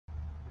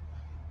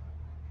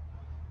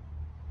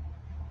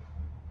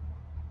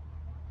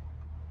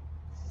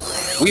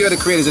We are the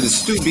creators of the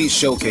Stu Beat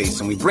Showcase,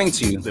 and we bring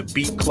to you the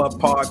Beat Club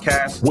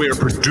podcast, where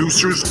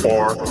producers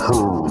are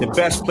heard. The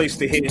best place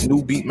to hit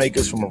new beat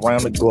makers from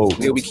around the globe.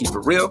 Here we keep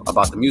it real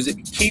about the music.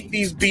 We keep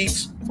these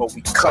beats, but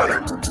we cut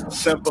it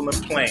simple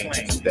and plain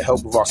with the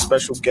help of our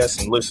special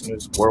guests and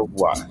listeners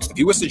worldwide. If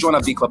you wish to join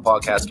our Beat Club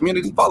Podcast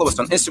community, follow us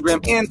on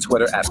Instagram and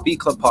Twitter at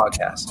Beat Club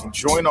Podcast. And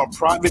join our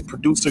private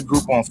producer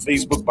group on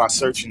Facebook by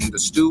searching the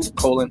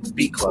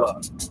Stu:"Beat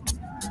Club.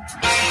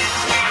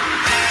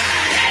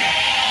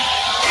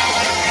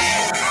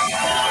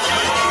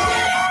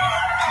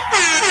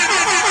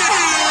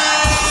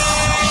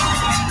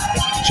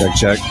 Check,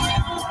 check.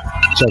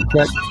 Check,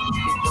 check.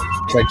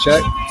 Check,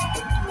 check.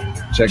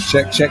 Check,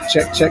 check, check,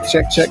 check, check,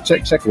 check, check,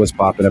 check, check. What's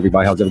poppin',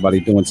 everybody? How's everybody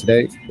doing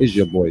today? It's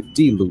your boy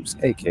D Loops,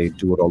 aka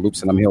Do It All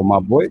Loops, and I'm here with my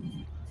boy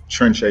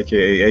Trench,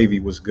 aka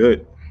AV. What's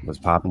good? What's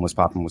poppin', what's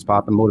poppin', what's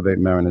poppin'? Motivate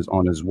Marin is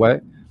on his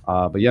way.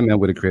 But yeah, man,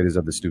 we're the creators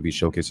of the Stu Beat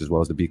Showcase as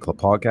well as the Beat Club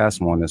Podcast.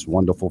 We're on this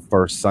wonderful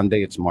first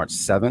Sunday. It's March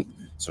 7th.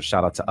 So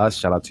shout out to us,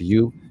 shout out to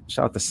you,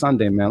 shout out to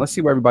Sunday, man. Let's see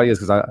where everybody is,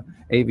 because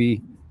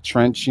AV,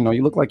 Trench, you know,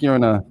 you look like you're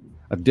in a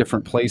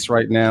different place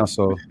right now.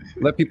 So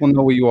let people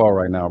know where you are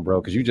right now, bro,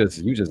 because you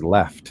just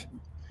left.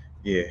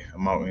 Yeah,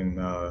 I'm out in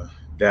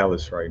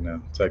Dallas right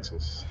now,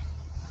 Texas.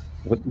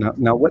 What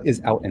now? What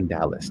is out in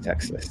Dallas,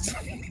 Texas?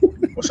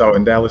 What's out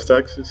in Dallas,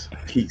 Texas?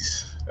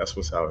 Peace. That's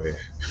what's out here.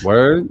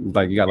 Word?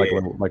 Like you got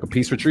like a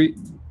peace retreat?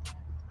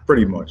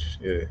 Pretty much,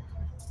 yeah.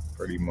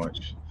 Pretty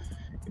much.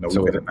 You know,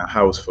 we've been in the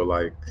house for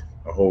like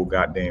a whole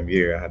goddamn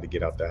year. I had to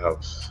get out the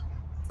house.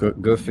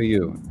 Good for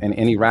you. And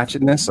any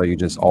ratchetness, or you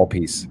just all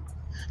peace?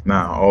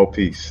 Nah, all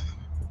peace.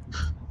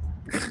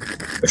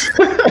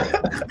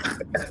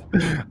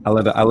 I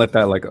let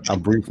that like a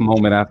brief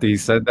moment after he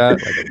said that,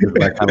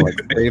 like kind of like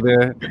stay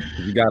there.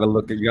 You gotta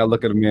look at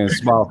the man and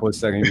smile for a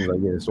second. He was like,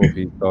 "Yeah, it's all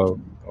peace, though."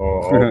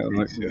 All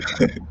peace,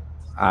 yeah.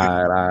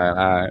 All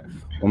right.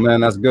 Well,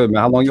 man, that's good,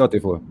 man. How long you out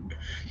there for?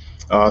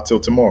 Till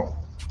tomorrow.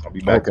 I'll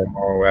be back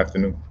tomorrow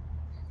afternoon.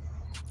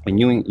 And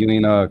you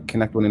ain't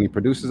connect with any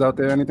producers out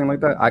there, or anything like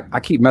that? I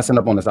keep messing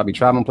up on this. I'll be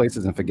traveling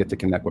places and forget to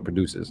connect with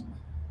producers.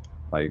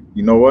 Like,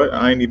 you know what?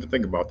 I ain't even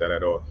think about that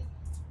at all.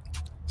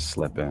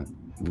 Slipping.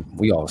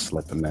 We all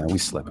slipping, man. We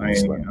slipping.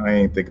 I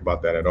ain't think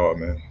about that at all,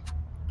 man.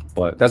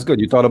 But that's good.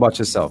 You thought about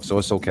yourself, so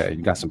it's okay.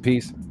 You got some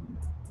peace?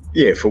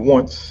 Yeah, for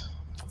once.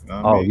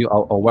 A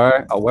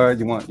word?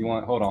 You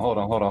want? Hold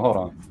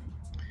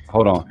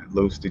on.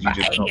 Luce, did you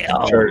just come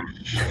from church?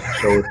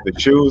 Show us the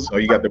shoes? Oh,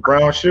 you got the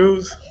brown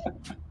shoes?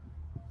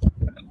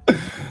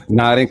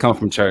 Nah, I didn't come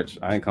from church.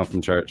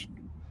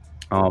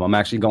 I'm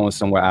actually going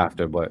somewhere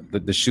after, but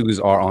the shoes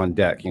are on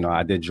deck. You know,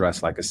 I did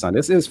dress like a Sunday.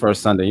 This is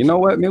first Sunday. You know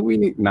what?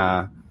 Maybe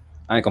I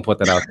ain't gonna put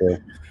that out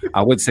there.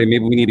 I would say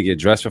maybe we need to get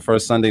dressed for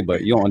first Sunday,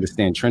 but you don't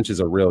understand. Trench is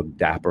a real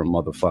dapper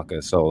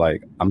motherfucker. So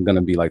like, I'm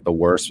gonna be like the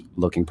worst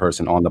looking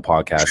person on the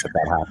podcast if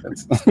that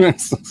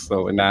happens.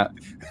 so in that,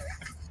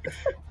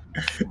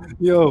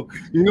 yo,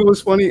 you know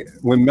what's funny?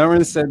 When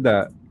Marin said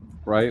that,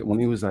 right? When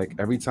he was like,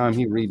 every time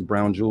he reads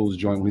Brown Jewel's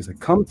joint, when he's like,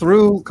 come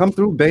through,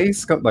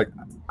 bass, like.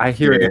 I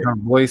hear it in her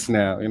voice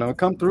now, you know,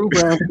 come through,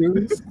 Brown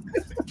Shoes.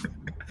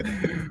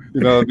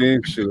 You know what I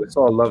mean? Shoot, it's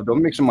all love, though.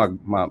 Make sure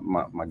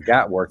my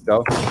gat work,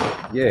 though.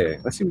 Yeah,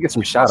 let's see if we get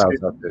some shout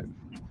outs out there.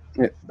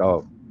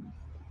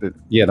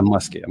 Yeah, the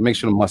musket. Make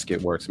sure the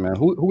musket works, man.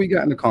 Who we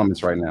got in the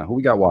comments right now? Who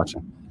we got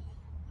watching?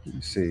 Let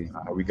me see.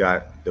 We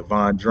got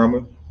Devon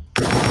Drummer.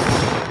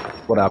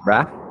 What up,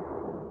 Brad?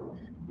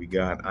 We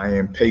got I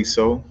Am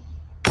Peso.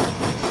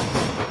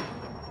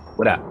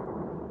 What up?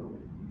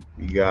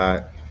 We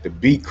got the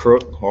Beat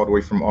Crook, all the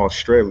way from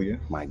Australia.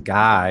 My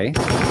guy.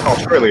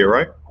 Australia,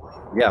 right?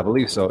 Yeah, I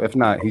believe so. If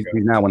not, he's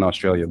now in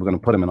Australia. We're going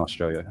to put him in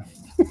Australia.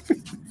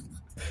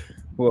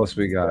 Who else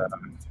we got?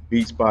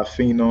 Beats by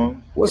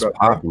Phenom. What's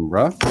poppin',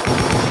 bro?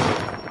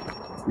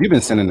 You've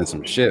been sending in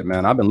some shit,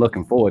 man. I've been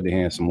looking forward to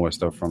hearing some more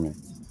stuff from you.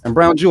 And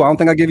Brown Jewel, I don't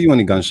think I give you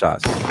any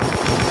gunshots.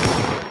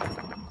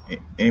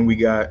 And we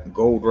got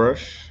Gold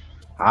Rush.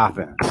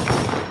 Hoppin'.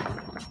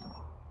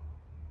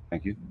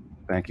 Thank you.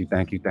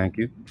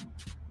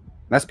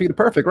 That's Peter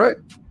Perfect, right?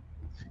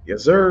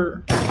 Yes,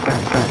 sir.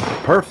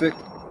 Perfect.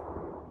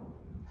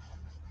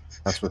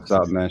 That's what's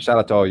up, man. Shout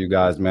out to all you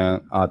guys,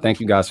 man. Thank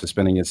you guys for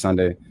spending your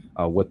Sunday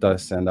with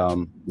us.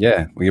 And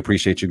yeah, we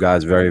appreciate you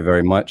guys very,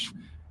 very much.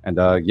 And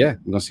yeah,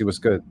 we're going to see what's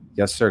good.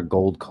 Yes, sir.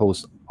 Gold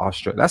Coast,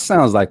 Australia. That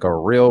sounds like a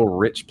real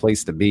rich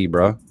place to be,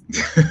 bro.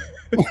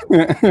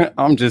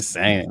 I'm just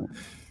saying.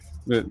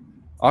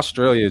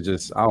 Australia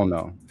just, I don't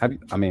know.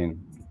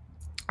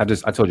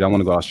 I told you I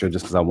want to go to Australia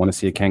just because I want to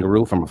see a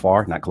kangaroo from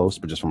afar, not close,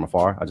 but just from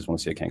afar. I just want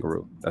to see a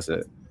kangaroo. That's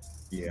it.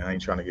 Yeah, I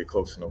ain't trying to get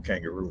close to no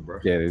kangaroo, bro.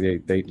 Yeah,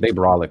 they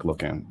brolic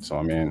looking. So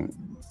I mean,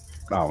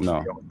 I don't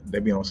know. They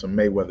be on some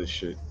Mayweather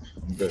shit.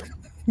 I'm good.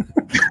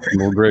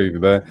 No gravy,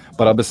 man.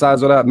 But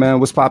besides all that,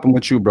 man, what's popping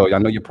with you, bro? I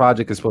know your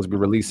project is supposed to be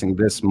releasing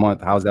this month.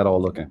 How's that all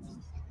looking?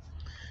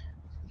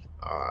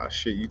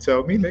 Shit, you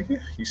tell me,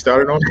 nigga. You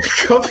started on the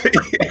cover.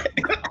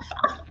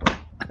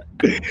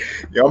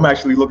 Yeah, I'm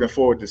actually looking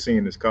forward to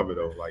seeing this cover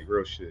though, like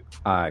real shit.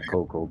 All right,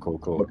 cool.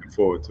 Looking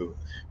forward to it.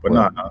 But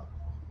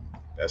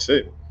that's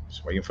it.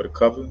 Just waiting for the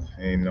cover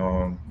and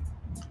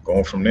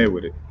going from there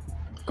with it.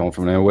 Going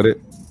from there with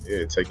it?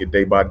 Yeah, take it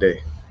day by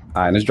day.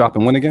 All right, and it's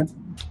dropping when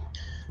again?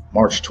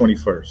 March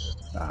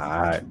 21st. All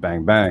right,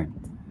 bang, bang.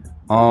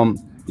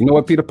 You know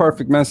what, Peter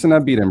Perfect, man? Send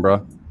that beat in,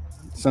 bro.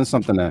 Send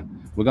something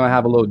in. We're going to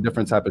have a little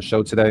different type of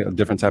show today, a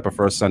different type of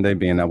First Sunday,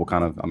 being that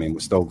we're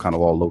still kind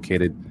of all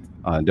located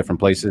in different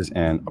places.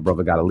 And a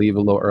brother got to leave a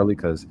little early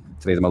because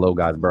today's my little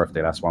guy's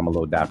birthday. That's why I'm a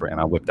little dapper. And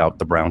I whipped out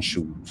the brown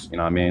shoes. You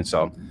know what I mean?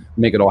 So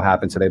make it all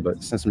happen today,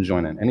 but send some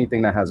joint in.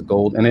 Anything that has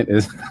gold in it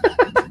is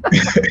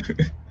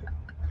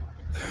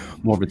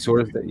more of a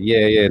tourist.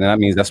 Yeah. And that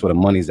means that's where the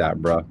money's at,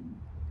 bro.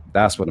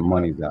 That's where the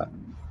money's at.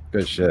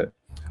 Good shit.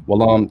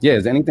 Well, yeah,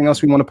 is there anything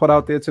else we want to put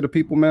out there to the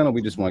people, man? Or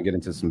we just want to get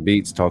into some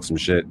beats, talk some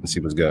shit, and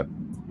see what's good?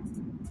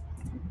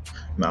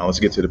 Now let's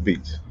get to the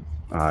beats.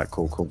 All right,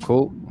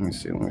 cool. Let me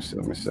see.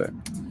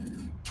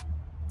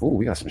 Oh,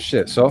 we got some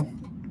shit. So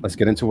let's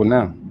get into it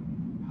now.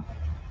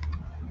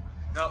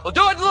 We'll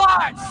do it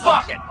live.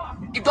 Fuck it.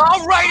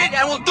 I'll write it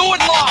and we'll do it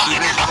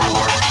live.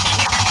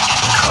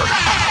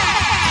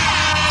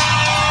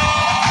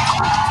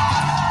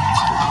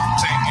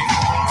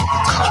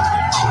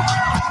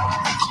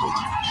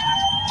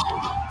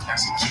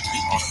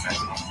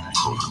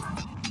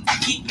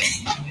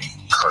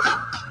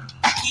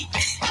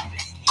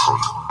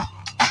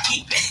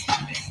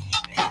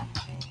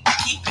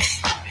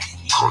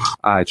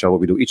 All right, y'all, what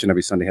we do each and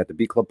every Sunday at the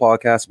Beat Club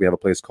Podcast. We have a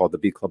place called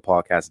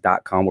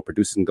thebeatclubpodcast.com. We're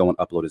producing and going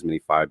to upload as many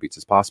fire beats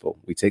as possible.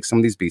 We take some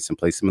of these beats and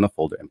place them in a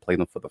folder and play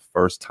them for the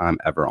first time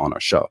ever on our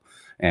show.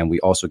 And we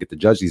also get to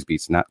judge these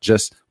beats, not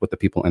just with the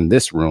people in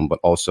this room, but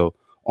also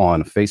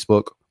on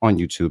Facebook, on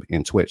YouTube,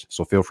 and Twitch.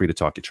 So feel free to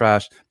talk your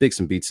trash, dig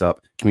some beats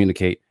up,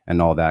 communicate,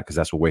 and all that, because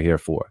that's what we're here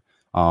for.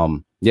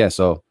 Yeah,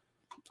 so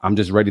I'm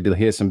just ready to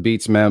hear some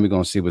beats, man. We're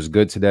going to see what's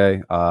good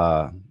today.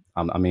 I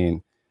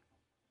mean,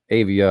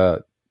 Avi,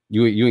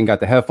 you ain't got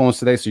the headphones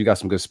today, so you got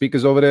some good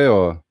speakers over there,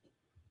 or?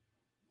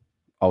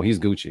 Oh, he's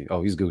Gucci.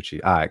 All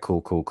right,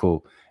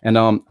 cool. And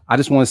I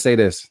just want to say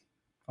this.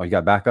 Oh, you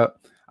got backup?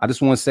 I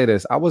just want to say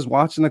this. I was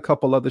watching a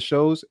couple other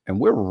shows, and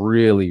we're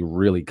really,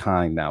 really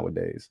kind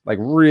nowadays. Like,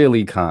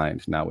 really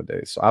kind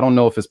nowadays. So I don't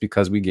know if it's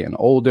because we're getting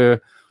older,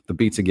 the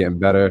beats are getting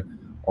better,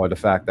 or the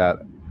fact that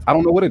I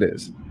don't know what it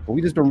is. But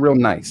we just been real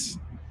nice.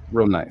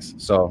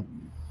 So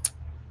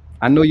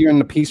I know you're in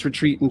the peace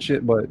retreat and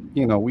shit, but,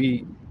 you know,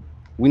 we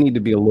need to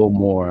be a little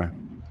more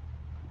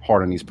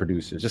hard on these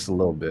producers, just a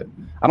little bit.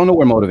 I don't know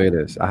where Motivate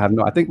is. I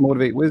think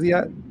Motivate, where's he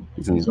at?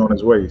 He's on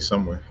his way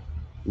somewhere.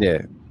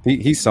 Yeah,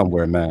 he's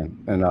somewhere, man.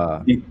 And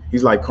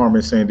he's like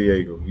Carmen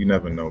Sandiego. You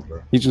never know,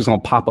 bro. He's just gonna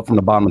pop up from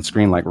the bottom of the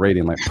screen like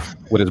Radiant, like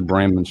with his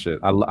brain and shit.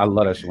 I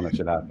love that shit when that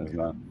shit happens,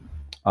 man.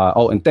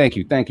 Oh, and thank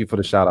you for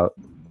the shout out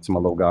to my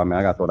little guy, man.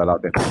 I gotta throw that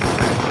out there.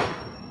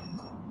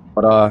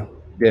 But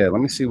yeah,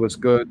 let me see what's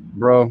good,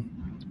 bro.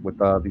 With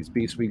these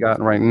beats we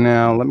got right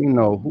now, let me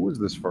know who is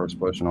this first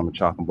person on the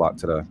chopping block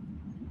today.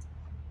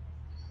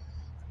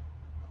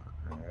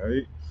 All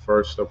right,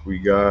 first up we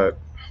got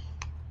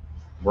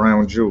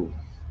Brown Jewel.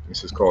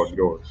 This is called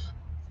Yours.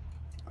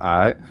 All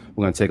right,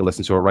 we're gonna take a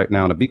listen to it right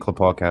now on the Beat Club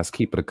Podcast.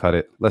 Keep it or cut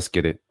it. Let's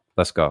get it.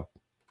 Let's go.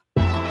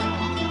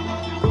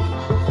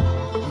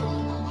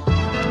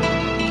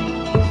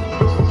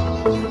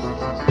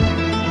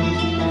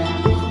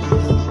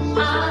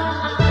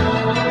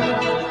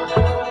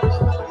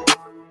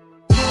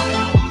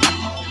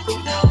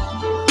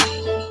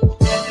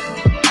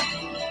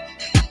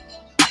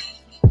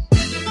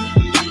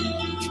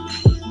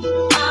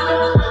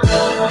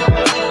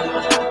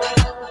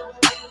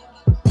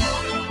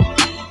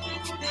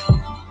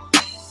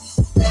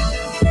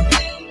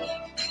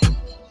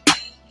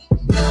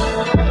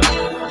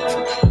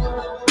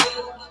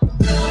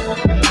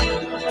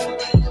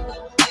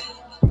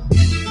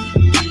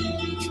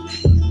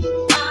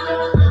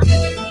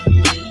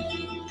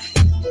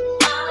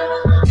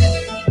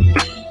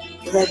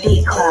 The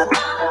Beat Club.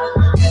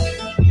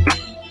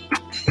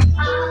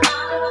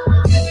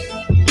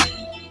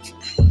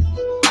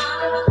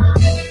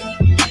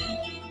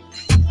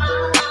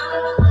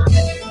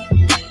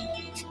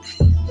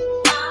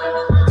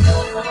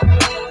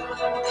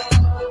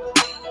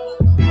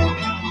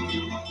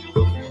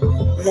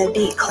 The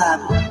Beat Club.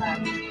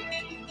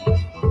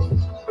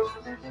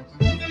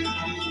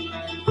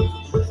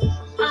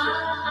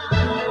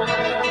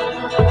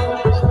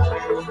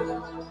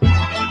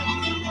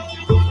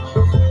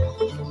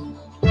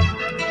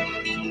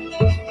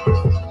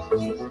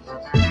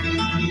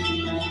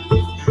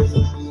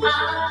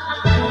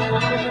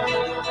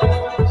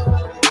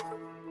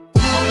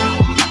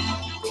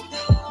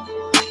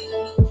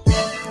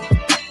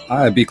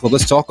 All right, B Club,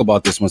 let's talk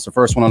about this one. It's the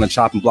first one on the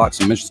chopping block,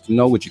 so I'm interested to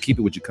know, would you keep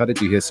it, would you cut it?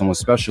 Do you hear someone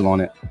special on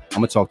it? I'm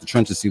going to talk to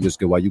Trench to see what's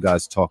good while you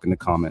guys talk in the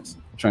comments.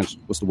 Trench,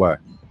 what's the word?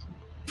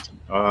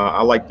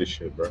 I like this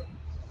shit, bro.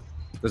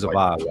 There's a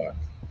like vibe.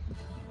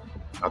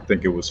 I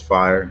think it was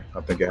fire.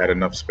 I think it had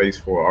enough space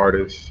for an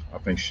artist. I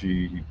think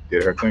she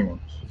did her thing on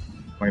this.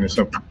 Plain and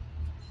simple.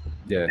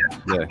 Yeah.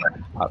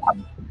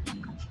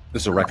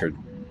 This is a record.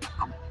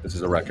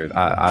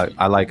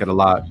 I like it a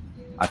lot.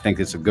 I think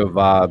it's a good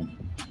vibe.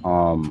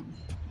 And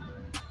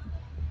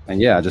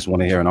yeah, I just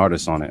want to hear an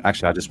artist on it.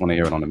 Actually, I just want to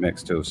hear it on the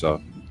mix too.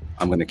 So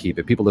I'm gonna keep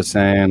it. People are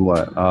saying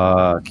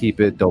what? Keep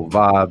it, dope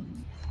vibe.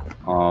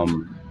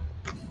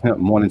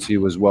 Morning to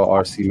you as well,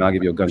 RC. Man, I'll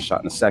give you a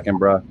gunshot in a second,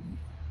 bruh.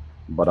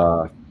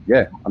 But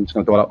yeah, I'm just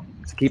gonna throw it up.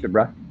 Just keep it,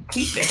 bruh.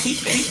 Keep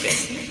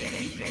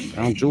it.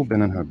 Brown Jewel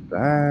been in her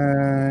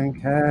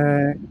bag.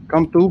 Hey,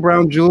 come through,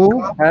 Brown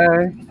Jewel.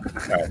 Hey.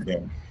 God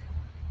damn.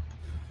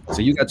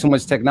 So you got too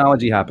much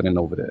technology happening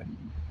over there.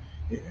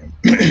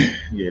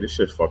 Yeah, this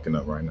shit's fucking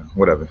up right now.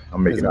 Whatever.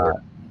 I'm making it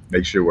work.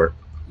 Make sure it work.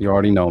 You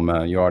already know,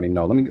 man. You already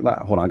know.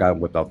 Hold on. I gotta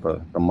whip out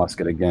the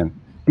musket again.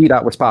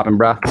 D-Dot was popping,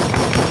 bruh.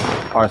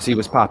 RC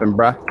was popping,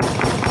 bruh.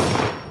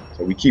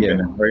 So we keeping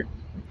it, right?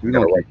 We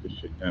gonna write this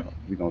shit down.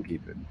 We gonna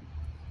keep it.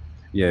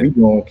 Yeah. We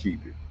gonna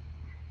keep it.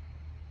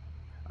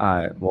 All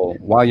right. Well,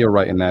 while you're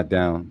writing that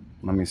down,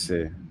 let me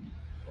see.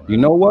 You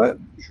know what?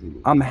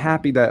 I'm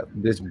happy that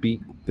this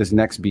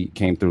next beat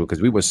came through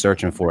because we were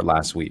searching for it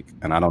last week,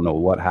 and I don't know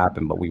what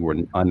happened, but we were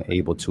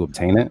unable to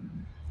obtain it.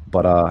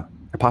 But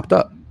it popped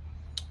up.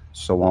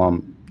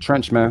 So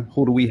Trench, man,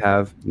 who do we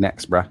have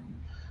next, bruh?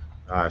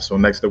 All right. So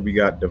next up we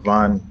got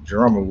Devon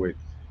Drummer with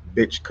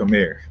 "Bitch Come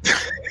Here."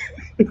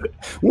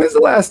 When's the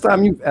last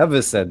time you've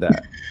ever said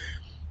that?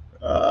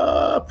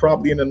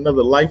 Probably in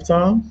another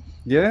lifetime.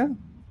 Yeah.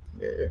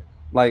 Yeah.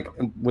 Like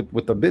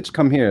with the bitch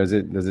come here, is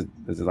it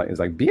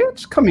like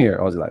bitch come here,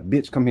 or is it like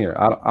bitch come here?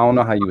 I don't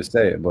know how you would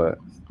say it, but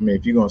I mean,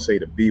 if you're gonna say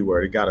the B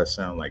word, it gotta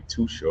sound like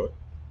too short.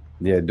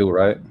 Yeah, do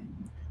right.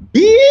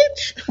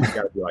 Bitch, it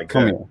gotta be like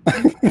come here.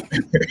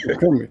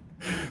 Come here.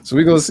 So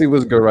we're gonna see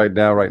what's good right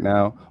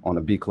now on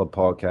the Beat Club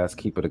podcast.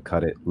 Keep it or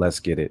cut it. Let's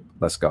get it.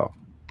 Let's go.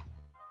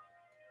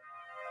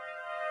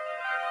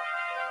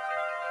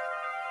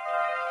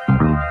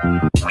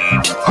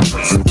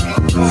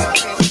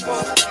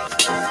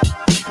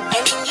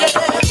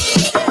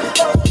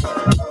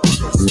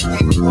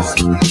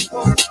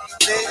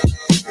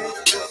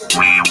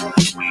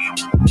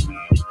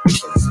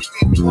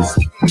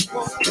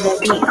 The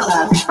Beat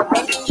Club.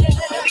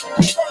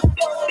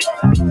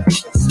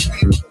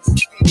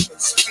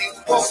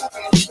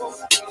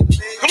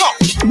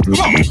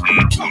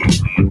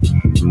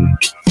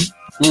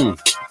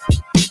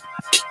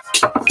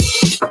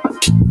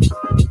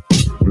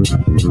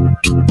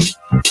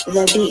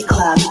 The Beat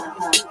Club.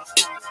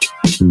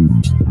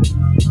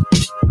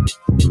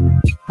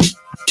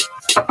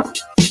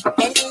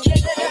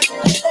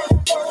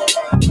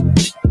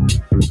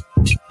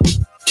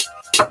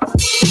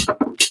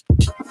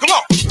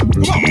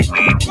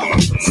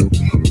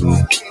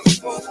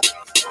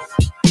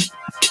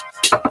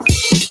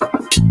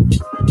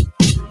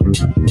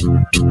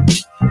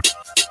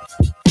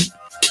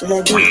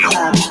 The Beat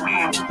Club.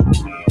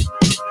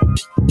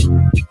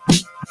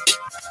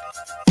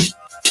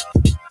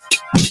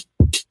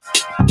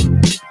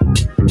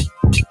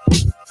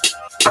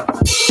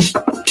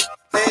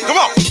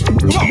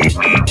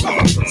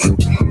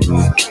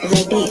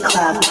 The Beat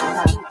Club.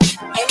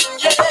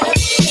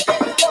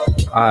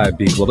 All right,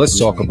 B. Well, let's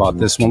talk about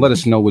this one. Let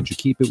us know, would you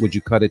keep it? Would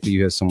you cut it? Do you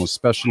hear someone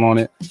special on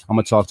it? I'm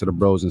going to talk to the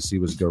bros and see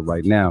what's good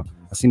right now.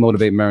 I see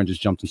Motivate Marin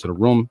just jumped into the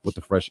room with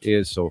the fresh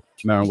ears. So,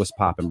 Marin, what's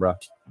popping, bro?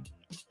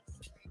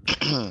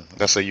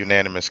 That's a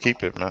unanimous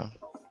keep it, man.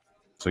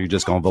 So you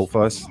just going to vote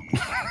for us?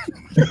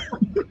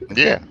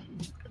 Yeah.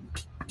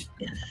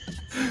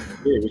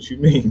 Yeah, what you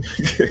mean?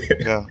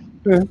 Yeah.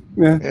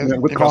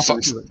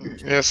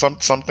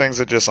 Some things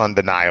are just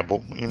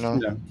undeniable, you know?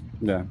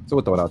 Yeah. So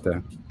we'll throw it out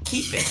there.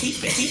 Keep it.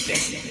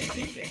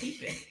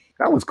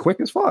 That was quick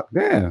as fuck.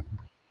 Damn.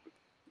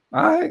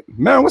 All right.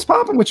 Man, what's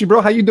popping with you,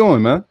 bro? How you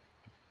doing, man?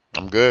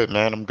 I'm good,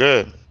 man. I'm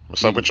good.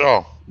 What's up with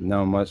y'all?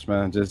 Not much,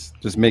 man.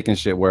 Just making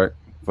shit work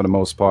for the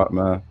most part,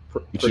 man.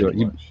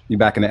 You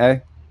back in the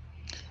A?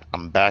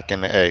 I'm back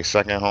in the A.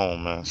 Second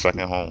home, man.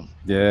 Second home.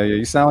 Yeah.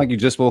 You sound like you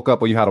just woke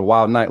up or you had a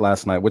wild night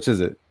last night. Which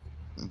is it?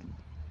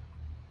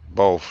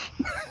 Both.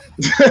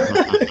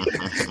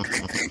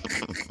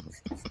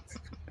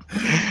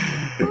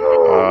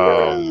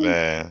 Oh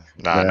man,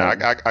 nah.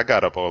 I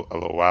got up a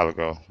little while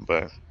ago,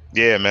 but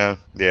yeah, man.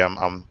 Yeah,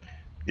 I'm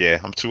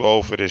too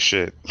old for this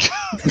shit.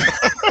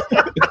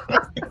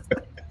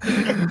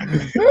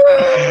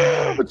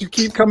 But you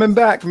keep coming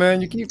back, man.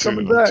 You keep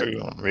coming back.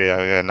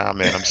 Yeah. Nah,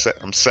 man.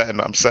 I'm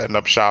setting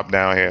up shop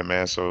down here,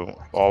 man.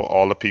 So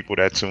all the people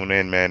that tune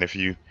in, man, if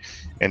you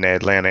in the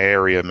Atlanta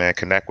area, man,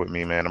 connect with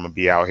me, man. I'm gonna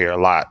be out here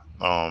a lot.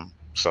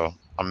 So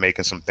I'm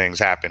making some things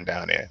happen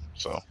down there.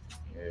 So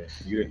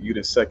yeah, you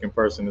the second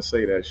person to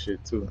say that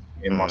shit too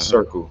in my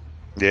circle.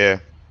 Yeah.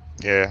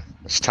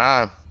 It's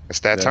time. It's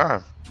that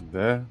time.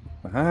 Yeah.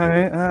 All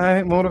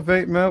right,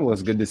 Motivate, man. Well,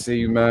 it's good to see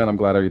you, man. I'm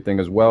glad everything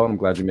is well. I'm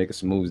glad you're making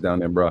some moves down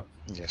there, bro.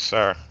 Yes,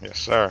 sir.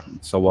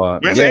 So,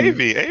 where's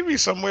AV? AV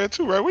somewhere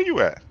too, right? Where you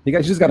at? He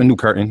just got a new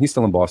curtain. He's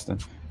still in Boston.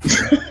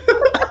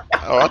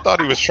 Oh, I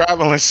thought he was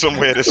traveling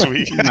somewhere this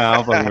week. Nah,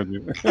 I'm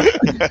fucking with you.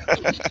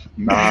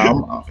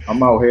 Nah,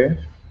 I'm out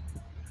here.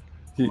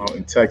 I'm out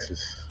in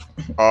Texas.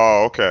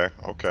 Oh, okay.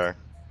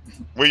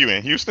 Where you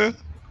in? Houston?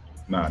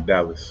 Nah,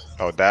 Dallas.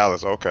 Oh,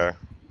 Dallas. Okay,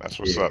 that's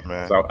what's Yeah. up,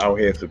 man. So out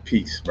here for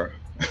peace, bro.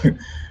 If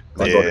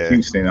I go to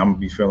Houston, I'm gonna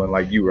be feeling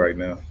like you right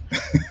now.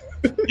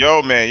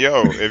 Yo, man,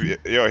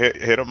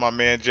 hit up my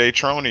man Jay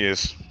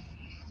Tronius.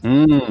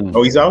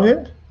 Oh, he's out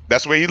here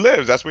That's where he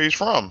lives. That's where he's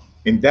from.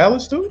 in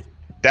Dallas too.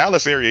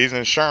 Dallas area. He's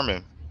in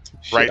Sherman.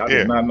 Shit, Right I there.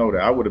 did not know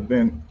that. I would have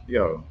been,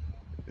 yo.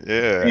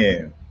 Yeah.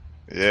 Man,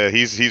 Yeah,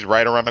 he's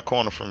right around the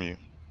corner from you.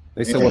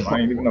 They said, damn, I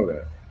didn't even know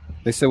that.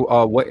 they said,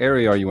 what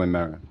area are you in,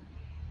 Marin?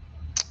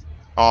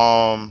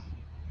 Right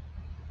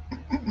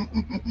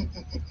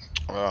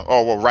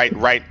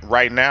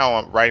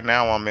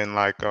now I'm in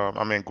like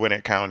I'm in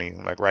Gwinnett County.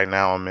 Like right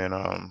now I'm in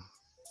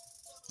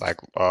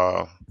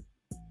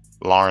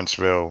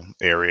Lawrenceville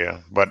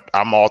area, but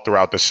I'm all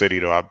throughout the city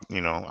though.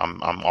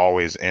 I'm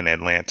always in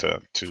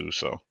Atlanta too.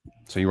 So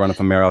you running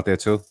for mayor out there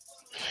too?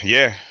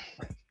 yeah,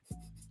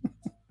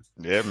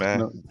 yeah,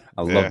 man.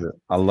 I love it.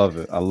 I love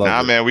it. I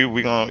love it. Man,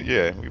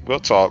 we'll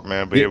talk,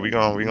 man. But yeah, we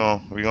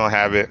gonna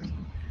have it.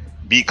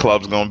 Beat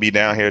Club's gonna be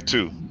down here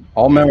too.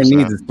 All Marin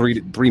needs is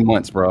three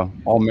months, bro.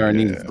 All Marin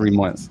needs is 3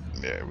 months.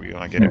 Yeah, we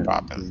gonna get it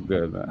popping.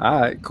 Good, man.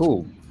 All right,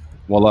 cool.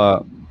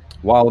 Well,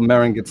 while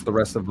Marin gets the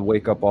rest of the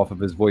wake up off of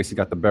his voice, he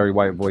got the Barry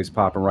White voice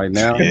popping right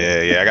now.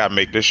 Yeah, I gotta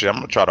make this shit. I'm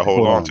gonna try to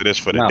hold on to this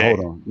for the day.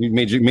 Hold on. You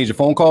made your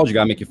phone calls. You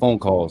gotta make your phone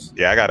calls.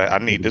 Yeah, I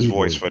need this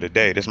voice for the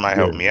day. This might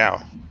help me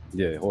out.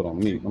 Yeah, hold on.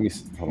 Let me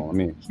hold on.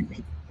 You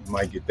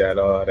might get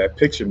that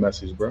picture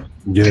message, bro.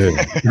 Yeah.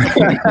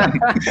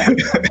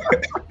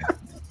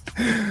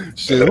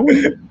 Shit, who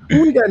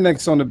we got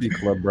next on the Beat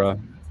Club, bro?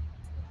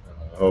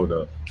 Hold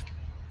up.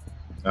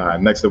 All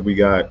right, next up we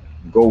got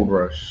Gold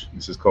Rush.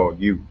 This is called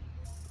You.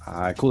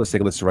 All right, cool. Let's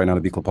take a listen right now to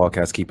the Beat Club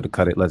podcast. Keep it,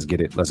 cut it. Let's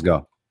get it. Let's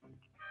go.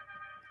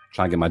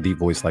 Trying to get my deep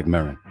voice like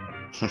Marin.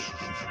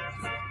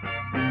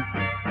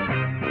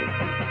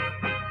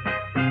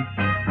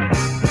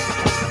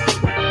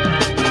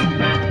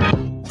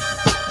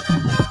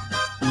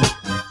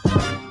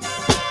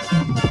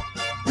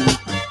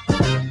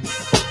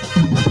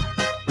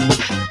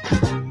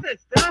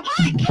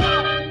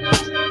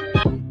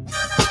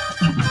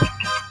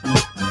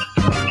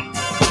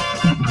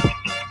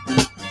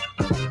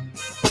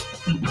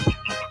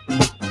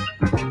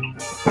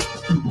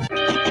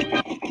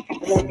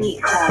 The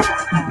Beat Club.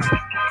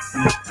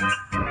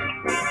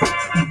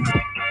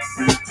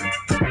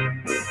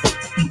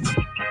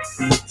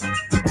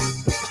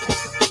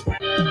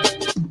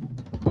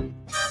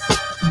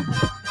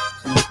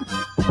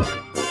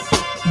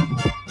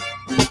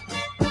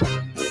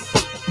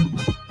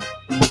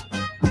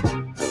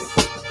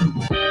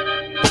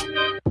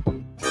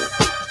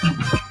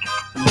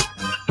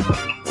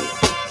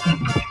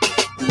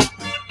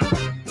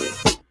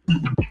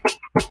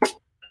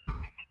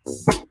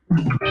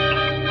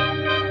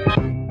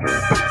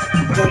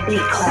 The Beat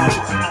Club.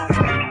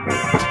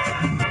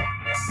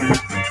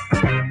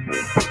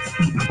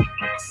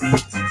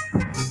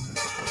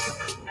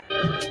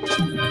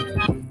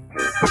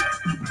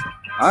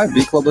 All right,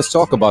 Beat Club, let's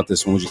talk about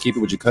this one. Would you keep it?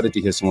 Would you cut it? Do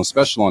you hear someone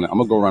special on it? I'm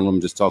gonna go around the room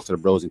and just talk to the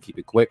bros and keep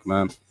it quick,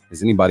 man.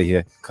 Is anybody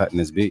here cutting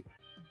this beat?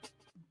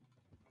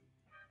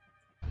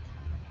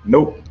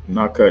 Nope,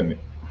 not cutting it.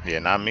 Yeah,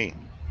 not me.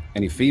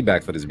 Any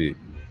feedback for this beat?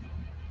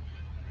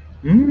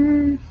 I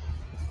don't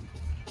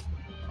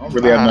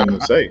really have nothing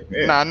to say.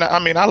 Yeah. Nah, I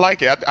mean, I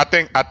like it. I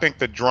think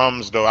the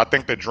drums though. I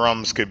think the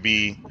drums could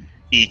be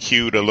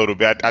EQ'd a little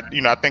bit.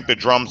 I think the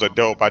drums are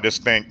dope. I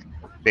just think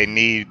they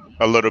need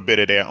a little bit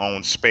of their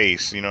own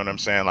space. You know what I'm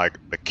saying? Like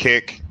the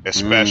kick,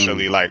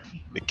 especially, like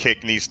the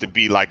kick needs to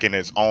be like in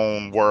its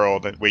own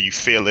world where you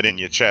feel it in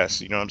your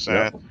chest. You know what I'm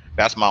saying? Yeah.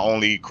 That's my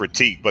only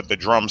critique. But the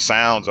drum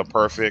sounds are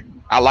perfect.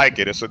 I like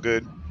it. It's a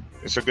good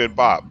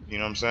bop. You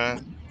know what I'm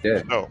saying?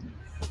 Yeah. So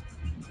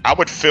I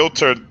would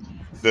filter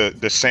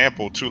the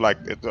sample too,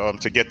 like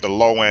to get the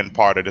low end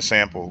part of the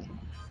sample.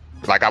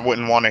 Like I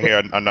wouldn't want to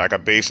hear like a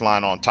bass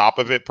line on top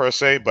of it per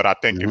se, but I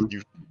think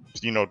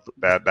if you know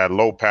that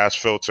low pass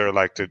filter,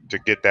 like to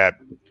get that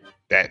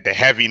the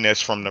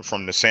heaviness from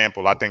the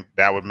sample, I think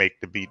that would make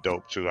the beat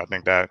dope too. I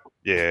think that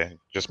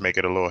just make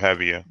it a little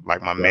heavier,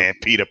 like my man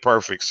Peter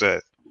Perfect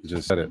said.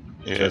 Just said it.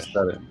 Yeah. Just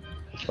said it.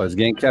 But it's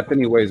getting kept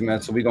anyways,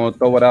 man. So we're gonna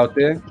throw it out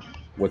there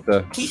with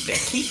the Keep it.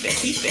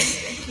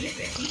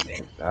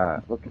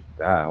 Look at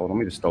that. Hold on,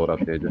 let me just throw it up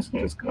there just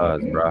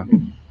cause, bro.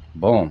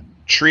 Boom.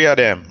 Three of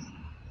them.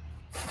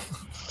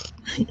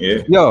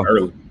 Yeah. Yo,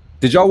 Early.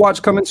 did y'all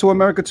watch Coming to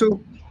America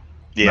too?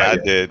 Yeah,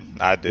 Not yet.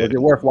 I Was did. it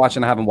worth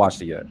watching? I haven't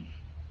watched it yet.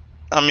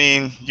 I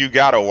mean, you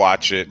gotta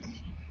watch it.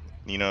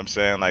 You know what I'm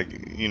saying?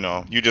 Like, you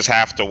know, you just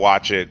have to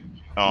watch it.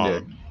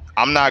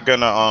 I'm not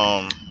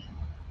gonna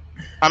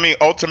I mean,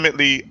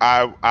 ultimately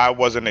I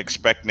wasn't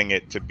expecting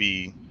it to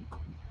be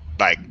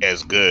like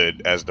as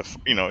good as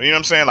you know what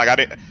I'm saying? Like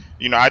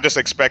I just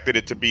expected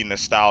it to be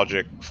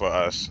nostalgic for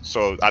us.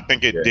 So I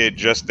think it did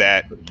just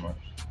that.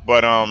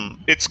 But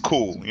it's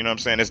cool, you know what I'm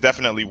saying? It's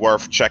definitely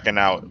worth checking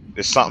out.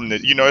 It's something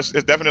that, you know, it's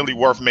definitely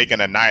worth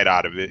making a night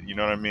out of it. You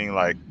know what I mean?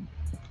 Like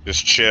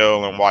just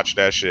chill and watch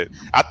that shit.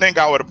 I think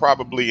I would have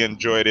probably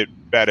enjoyed it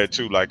better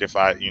too, like if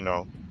I, you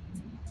know,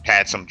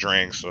 had some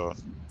drinks or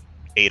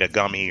ate a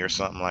gummy or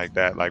something like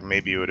that, like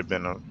maybe it would have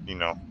been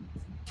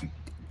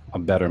a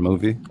better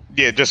movie.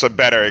 Yeah, just a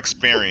better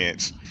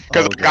experience.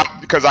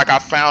 Because I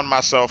found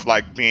myself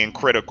like being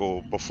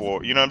critical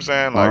before, you know what I'm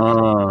saying? Like, you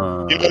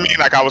know what I mean?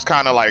 Like I was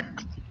kind of like,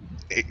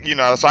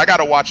 so I got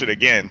to watch it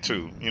again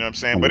too. You know what I'm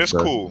saying? But it's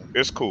cool.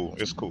 It's cool.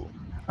 It's cool.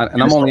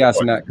 And I'm only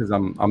asking that because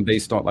I'm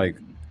based on like,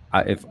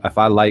 if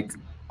I like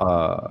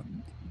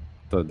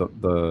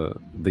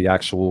the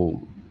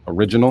actual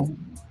original,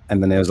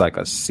 and then there's like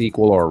a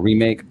sequel or a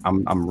remake,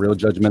 I'm real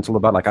judgmental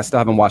about. Like I still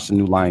haven't watched the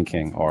new Lion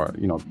King or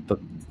the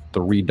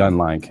redone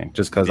Lion King,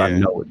 just because I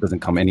know it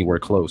doesn't come anywhere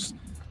close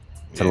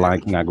to the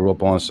Lion King I grew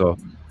up on. So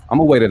I'm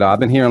gonna wait it out. I've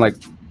been hearing like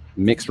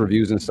mixed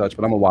reviews and such,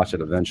 but I'm gonna watch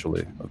it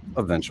eventually.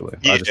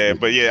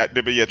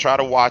 Yeah, try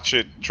to watch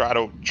it. Try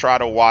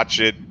to watch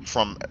it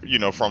from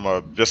from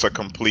a just a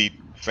complete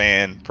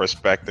fan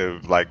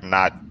perspective, like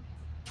not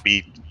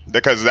be,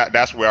 because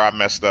that's where I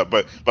messed up.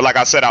 But like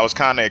I said, I was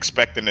kind of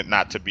expecting it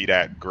not to be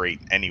that great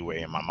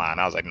anyway in my mind.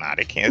 I was like, nah,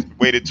 they can't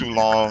waited too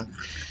long.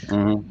 You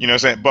know what I'm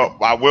saying?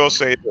 But I will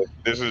say that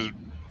this is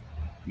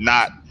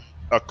not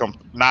a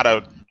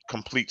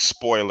complete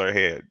spoiler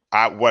here.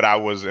 What I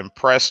was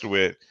impressed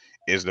with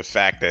is the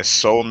fact that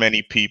so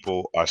many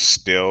people are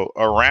still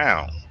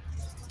around.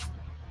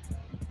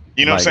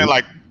 You know what I'm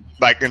saying?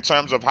 Like in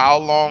terms of how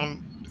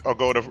long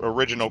ago the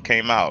original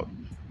came out,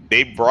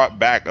 they brought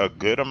back a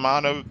good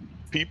amount of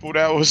people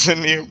that was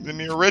in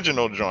the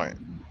original joint.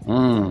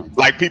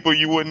 Like people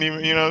you wouldn't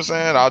even, you know what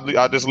I'm saying?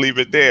 I'll just leave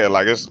it there.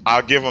 Like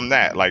I'll give them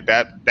that. Like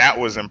that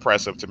was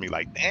impressive to me.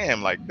 Like,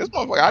 damn, like this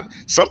motherfucker,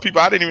 some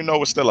people I didn't even know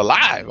was still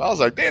alive. I was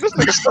like, damn, this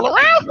nigga's still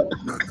around.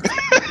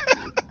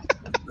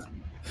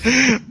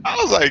 I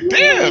was like,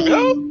 damn,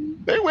 yo,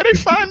 where they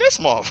find this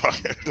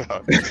motherfucker?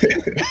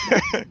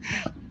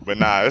 But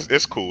nah,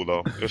 it's cool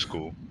though. It's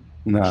cool.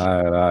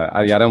 Nah,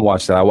 I didn't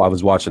watch that. I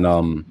was watching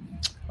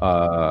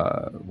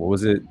what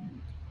was it?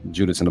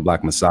 Judas and the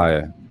Black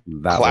Messiah.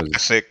 That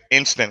classic,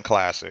 instant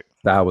classic.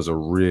 That was a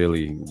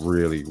really,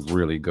 really,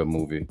 really good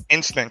movie.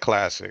 Instant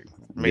classic.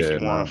 Make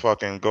you want to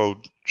fucking go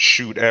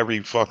shoot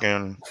every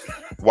fucking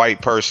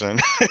white person.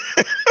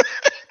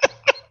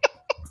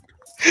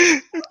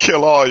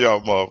 Kill all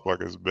y'all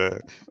motherfuckers, man.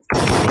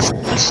 Let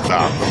me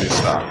stop.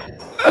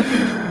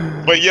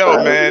 But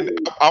yo, man,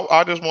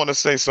 I just want to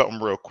say something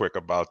real quick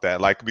about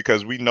that. Like,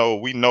 because we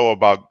know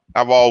about,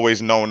 I've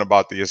always known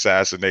about the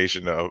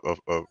assassination of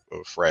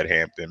Fred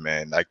Hampton,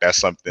 man. Like that's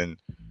something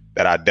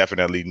that I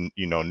definitely,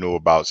 knew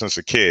about since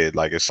a kid.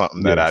 Like it's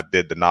something that I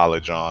did the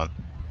knowledge on.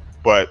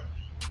 But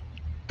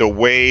the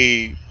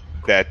way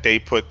that they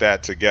put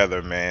that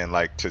together, man,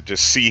 like to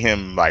just see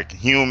him like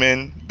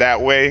human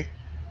that way,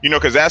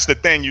 because that's the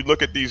thing. You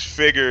look at these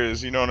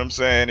figures, you know what I'm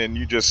saying, and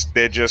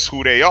they're just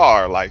who they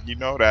are. Like,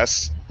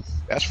 that's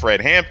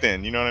Fred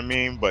Hampton, you know what I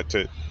mean? But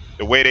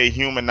the way they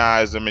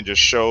humanized them and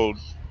just showed,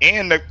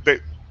 and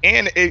the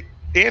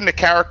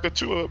character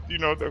too,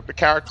 the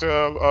character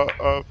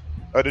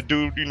of the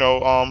dude,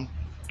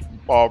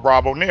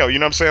 Rob O'Neill, you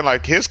know what I'm saying?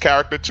 Like his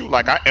character too,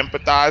 like I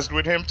empathized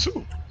with him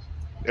too.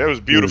 It was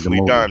beautifully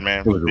done,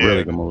 man. It was a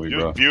really good movie,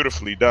 bro.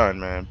 Beautifully done,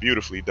 man.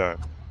 Beautifully done.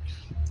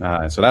 All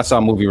right, so that's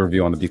our movie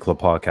review on the B Club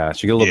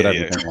podcast. You get a little bit of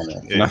everything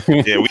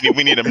on there.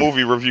 We need a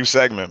movie review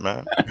segment,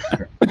 man.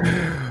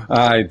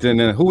 All right, then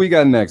who we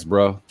got next,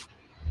 bro?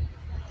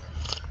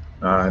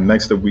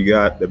 Next up, we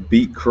got The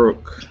Beat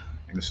Crook,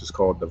 and this is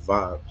called The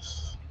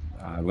Vibes.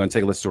 We're gonna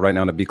take a listen to it right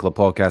now on the B Club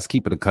podcast.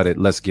 Keep it or cut it.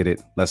 Let's get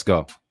it. Let's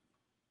go.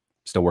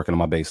 Still working on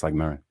my bass like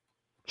Marin.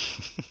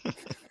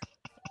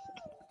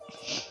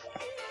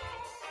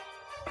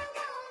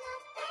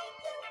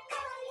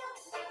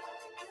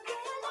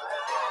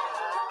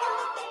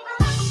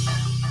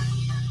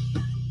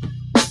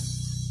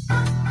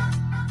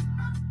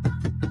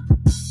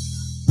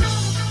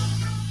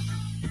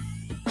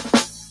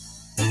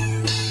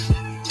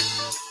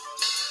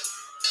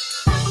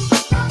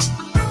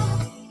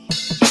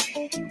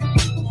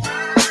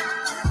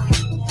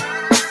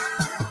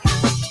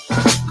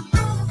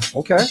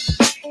 Okay.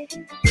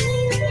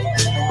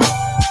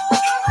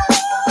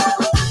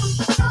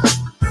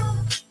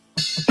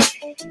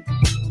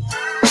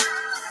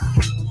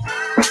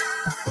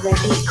 The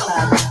Beat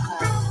Club.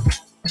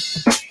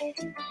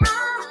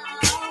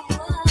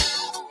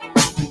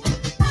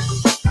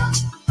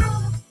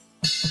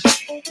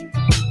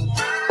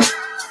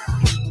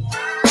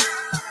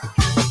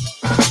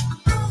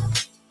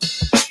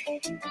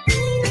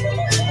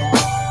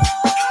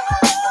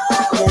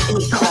 The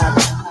Beat Club.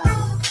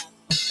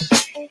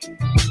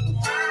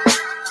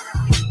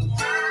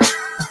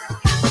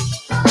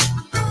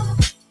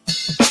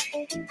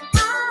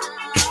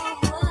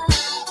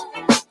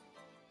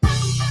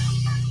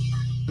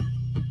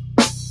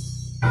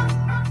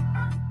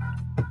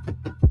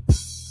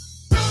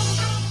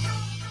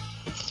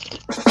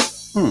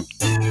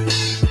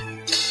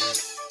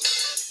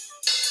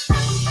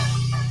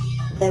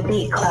 The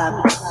Beat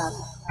Club.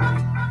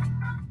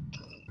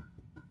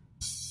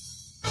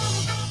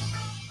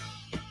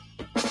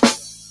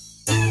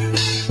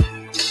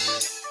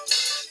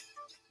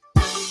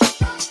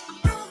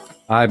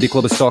 All right, B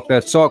Club, let's talk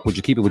that talk. Would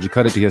you keep it? Would you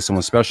cut it to hear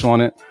someone special on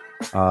it?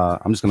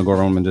 I'm just gonna go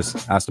around and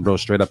just ask the bro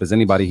straight up. Is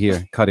anybody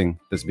here cutting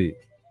this beat?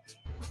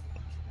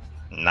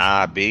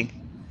 Nah, B.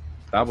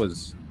 That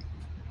was.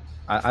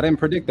 I didn't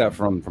predict that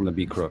from the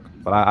Beat Crook,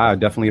 but I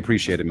definitely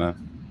appreciate it, man.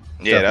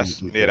 Yeah,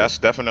 that's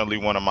definitely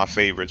one of my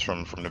favorites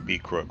from the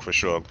Beat Crook for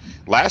sure.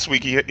 Last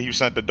week he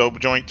sent the dope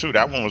joint too.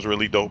 That one was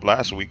really dope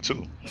last week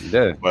too.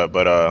 Yeah. But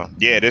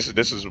yeah, this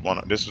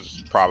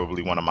is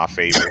probably one of my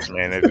favorites,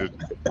 man. It's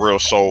real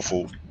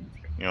soulful.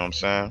 You know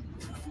what I'm saying?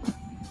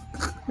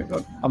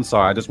 I'm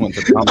sorry, I just went to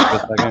the comments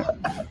for a second.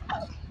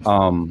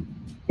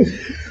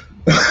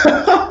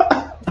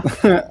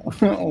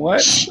 What?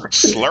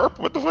 Slurp?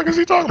 What the fuck is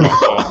he talking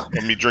about?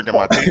 Me drinking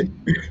my tea.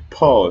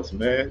 Pause,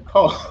 man.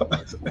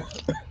 Pause.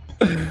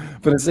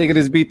 For the sake of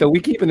this beat, though, we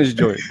keeping this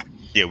joint.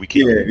 Yeah, we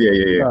keep.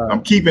 Yeah.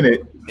 I'm keeping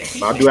it.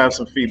 I do have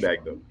some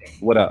feedback though.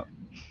 What up?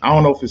 I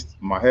don't know if it's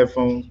my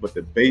headphones, but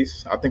the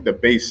bass. I think the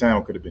bass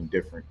sound could have been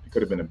different. It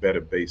could have been a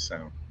better bass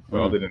sound.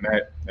 But other than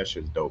that, that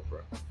shit's dope, bro.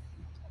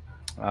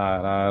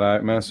 All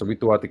right, man. So we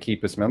threw out the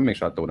keepers, man. Let me make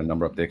sure I throw the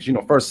number up there,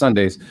 because first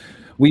Sundays,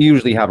 we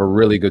usually have a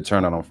really good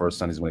turnout on first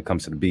Sundays when it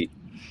comes to the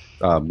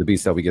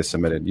beats that we get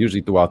submitted. Usually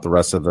throughout the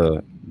rest of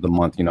the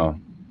month, we got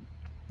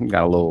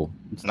a little.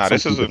 Nah,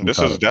 this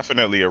is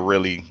definitely a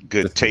really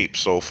good tape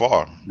so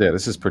far. Yeah,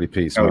 this is pretty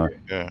peace, man.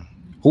 Yeah.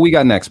 Who we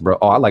got next, bro?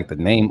 Oh, I like the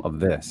name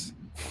of this.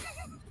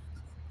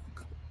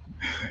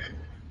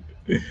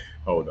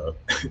 Hold up.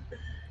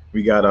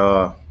 We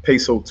got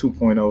Peso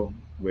 2.0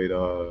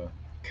 with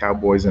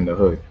Cowboys in the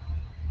Hood.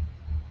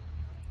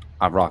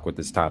 I rock with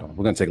this title.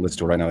 We're gonna take a listen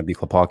to it right now at the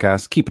Club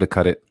Podcast. Keep it,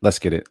 cut it. Let's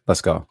get it. Let's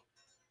go.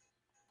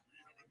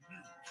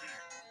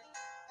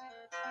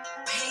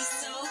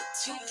 Peso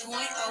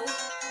 2.0.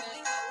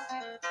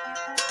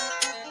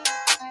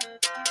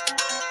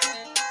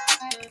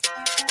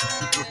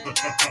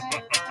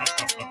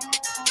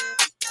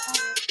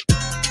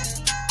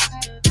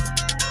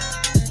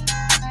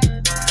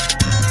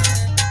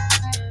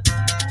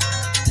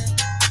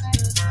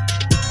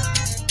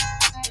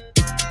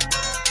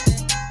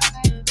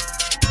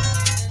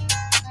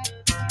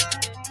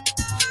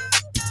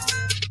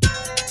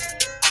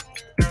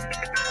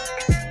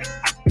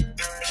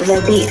 The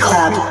Beat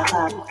Club.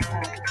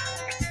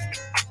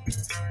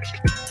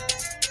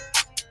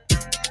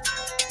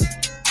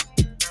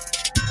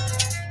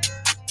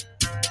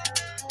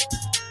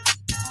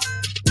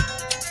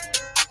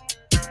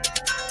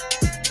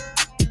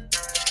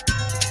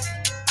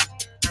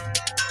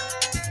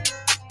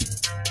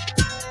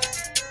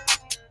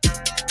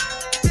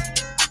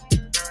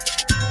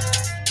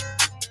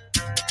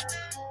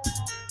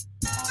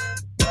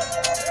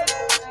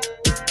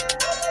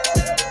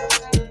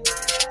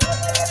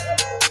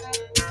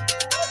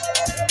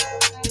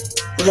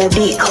 The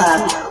Beat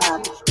Club.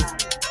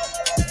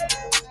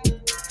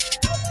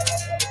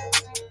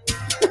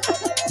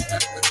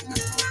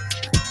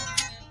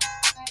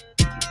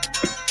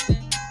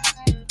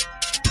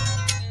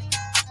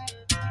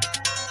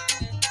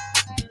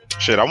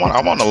 Shit, I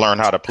want to learn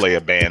how to play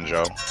a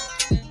banjo.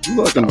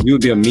 You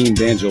would be a mean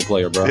banjo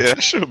player, bro. Yeah,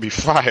 that should be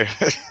fire.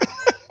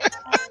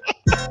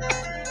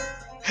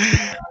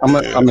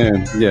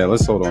 Yeah,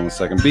 let's hold on a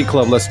second. B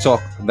Club, let's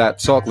talk that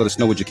talk. Let us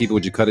know, would you keep it,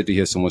 would you cut it to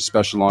hear someone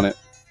special on it?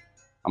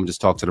 I'm gonna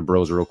just talk to the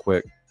bros real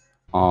quick.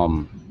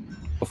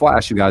 Before I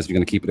ask you guys if you're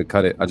gonna keep it or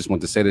cut it, I just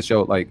want to say this,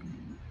 show, like,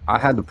 I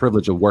had the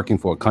privilege of working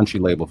for a country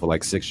label for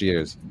like 6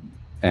 years,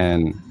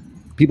 and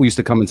people used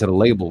to come into the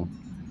label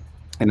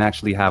and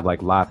actually have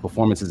like live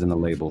performances in the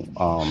label.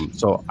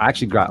 So I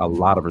actually got a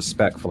lot of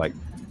respect for like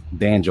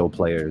banjo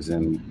players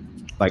and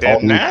like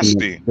they're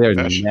nasty. They're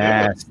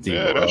nasty.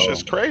 Yeah, that's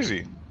just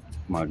crazy.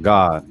 My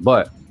God.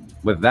 But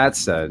with that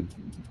said,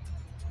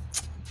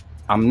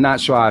 I'm not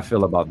sure how I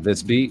feel about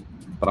this beat,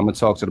 but I'm gonna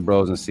talk to the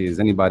bros and see, is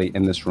anybody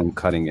in this room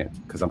cutting it?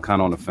 Because I'm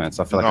kind of on the fence.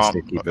 I feel like I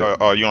should keep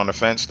it. Are you on the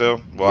fence still?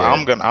 Well, yeah.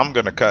 I'm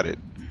gonna cut it.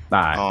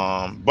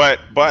 Right. But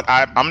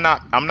I'm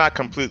not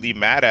completely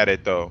mad at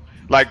it though.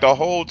 Like the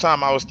whole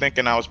time I was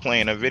thinking I was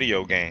playing a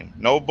video game.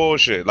 No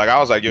bullshit. Like I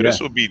was like, yo,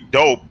 this would be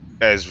dope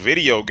as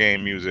video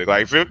game music.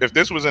 Like if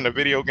this was in a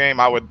video game,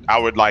 I would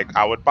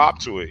bop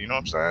to it. You know what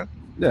I'm saying?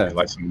 Yeah,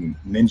 like some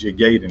Ninja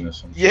Gaiden or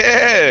something.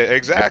 Yeah,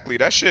 exactly.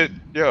 That shit,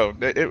 yo,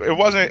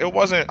 it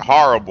wasn't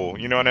horrible.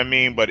 You know what I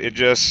mean? But it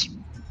just,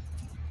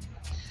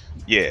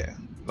 yeah,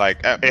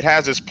 like it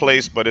has its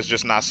place, but it's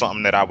just not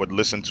something that I would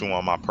listen to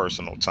on my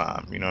personal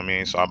time. You know what I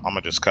mean? So I'm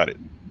gonna just cut it.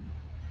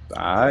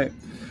 All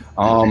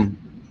right.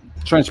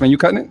 Trench, man, you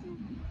cutting it?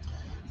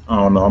 I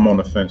don't know. I'm on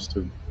the fence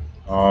too.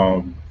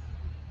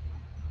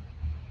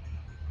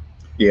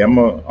 Yeah, I'm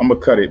gonna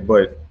cut it,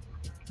 but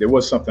there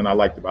was something I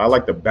liked about it. I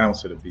like the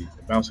bounce of the beat.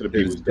 The bounce of the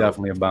beat was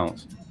definitely a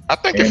bounce. I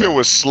think if it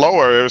was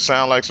slower, it would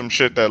sound like some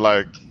shit that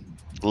like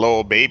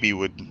Lil Baby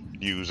would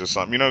use or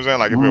something. You know what I'm saying?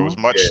 Like if it was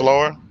much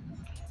slower.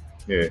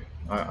 Yeah,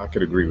 I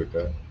could agree with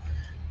that.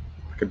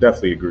 I could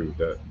definitely agree with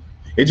that.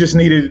 It just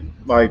needed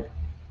like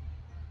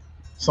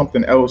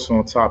something else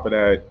on top of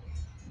that,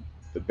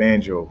 the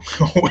banjo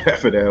or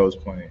whatever the hell is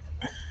playing.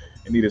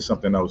 It needed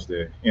something else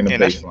there in the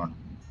bass line.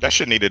 That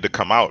shit needed to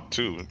come out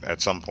too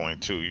at some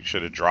point too. You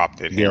should have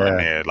dropped it here and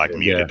there, like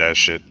muted that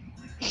shit.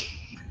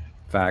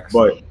 Facts.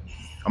 But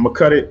I'm gonna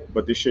cut it.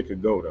 But this shit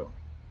could go though.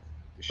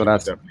 This So shit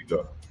that's could definitely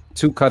go.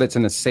 2 cut it's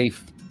in a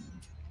safe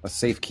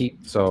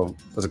keep. So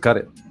let's cut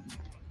it.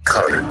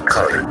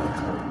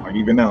 Like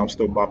even now, I'm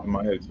still bopping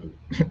my head to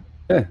it.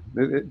 Yeah,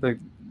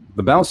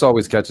 the bounce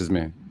always catches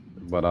me,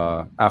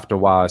 but after a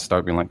while I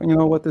start being like, you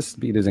know what, this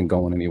beat isn't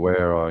going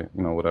anywhere, or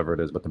whatever it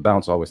is. But the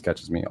bounce always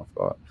catches me off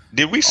guard.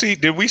 Did we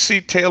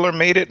see Taylor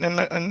made it in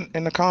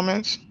the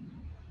comments?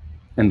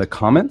 In the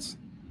comments?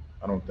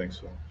 I don't think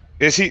so.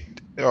 Is he?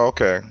 Oh,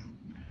 okay.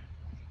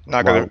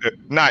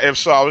 If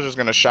so, I was just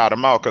gonna shout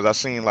him out because I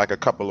seen like a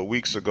couple of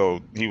weeks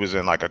ago he was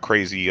in like a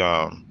crazy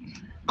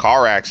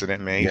car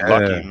accident, man. He's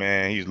lucky,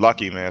 man. He's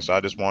lucky, man. So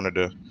I just wanted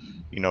to,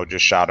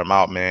 just shout him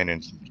out, man,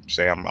 and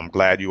say I'm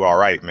glad you all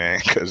right, man,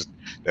 because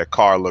that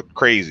car looked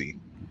crazy.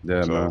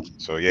 Yeah, man.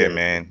 So yeah,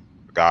 man.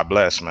 God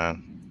bless,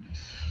 man.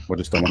 We're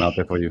just throwing out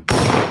there for you.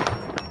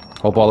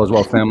 Hope all is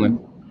well, family.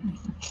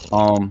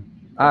 All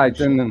right,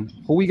 then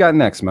who we got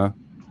next, man?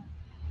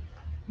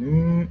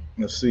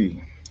 Let's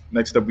see.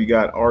 Next up, we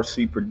got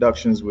RC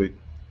Productions with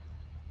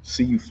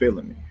 "See You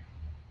Feeling Me."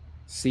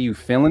 See You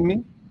Feeling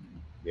Me?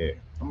 Yeah,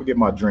 I'm gonna get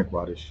my drink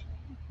while this.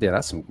 Yeah,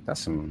 that's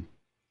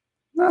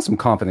some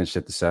confident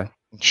shit to say.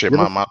 Shit,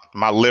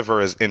 my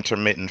liver is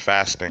intermittent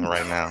fasting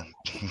right now.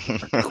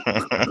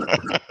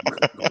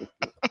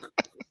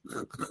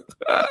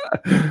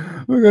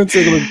 We're gonna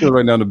take a look at it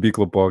right now on the B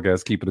Club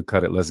podcast. Keep it,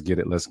 cut it. Let's get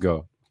it. Let's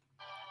go.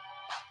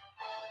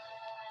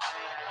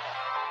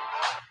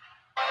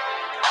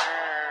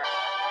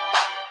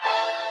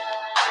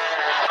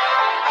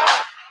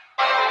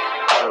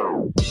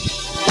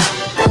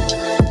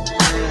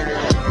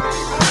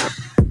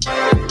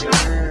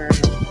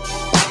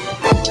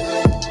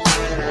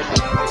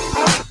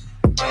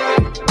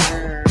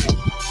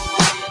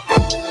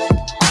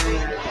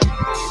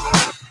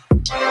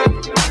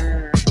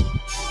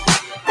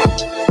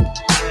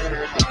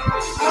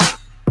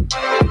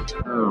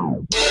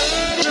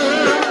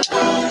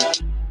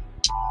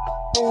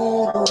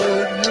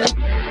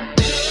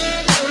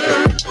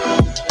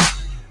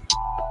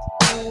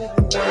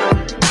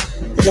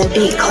 The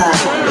Beat Club.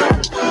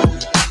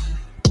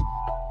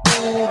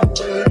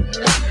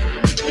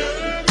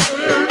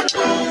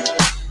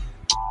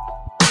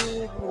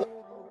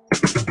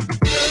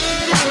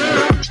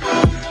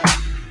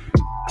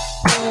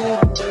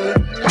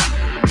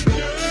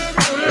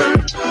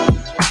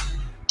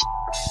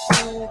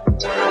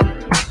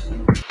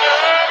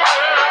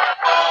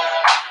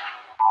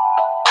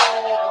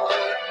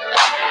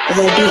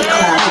 The Beat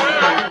Club.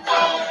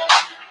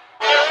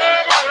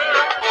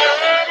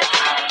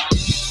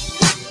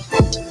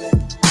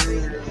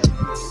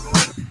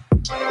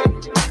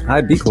 All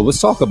right, be cool. Let's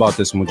talk about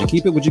this one. Would you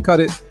keep it? Would you cut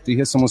it? Do you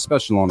hear someone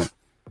special on it?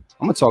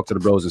 I'm gonna talk to the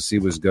bros and see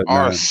what's good.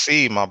 Man.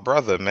 RC, my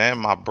brother, man,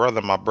 my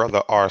brother,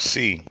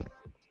 RC.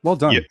 Well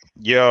done.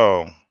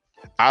 Yo,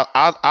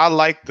 I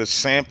like the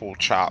sample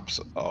chops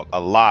a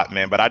lot,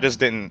 man, but I just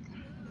didn't.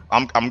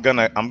 I'm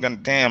gonna.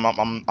 Damn,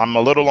 I'm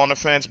a little on the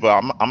fence,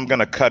 but I'm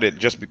gonna cut it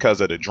just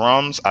because of the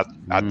drums. I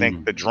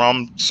think the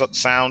drum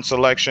sound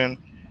selection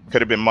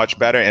could have been much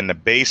better, and the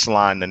bass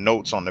line, the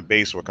notes on the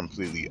bass were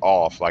completely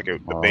off. Like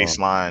the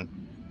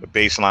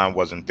bass line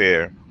wasn't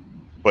there.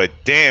 But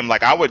damn,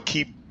 like I would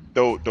keep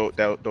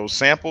those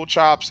sample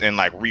chops and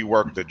like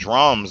rework the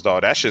drums,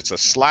 though. That shit's a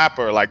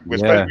slapper. Like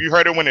you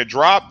heard it when it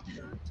dropped.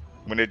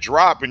 When it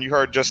dropped and you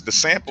heard just the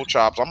sample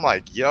chops, I'm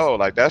like, yo,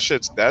 like that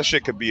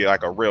shit could be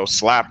like a real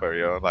slapper,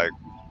 yo. Like,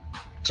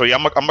 so yeah,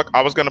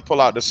 I was gonna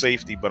pull out the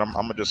safety, but I'm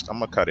gonna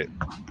cut it.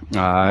 I'm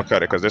gonna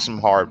cut it because there's some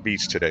hard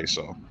beats today.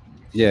 So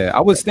yeah,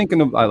 I was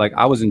thinking of like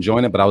I was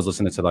enjoying it, but I was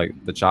listening to like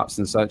the chops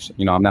and such.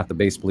 I'm not the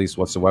bass police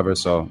whatsoever,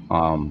 so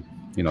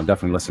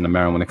definitely listen to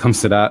Marin when it comes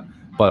to that.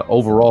 But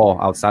overall,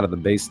 outside of the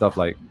bass stuff,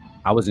 like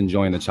I was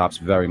enjoying the chops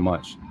very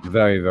much,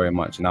 very, very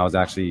much, and I was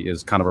actually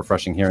is kind of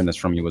refreshing hearing this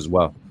from you as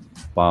well.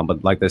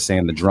 But like they're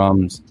saying, the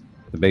drums,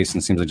 the bass,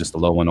 and seems like just a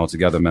low one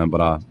altogether, man.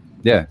 But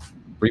yeah,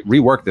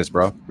 rework this,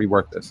 bro.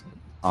 Rework this.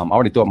 I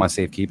already thought my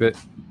safe keep it,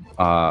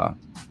 so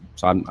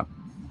I'm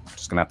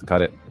just gonna have to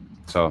cut it.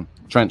 So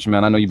Trench,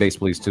 man, I know you bass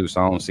police too,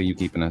 so I don't see you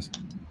keeping this.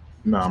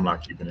 No, I'm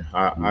not keeping it.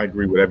 I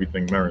agree with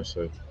everything Marin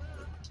said.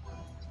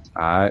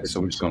 All right,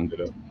 so we're just gonna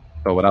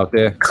throw it out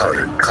there. Cut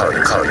it.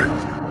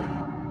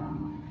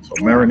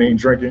 So Marin ain't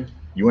drinking.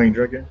 You ain't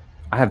drinking.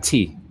 I have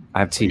tea.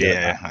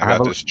 Yeah, I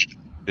got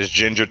this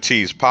ginger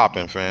tea's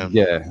popping, fam.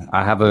 Yeah,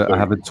 I have a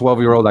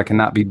 12-year-old that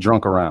cannot be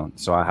drunk around,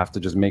 so I have to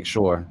just make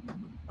sure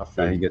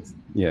that he gets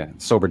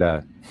sober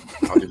dad.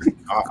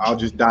 I'll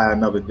just die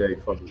another day.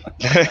 Fuck it.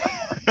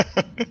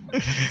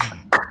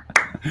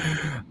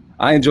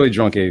 I enjoy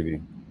drunk AV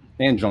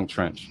and drunk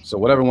Trench. So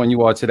whatever one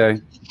you are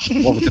today,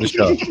 welcome to the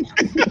show.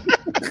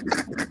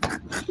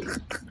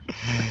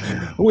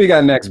 Who we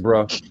got next,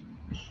 bro?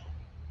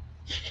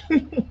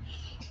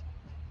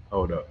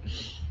 Hold up.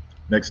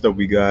 Next up,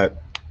 we got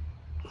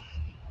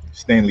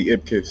Stanley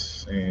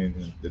Ipkiss,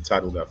 and the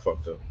title got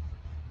fucked up.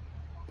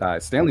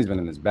 Stanley's been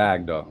in his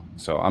bag though,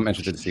 so I'm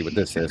interested to see what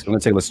this is. We're gonna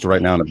take a listen to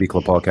right now on the Beat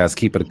Club podcast.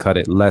 Keep it or cut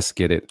it. Let's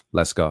get it.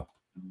 Let's go.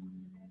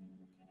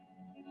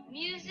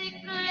 Music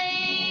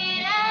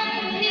played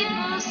and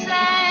people sang.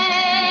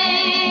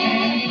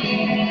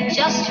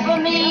 Just for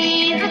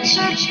me, the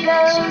church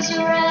bells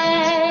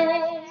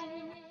rang.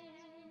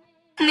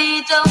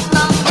 Little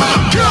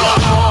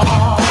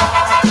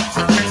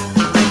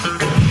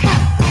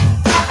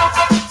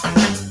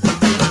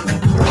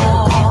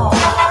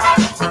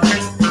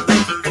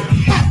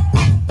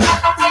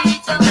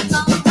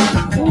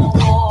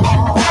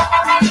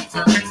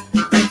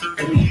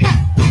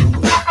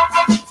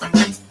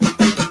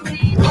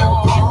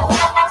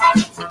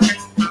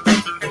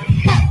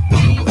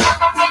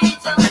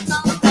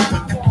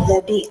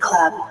The Beat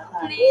Club. La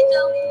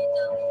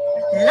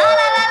la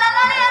la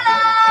la la la.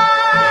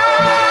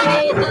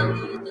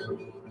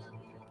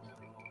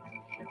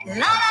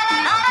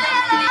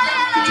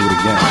 Do it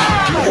again.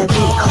 The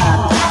Beat Club.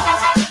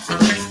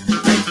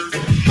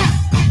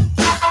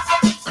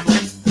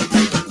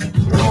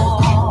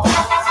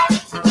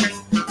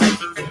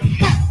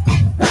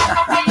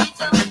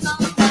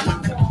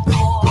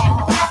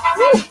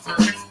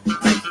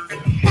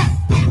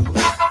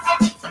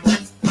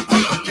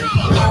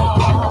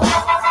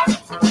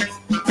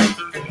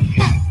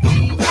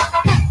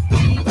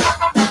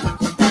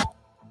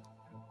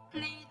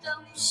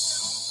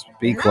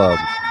 Beat Club.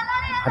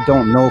 I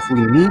don't know if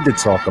we need to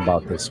talk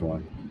about this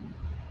one,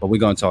 but we're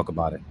gonna talk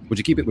about it. Would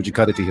you keep it? Would you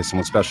cut it to hear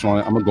someone special on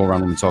it? I'm gonna go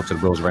around and talk to the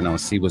bros right now and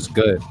see what's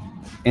good.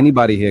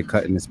 Anybody here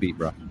cutting this beat,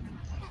 bro?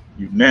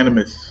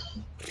 Unanimous.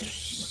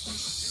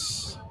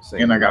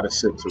 And I got to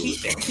sip to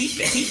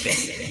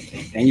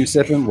it. And you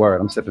sipping? Word.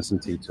 I'm sipping some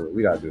tea to it.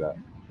 We gotta do that.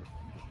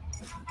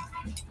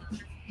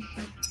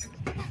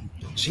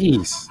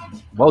 Jeez.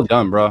 Well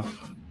done, bro.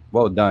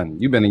 Well done.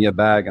 You've been in your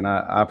bag, and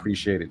I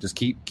appreciate it. Just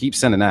keep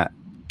sending that.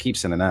 Keep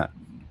sending that.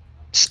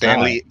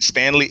 Stanley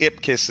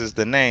Ipkiss is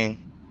the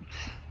name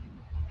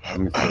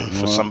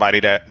for somebody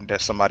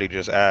that somebody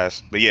just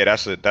asked. But yeah,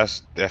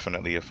 that's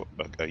definitely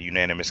a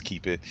unanimous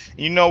keep it.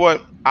 You know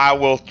what? I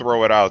will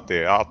throw it out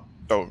there. I'll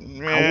throw. Hold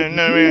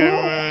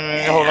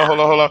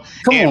on.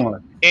 Come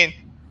on. And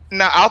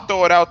now I'll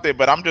throw it out there.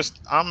 But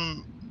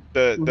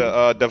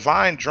the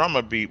Divine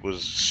Drummer beat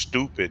was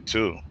stupid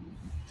too.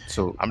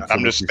 So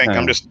I'm just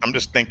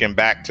thinking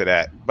back to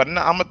that. But no,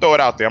 I'm gonna throw it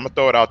out there. I'm gonna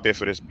throw it out there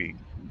for this beat.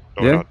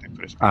 Throw it out there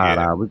for this beat. All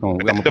right, we're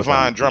gonna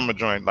Divine Drummer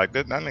joint like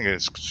that nigga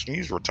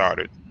he's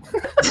retarded.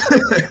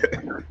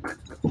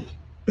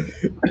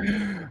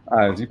 All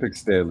right, you pick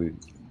Stanley.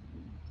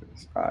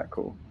 All right,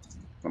 cool.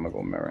 I'm gonna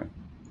go Marin.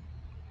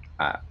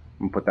 All right,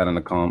 I'm gonna put that in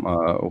the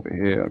over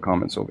here,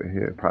 comments over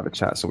here, private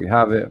chat. So we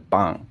have it.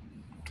 Bang.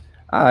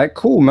 All right,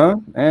 cool,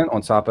 man. And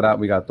on top of that,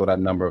 we gotta throw that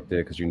number up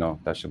there because you know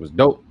that shit was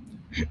dope.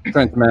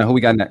 Prince, man, who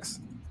we got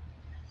next?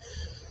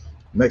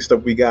 Next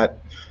up, we got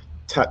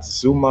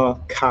Tatsuma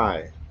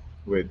Kai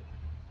with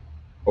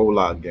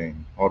Ola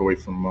Gang, all the way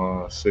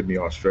from Sydney,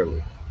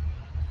 Australia.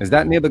 Is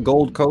that near the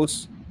Gold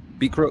Coast,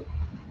 Beat Crook?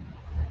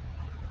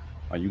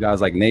 Are you guys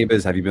like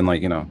neighbors? Have you been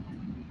like, I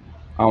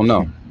don't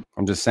know.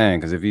 I'm just saying,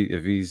 because if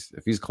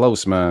he's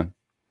close, man,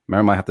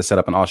 Mary might have to set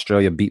up an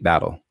Australia beat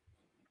battle.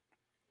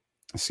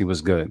 Let's see what's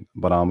good.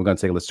 But we're gonna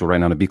take a listen to it right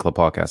now on the Beat Club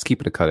podcast.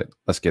 Keep it or cut it.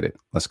 Let's get it.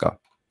 Let's go.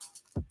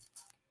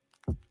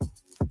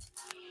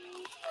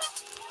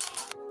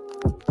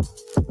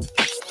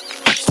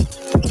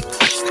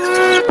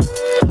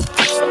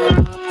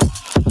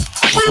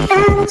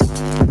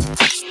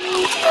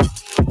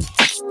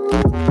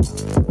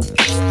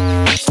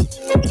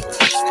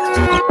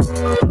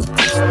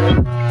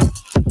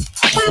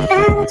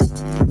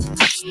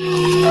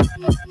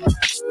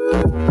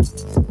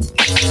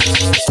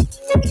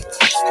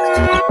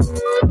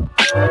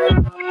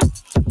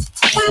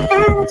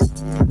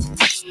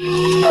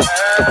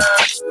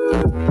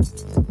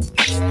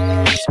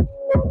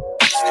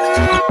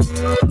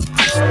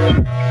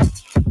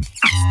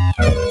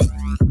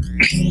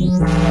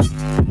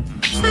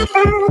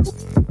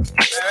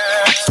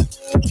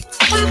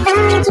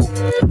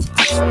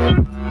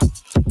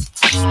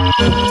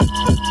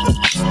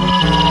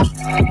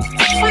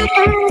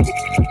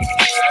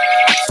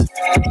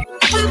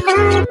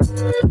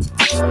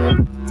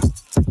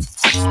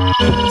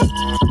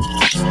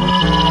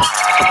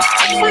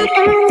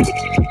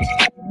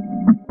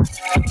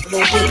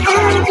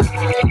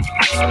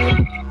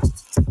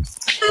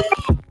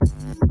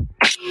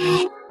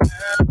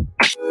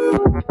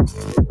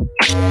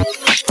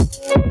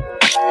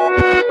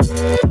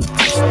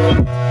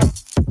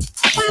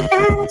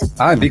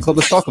 All right, Beat Club,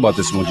 let's talk about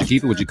this one. Would you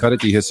keep it? Would you cut it?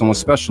 Do you hear someone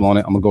special on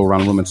it? I'm gonna go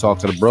around the room and talk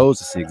to the bros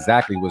to see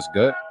exactly what's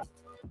good.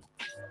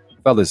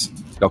 Fellas,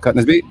 y'all cutting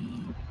this beat?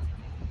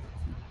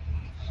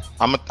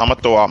 I'm gonna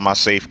throw out my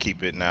safe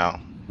keep it now.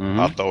 Mm-hmm.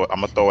 I'm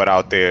gonna throw it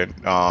out there.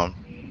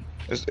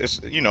 It's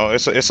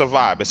a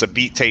vibe. It's a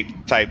beat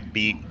tape type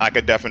beat. I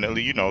could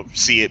definitely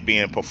see it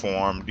being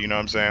performed. You know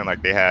what I'm saying?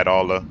 Like they had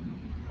all the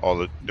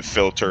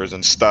filters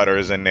and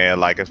stutters in there.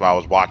 Like if I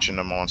was watching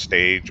them on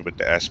stage with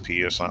the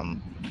SP or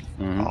something.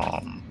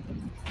 Mm-hmm.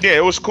 Yeah,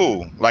 it was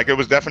cool. Like, it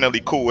was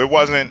definitely cool. It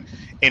wasn't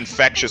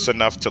infectious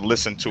enough to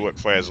listen to it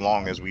for as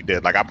long as we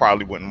did. Like, I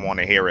probably wouldn't want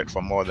to hear it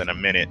for more than a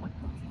minute.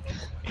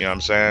 You know what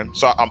I'm saying?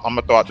 So I'm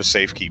gonna throw out the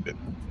safe keep it.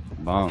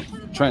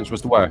 Trench,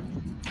 what's the word?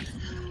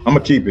 I'm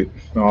gonna keep it.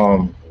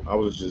 I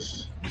was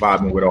just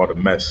vibing with all the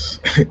mess.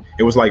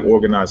 It was like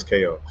organized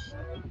chaos.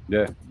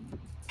 Yeah.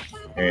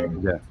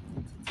 And Yeah.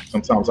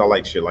 sometimes I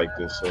like shit like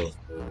this, so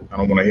I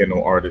don't want to hear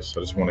no artists. I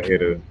just want to hear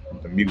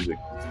the music.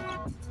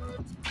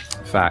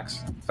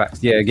 Facts.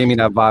 Yeah, it gave me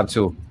that vibe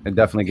too. It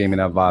definitely gave me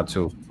that vibe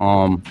too.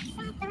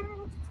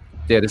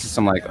 Yeah, this is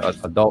some like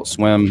Adult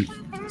Swim,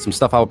 some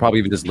stuff I would probably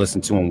even just listen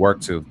to and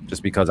work to,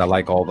 just because I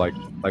like all like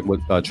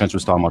what Trench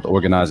was talking about, the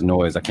organized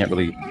noise. I can't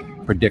really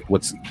predict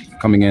what's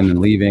coming in and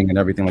leaving and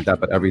everything like that,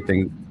 but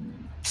everything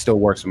still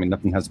works for me.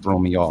 Nothing has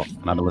thrown me off,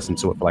 and I've been listening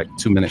to it for like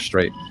 2 minutes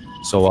straight.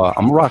 So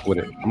I'm gonna rock with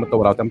it. I'm gonna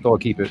throw it out there. I'm gonna throw a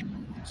keep it.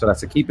 So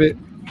that's a keep it,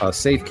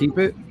 safe keep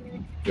it.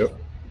 Yep.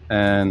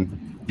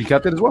 And you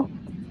kept it as well?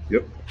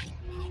 Yep.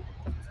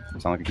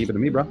 Sound like a keep it to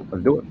me, bro.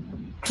 Let's do it.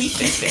 Keep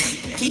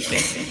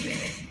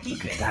it.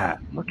 Look at that.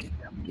 Look at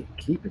that. We get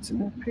keep it in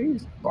that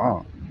piece.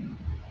 Bomb.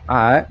 All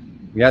right.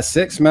 We got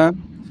 6,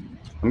 man.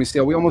 Let me see.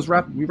 Are we almost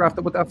wrapped? We wrapped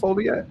up with that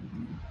folder yet?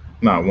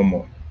 Nah, one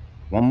more.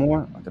 One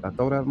more? Did I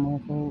throw that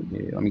more folder?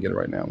 Yeah, let me get it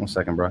right now. 1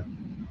 second, bro.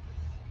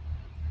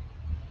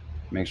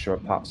 Make sure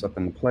it pops up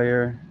in the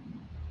player.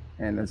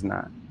 And it's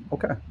not.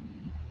 Okay.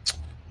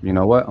 You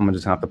know what? I'm going to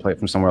just have to play it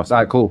from somewhere else. All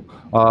right, cool.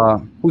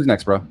 Who's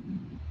next, bro?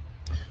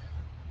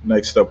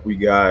 Next up, we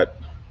got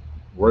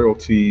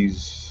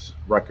Royalties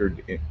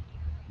Record Inc.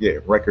 Yeah,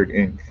 Record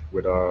Inc.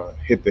 with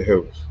Hit the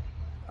Hills.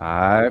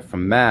 All right,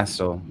 from Mass.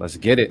 So let's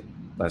get it.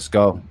 Let's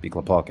go. Beat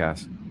Club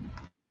Podcast.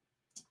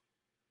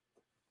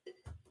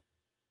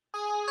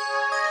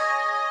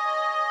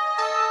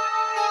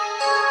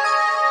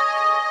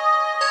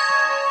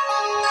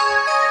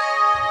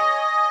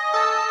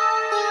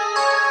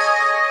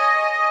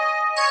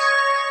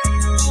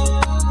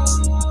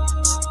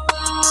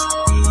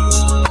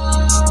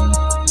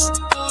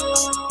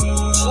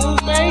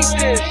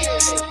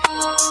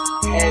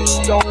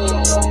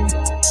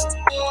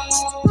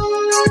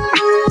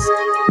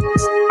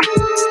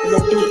 The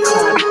Beat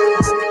Club.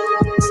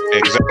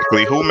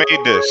 Exactly. Who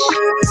made this?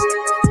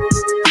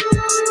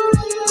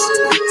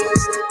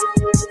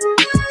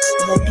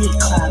 The Beat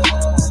Club.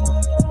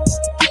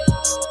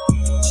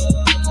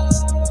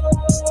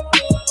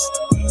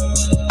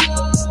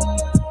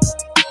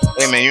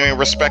 Hey man, you ain't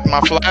respect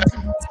my flag?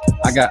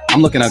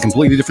 I'm looking at a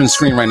completely different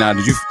screen right now.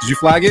 Did you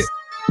flag it?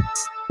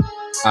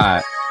 All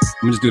right.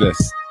 Let me just do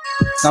this.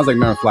 Sounds like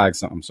Marin flagged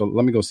something. So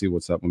let me go see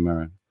what's up with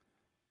Marin.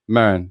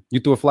 Marin, you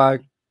threw a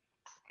flag?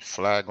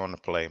 Flag on the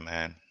play,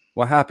 man.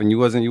 What happened? You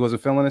wasn't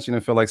feeling this? You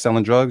didn't feel like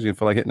selling drugs? You didn't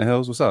feel like hitting the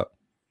hills? What's up?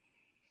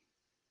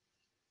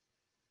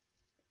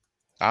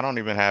 I don't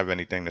even have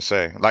anything to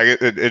say. Like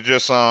it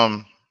just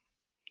I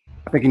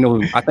think I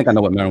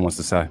know what Marin wants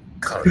to say.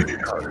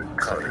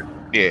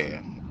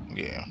 Yeah.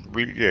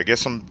 Get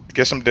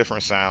some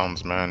different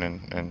sounds, man,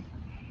 and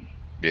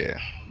yeah.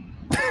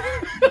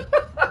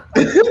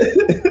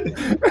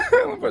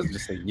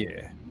 Just say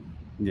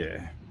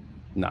yeah.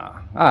 Nah.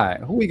 All right.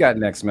 Who we got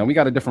next, man? We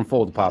got a different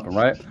folder popping,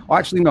 right? Oh,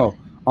 actually, no.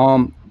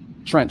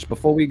 Trench.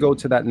 Before we go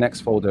to that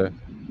next folder,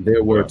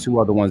 there were 2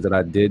 other ones that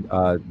I did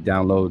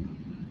download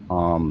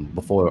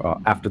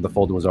before after the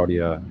folder was already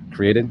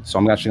created. So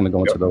I'm actually gonna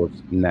go into those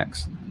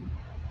next.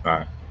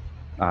 All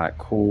right.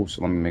 Cool.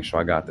 So let me make sure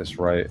I got this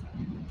right.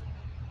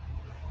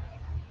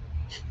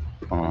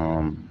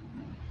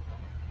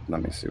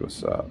 Let me see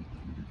what's up.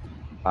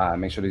 All right,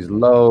 make sure these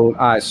load.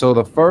 All right, so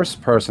the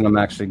first person I'm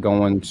actually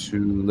going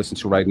to listen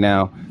to right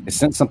now is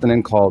sent something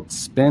in called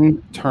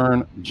Spin,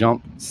 Turn,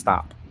 Jump,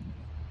 Stop.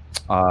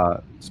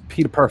 It's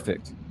Peter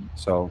Perfect.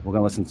 So we're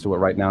going to listen to it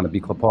right now in the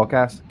Beat Club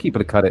Podcast. Keep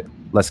it or cut it.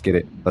 Let's get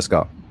it. Let's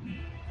go.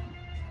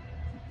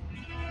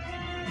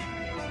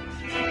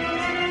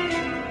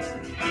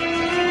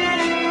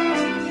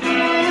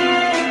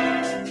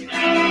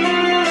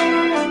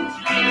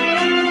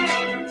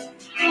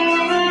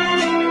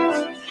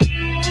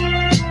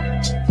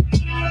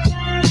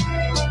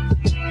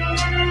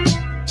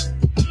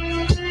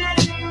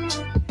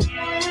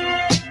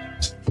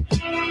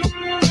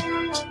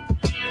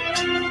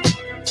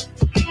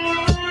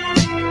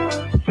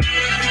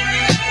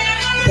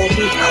 The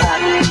Beat Club.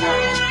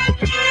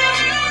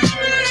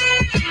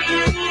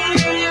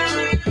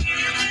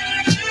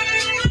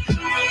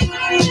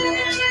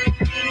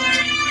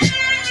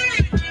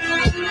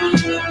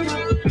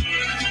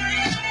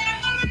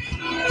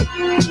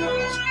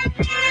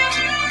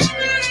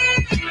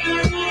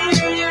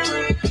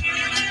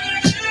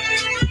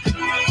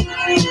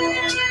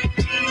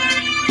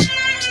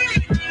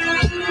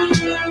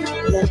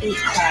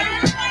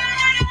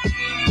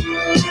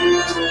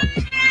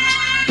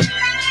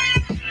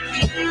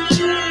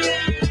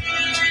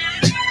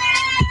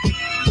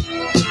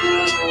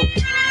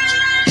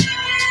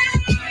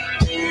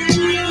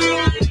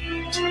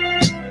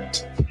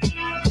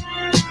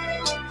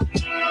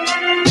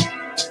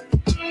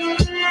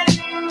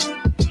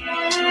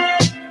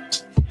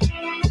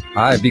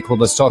 All right, be cool.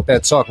 Let's talk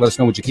that talk. Let us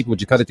know what you keep,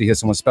 what you cut it to hear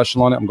someone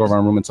special on it. I'm going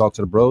around the room and talk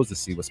to the bros to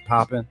see what's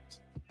popping.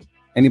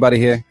 Anybody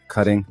here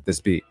cutting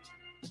this beat?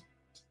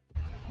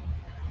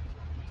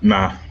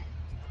 Nah.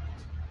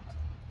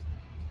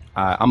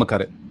 I'm gonna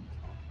cut it.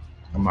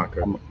 I'm not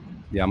good. I'm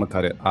gonna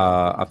cut it.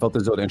 I felt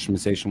as though the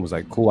instrumentation was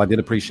like cool. I did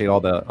appreciate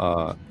all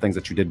the things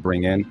that you did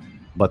bring in,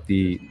 but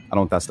I don't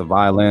know if that's the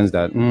violins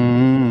that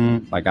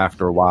like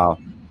after a while,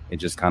 it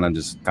just kind of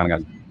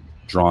got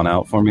drawn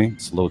out for me.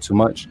 It's a little too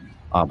much.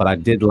 But I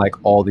did like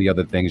all the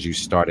other things you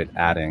started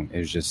adding. It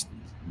was just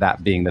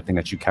that being the thing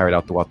that you carried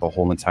out throughout the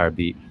whole entire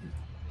beat.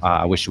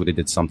 I wish you would have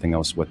did something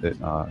else with it,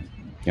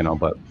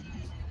 but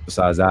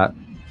besides that,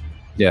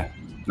 yeah,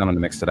 none in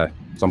the mix today.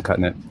 So I'm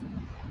cutting it.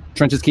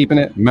 Trench is keeping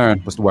it. Marin,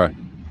 what's the word?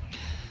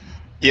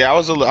 Yeah, I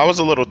was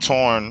a little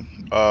torn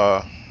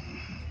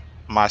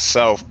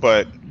myself,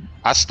 but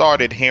I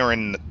started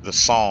hearing the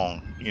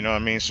song. You know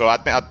what I mean? So I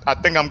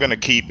think I'm gonna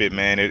keep it,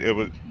 man.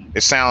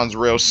 It sounds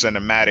real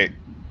cinematic.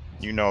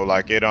 You know,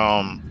 like it.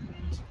 I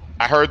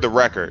heard the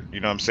record. You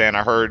know what I'm saying?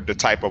 I heard the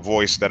type of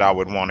voice that I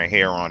would want to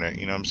hear on it.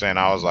 You know what I'm saying?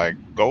 I was like,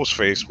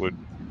 Ghostface would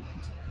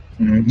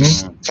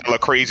tell a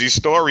crazy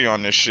story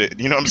on this shit.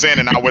 You know what I'm saying?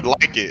 And I would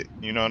like it.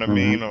 You know what I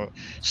mean?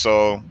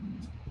 So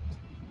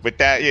with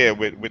that, yeah,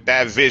 with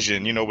that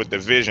vision, with the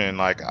vision,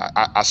 like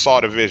I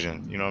saw the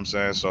vision. You know what I'm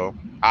saying? So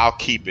I'll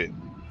keep it.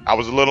 I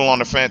was a little on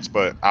the fence,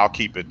 but I'll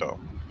keep it though.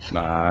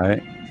 All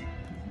right.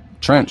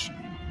 Trench.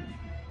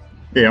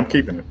 Yeah, I'm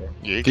keeping it, bro.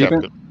 Yeah, he Keep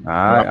kept it? All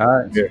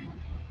right. Yeah.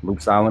 Loop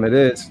silent it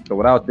is.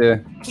 Throw it out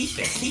there. Keep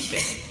it.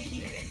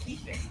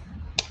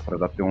 Put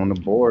it up there on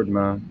the board,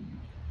 man.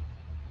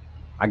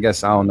 I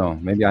guess, I don't know.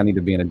 Maybe I need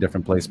to be in a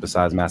different place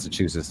besides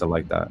Massachusetts to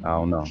like that. I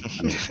don't know.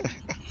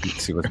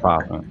 See what's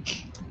popping.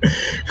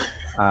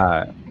 All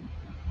right.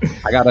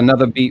 I got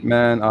another beat,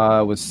 man.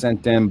 It was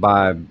sent in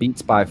by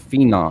Beats by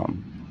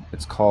Phenom.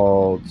 It's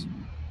called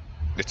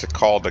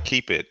the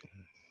Keep It.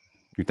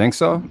 You think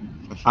so?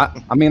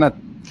 I mean,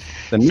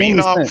 the name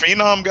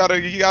Phenom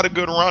got a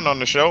good run on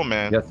the show,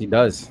 man. Yes, he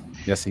does.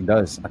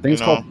 I think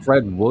it's called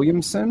Fred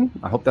Williamson.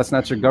 I hope that's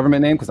not your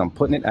government name because I'm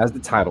putting it as the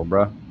title,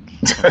 bro.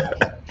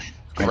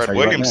 Fred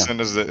Williamson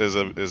is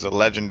a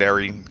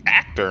legendary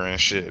actor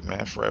and shit,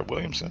 man. Fred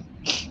Williamson.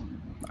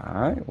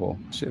 All right, well,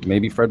 shit.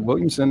 Maybe Fred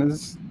Williamson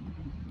is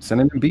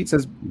sending in beats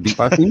as Beat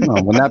by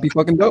Phenom. Wouldn't that be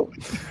fucking dope?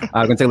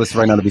 I'm gonna take a listen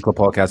right now to Beat Club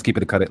Podcast. Keep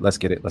it, cut it. Let's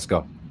get it. Let's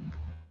go.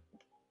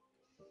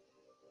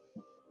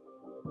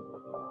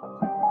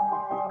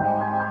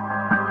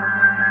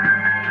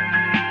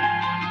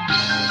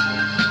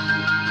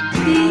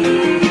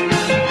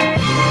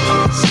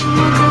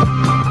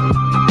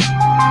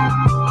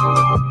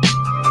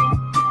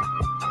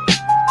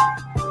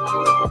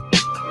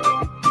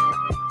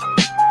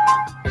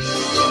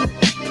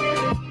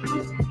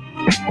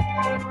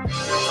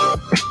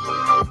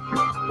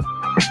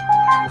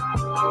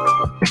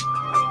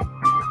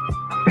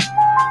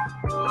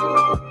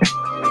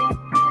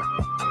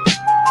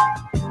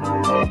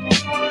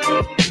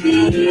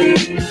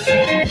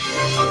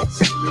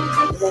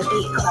 The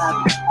Beat Club. The Beat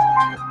Club.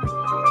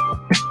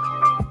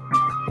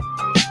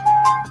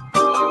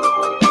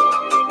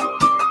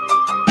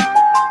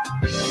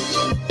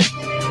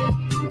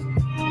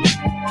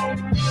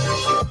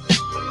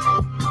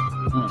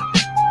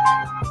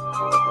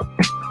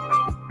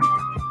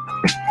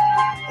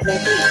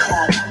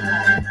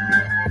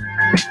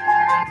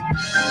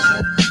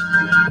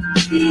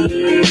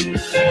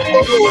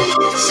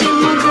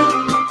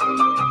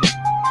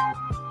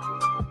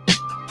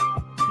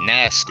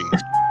 Nasty.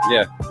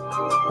 Yeah.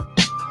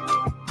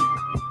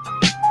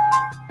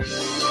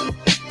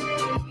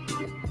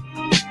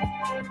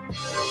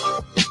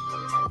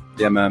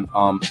 Yeah, man.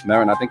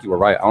 Marin, I think you were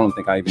right. I don't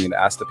think I even need to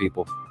ask the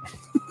people.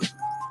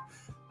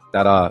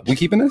 That we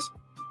keeping this?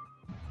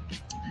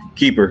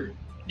 Keeper.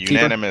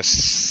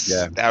 Unanimous.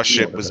 Yeah. That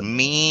shit was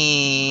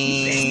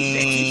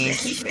mean.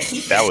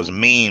 That was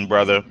mean,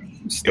 brother.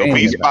 Yo,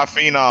 Beats by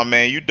Phenom,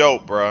 man. You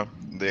dope, bro.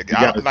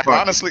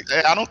 Honestly,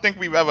 I don't think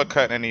we've ever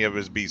cut any of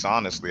his beats.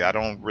 Honestly, I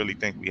don't really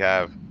think we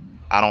have.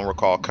 I don't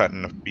recall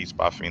cutting the Beats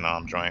by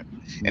Phenom joint,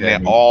 and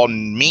they're all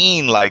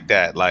mean like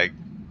that, like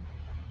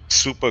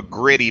super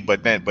gritty,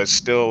 but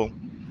still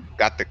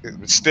got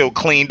still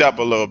cleaned up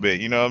a little bit.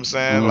 You know what I'm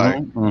saying?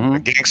 A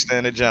gangster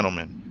and a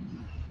gentleman.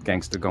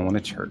 Gangster going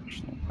to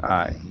church. All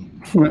right.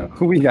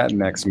 Who we got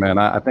next, man?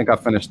 I think I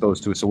finished those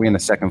two, so we in the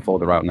second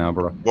folder out now,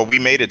 bro. Well, we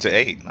made it to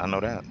 8. I know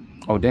that.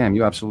 Oh, damn,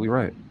 you're absolutely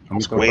right.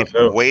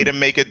 Way to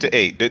make it to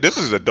 8. This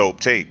is a dope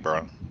tape,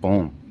 bro.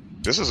 Boom.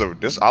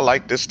 I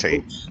like this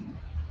tape.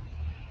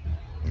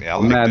 Yeah, I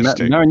like this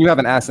tape. Marin, you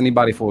haven't asked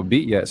anybody for a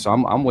beat yet, so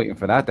I'm waiting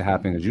for that to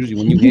happen. Because usually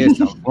when you hear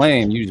something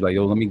playing, usually like,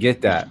 yo, let me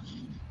get that.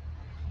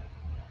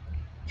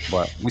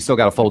 But we still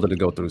got a folder to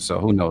go through, so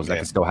who knows? That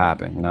can still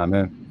happen. You know what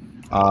I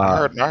mean?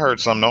 I heard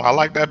some. I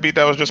like that beat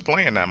that was just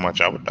playing that much.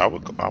 I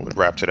would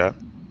rap to that.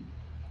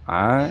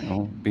 All right,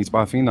 well, Beats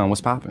by Phenom.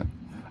 What's popping?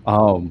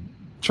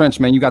 Trench,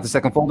 man, you got the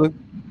second folder?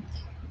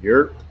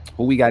 Yep.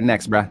 Who we got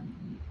next, bruh?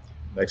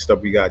 Next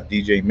up, we got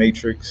DJ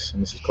Matrix,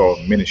 and this is called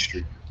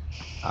Ministry.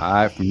 All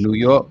right, from New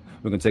York.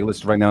 We're gonna take a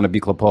listen right now on the B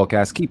Club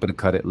Podcast. Keep it or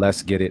cut it.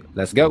 Let's get it.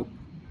 Let's go.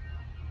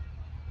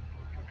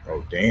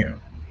 Oh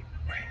damn.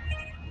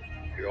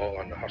 We all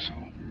on the hustle.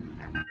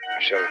 You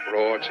sell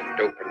broads and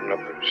dope and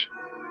numbers.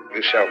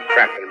 You sell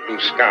crack and blue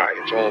sky.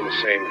 It's all the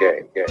same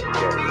game.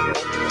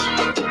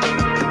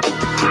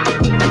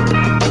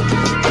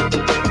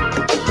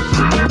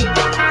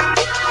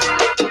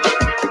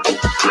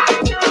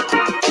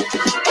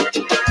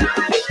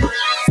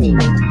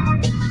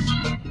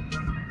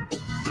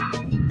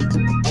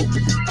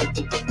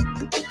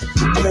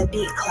 The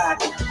Beat Club.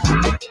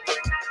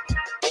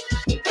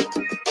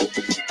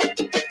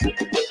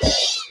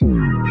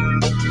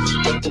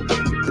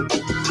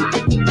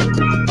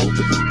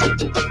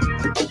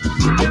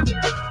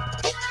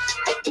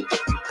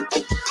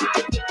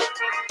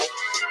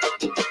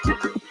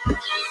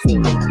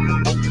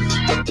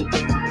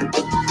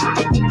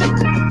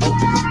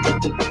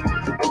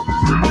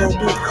 The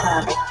Beat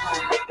Club.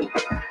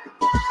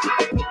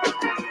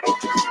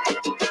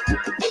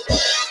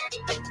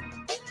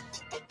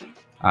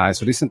 All right,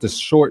 so they sent this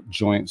short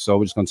joint, so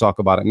we're just gonna talk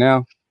about it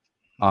now.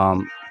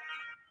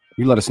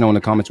 You let us know in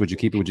the comments. Would you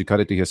keep it? Would you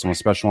cut it? Do you hear someone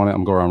special on it?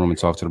 I'm going around the room and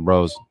talk to the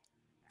bros.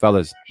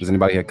 Fellas, is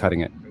anybody here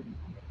cutting it?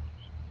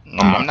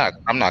 No, I'm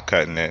not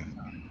cutting it.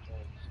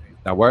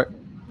 That work?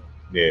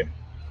 Yeah.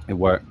 It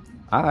worked.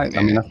 All right.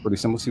 I mean, that's pretty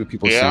simple. See what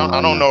people say. Yeah,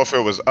 I don't know if it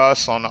was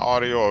us on the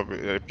audio or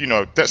if, you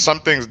know, that some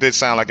things did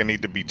sound like it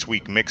need to be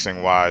tweaked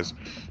mixing wise,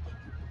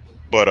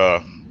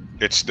 but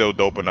it's still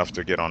dope enough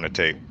to get on the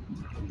tape.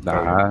 All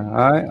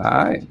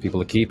right.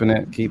 People are keeping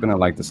it. I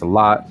like this a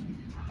lot.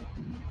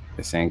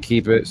 They're saying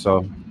keep it.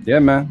 So yeah,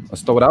 man,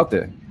 let's throw it out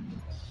there.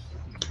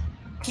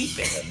 Keep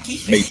it.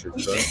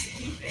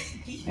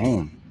 Matrix,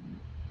 Damn.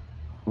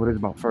 What is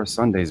about first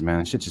Sundays,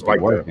 man? Shit just be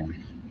Like that.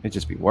 working. It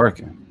just be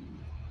working.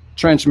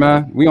 Trench,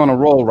 man, we on a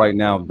roll right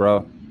now,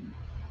 bro.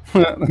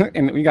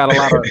 And we got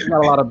a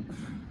lot of.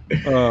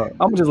 I'm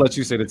gonna just let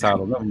you say the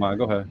title. Never mind.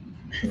 Go ahead.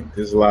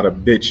 There's a lot of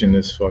bitch in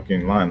this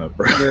fucking lineup,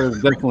 bro.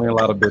 There's definitely a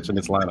lot of bitch in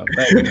this lineup.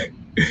 Thank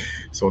you.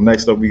 So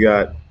next up we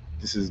got,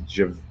 this is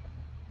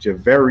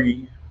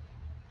Javeri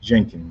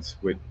Jenkins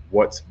with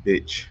What's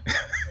Bitch.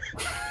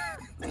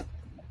 I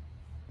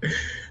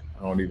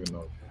don't even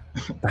know.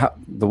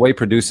 The way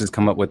producers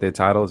come up with their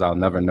titles, I'll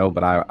never know,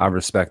 but I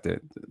respect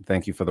it.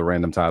 Thank you for the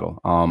random title.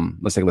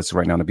 Let's take a listen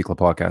right now on the B Club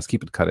Podcast.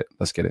 Keep it, cut it.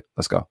 Let's get it.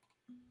 Let's go.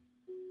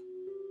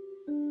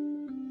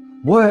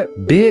 What,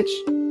 bitch?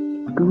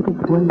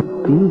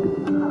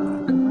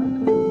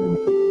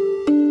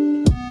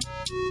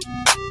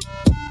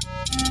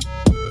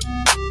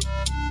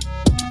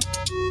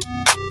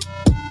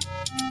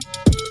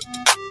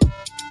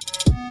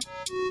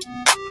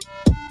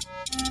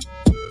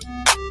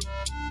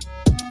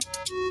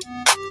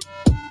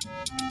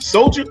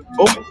 Soldier,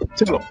 oh,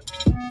 tell him.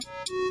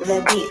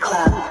 The Beat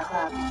Club.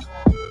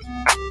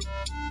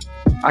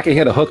 I can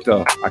hear the hook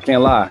though. I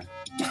can't lie.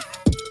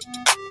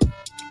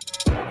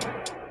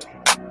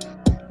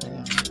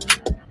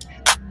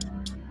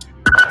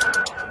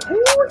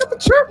 Ooh, I got the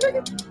trap,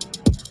 nigga.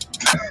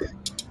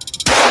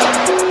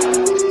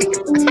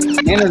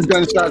 And his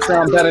gunshot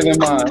sound better than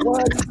mine.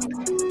 What?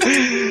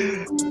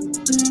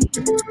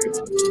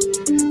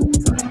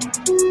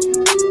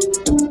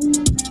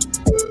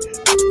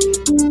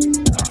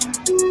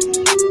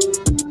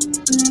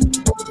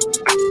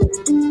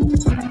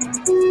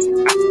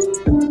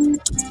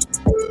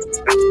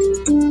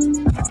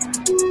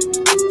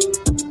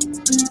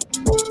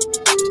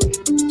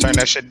 Turn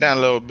that shit down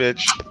a little,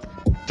 bitch.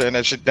 Turn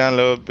that shit down a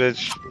little,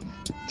 bitch.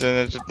 Turn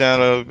that shit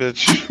down a little,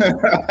 bitch.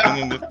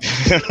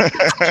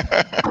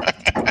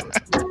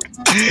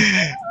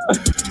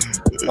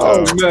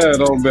 Oh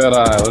man.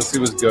 All right, let's see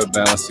what's good,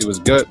 man. Let's see what's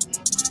good.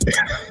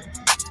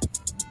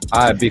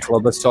 All right, B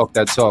Club, let's talk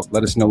that talk.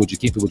 Let us know, would you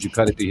keep it, would you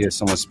cut it? To hear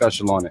someone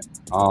special on it.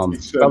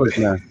 Fellas,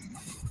 man,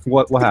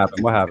 what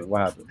happened? What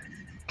happened?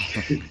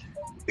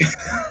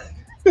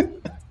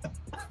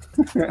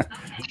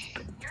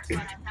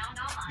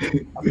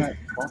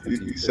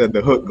 He said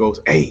the hook goes,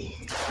 hey,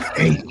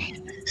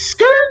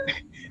 skirt,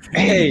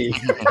 hey.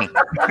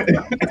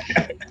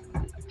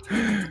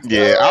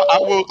 Yeah, I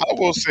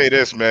will say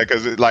this, man,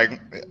 because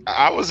like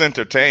I was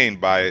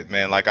entertained by it,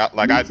 man. Like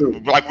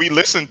we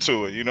listened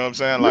to it. You know what I'm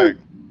saying? Like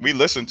we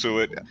listened to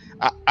it.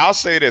 I'll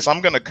say this: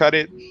 I'm gonna cut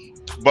it,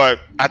 but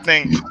I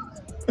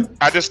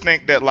just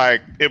think that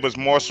like it was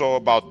more so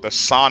about the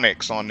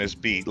sonics on this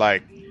beat.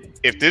 Like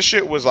if this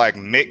shit was like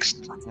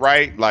mixed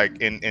right, like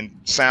in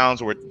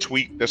sounds were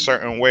tweaked a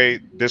certain way,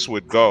 this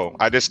would go.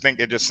 I just think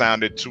it just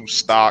sounded too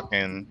stock,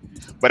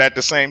 but at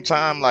the same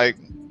time, like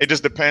it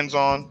just depends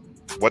on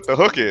what the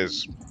hook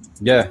is.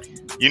 Yeah,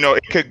 you know,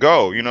 it could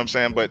go, you know what I'm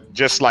saying, but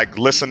just like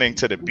listening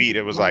to the beat,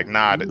 it was like,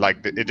 nah,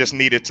 like it just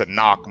needed to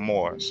knock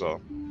more.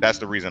 So that's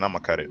the reason I'm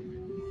gonna cut it.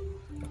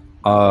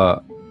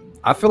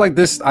 I feel like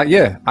this. I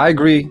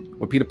agree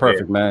with Peter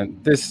Perfect, man.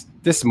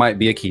 This might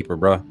be a keeper,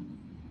 bro.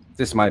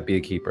 This might be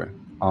a keeper.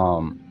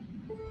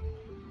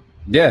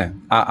 Yeah,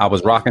 I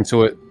was rocking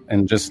to it,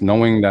 and just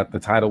knowing that the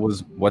title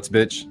was "What's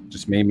Bitch"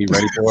 just made me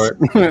ready for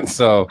it.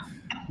 So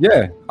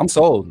Yeah, I'm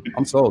sold.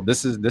 I'm sold.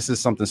 This is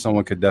something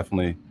someone could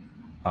definitely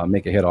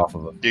make a hit off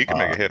of it. Yeah, you can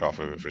make a hit off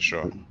of it for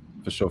sure.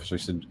 For sure.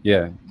 So,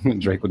 yeah,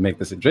 Drake would make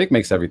this. Drake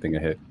makes everything a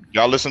hit.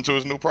 Y'all listen to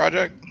his new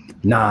project?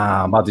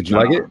 Nah, did you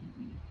like it?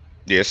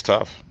 Yeah, it's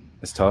tough.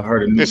 It's tough. I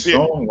heard a new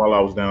song while I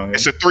was down here.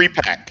 It's a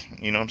 3-pack.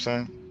 You know what I'm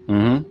saying?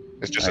 Mm-hmm.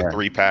 It's just a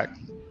 3-pack.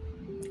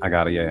 I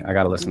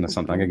gotta listen to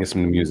something. I gotta get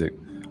some new music.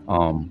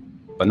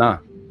 But nah,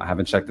 I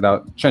haven't checked it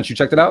out. Trent, you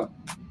checked it out?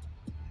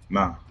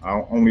 Nah,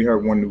 I only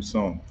heard one new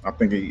song. I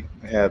think he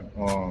had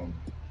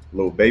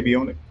Lil Baby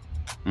on it.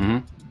 Mm-hmm.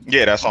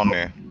 Yeah, that's on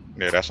there.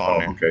 Yeah, that's on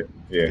there. Okay.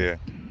 Yeah.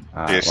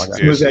 As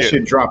soon as that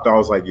shit dropped, I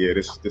was like, yeah,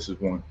 this is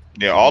one.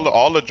 Yeah,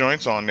 all the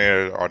joints on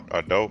there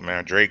are dope,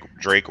 man. Drake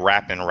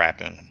rapping. You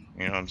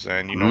know what I'm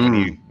saying? You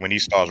know when he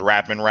starts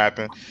rapping,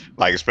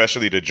 like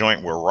especially the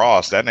joint with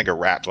Ross, that nigga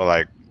raps for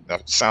like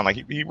sound like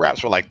he raps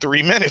for like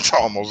 3 minutes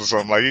almost or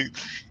something. Like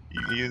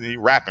he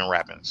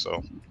rapping.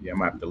 So yeah, I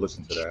might have to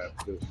listen to that.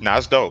 Nah,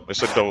 it's dope.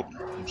 It's a dope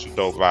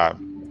vibe.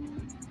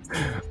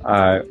 All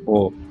right.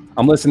 Well,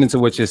 I'm listening to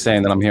what you're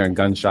saying, and I'm hearing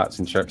gunshots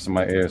and chirps in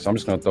my ear. So I'm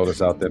just gonna throw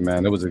this out there,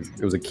 man. It was a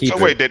keeper.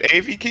 So wait, did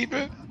AV keep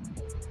it?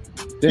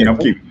 Yeah, I'm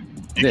keeping.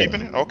 You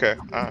keeping it? Okay.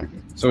 All right.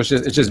 So it's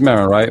just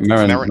Marin, right?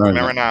 Marin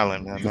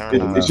Island,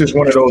 man. It's just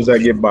one of those that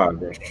get by,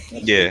 bro.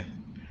 Yeah.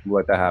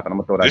 Let that happen. I'm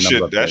gonna throw that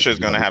number up. That shit's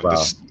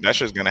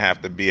gonna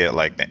have to be at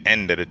like the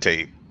end of the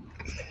tape.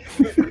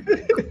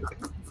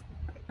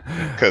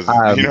 Because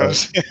you know what I'm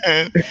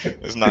saying?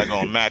 It's not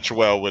gonna match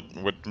well with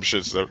them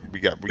shits that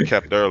we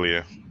kept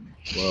earlier.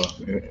 Well,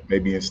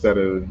 maybe instead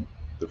of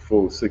the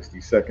full 60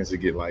 seconds, to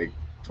get like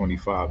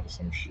 25 or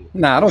some shit.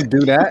 Nah, I don't do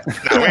that.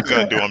 Nah, we ain't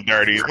gonna do them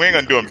dirty. We ain't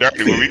gonna do them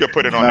dirty. When we could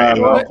put it on the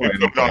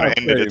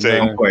end of the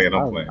tape. I'm playing.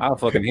 I'll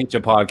fucking hate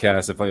your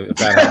podcast if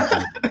that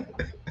happens.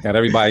 Got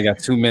everybody got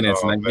 2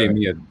 minutes, and then gave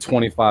me a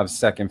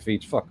 25-second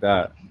feature. Fuck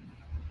that.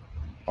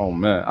 Oh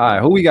man. All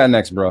right, who we got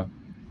next, bro?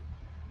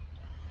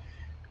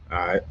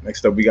 All right,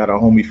 next up we got our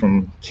homie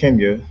from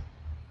Kenya.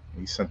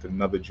 He sent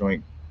another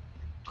joint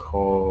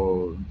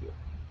called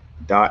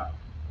Dot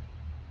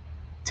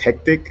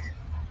Tectic,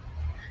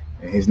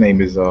 and his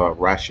name is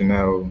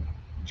Rationale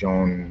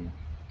Jam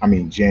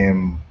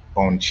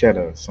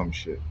Bonchetta, some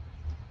shit.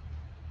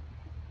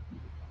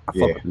 I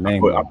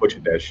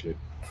butchered that shit.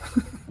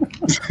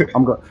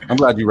 I'm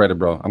glad you read it,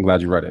 bro. I'm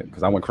glad you read it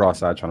because I went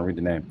cross-eyed trying to read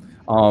the name.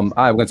 All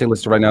right, we're gonna take a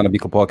listen right now on the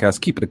Beat Club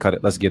Podcast. Keep it or cut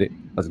it. Let's get it.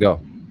 Let's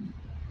go.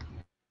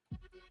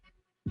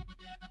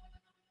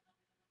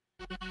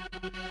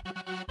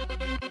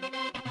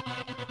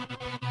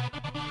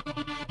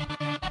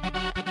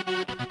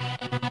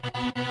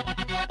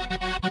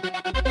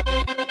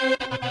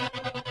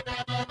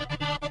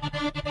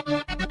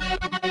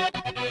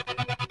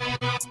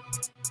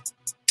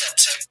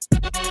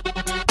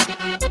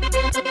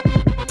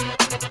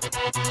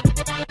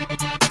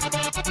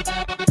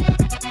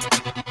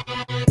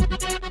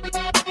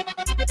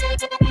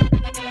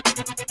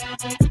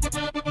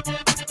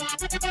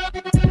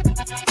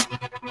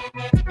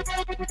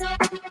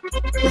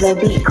 The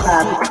Beat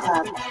Club.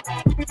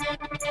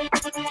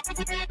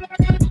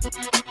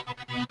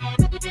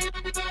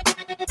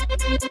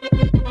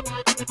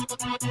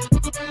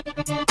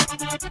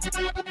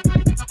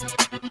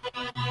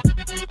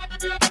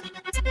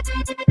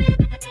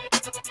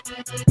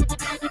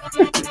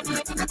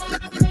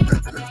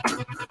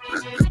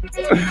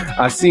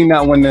 I seen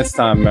that one this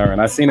time, Marin.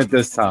 I seen it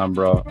this time,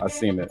 bro. I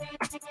seen it.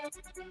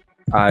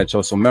 All right,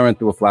 so Marin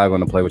threw a flag on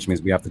the play, which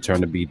means we have to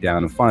turn the beat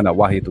down and find out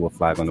why he threw a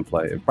flag on the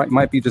play. It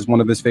might be just one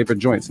of his favorite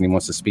joints, and he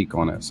wants to speak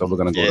on it. So we're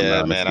gonna go.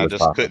 Yeah, man. I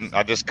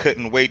just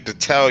couldn't wait to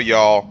tell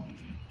y'all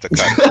to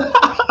cut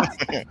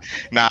it.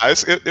 Nah,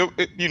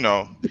 it you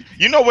know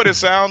what it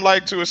sounded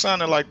like too. It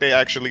sounded like they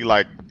actually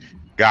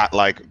got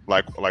like a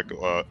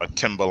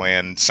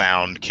Timbaland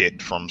sound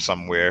kit from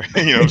somewhere.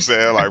 You know what I'm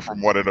saying? Like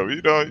from one of them.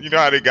 You know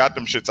how they got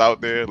them shits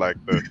out there, like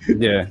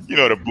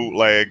the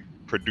bootleg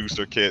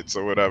producer kits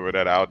or whatever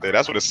that out there.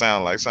 That's what it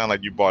sounded like. It sounded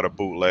like you bought a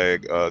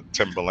bootleg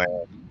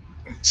Timbaland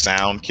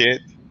sound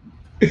kit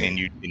and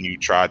you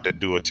tried to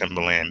do a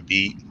Timbaland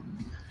beat.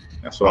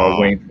 That's what I was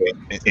waiting for.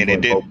 And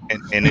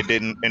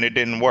it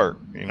didn't work.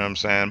 You know what I'm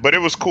saying? But it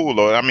was cool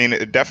though. I mean,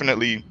 it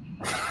definitely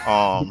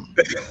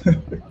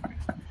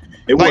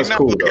it was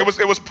cool though.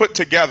 It was put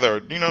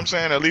together. You know what I'm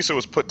saying? At least it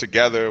was put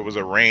together. It was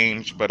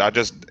arranged, but it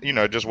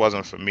just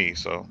wasn't for me.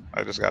 So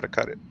I just got to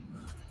cut it.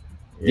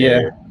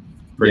 Yeah.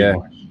 Pretty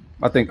much.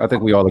 I think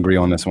we all agree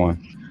on this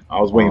one.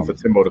 I was waiting for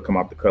Timbo to come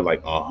out the cut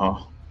like,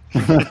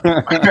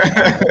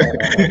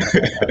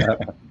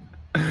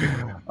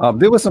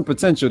 there was some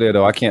potential there,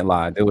 though. I can't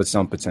lie. There was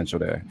some potential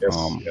there.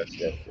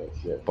 Yes.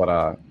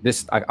 But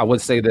this, I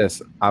would say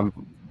this. I've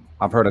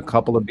heard a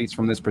couple of beats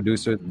from this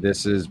producer.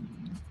 This is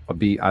a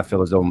beat I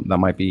feel as though that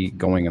might be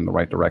going in the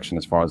right direction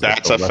as far as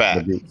that's a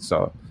fact.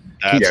 So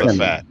that's a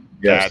fact.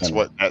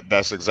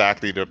 That's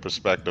exactly the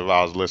perspective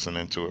I was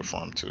listening to it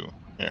from too.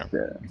 Yeah.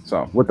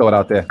 So we'll throw it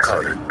out there.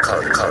 Cut it.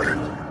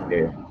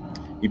 Yeah.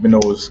 Even though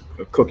it was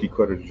a cookie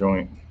cutter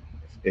joint,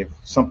 if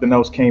something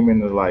else came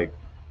in to like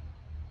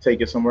take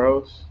it somewhere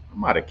else, I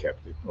might have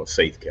kept it, or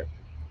Safe kept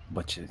it.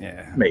 But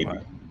yeah, Maybe.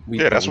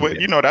 That's what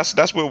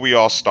that's where we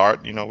all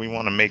start. You know, we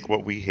want to make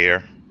what we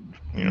hear.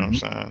 You know what I'm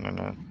saying?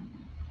 And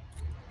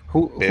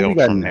who we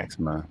got next,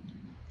 man?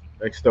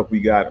 Next up, we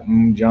got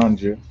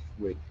Janja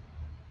with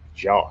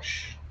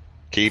Josh.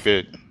 Keep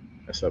it.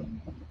 That's a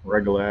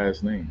regular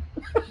ass name.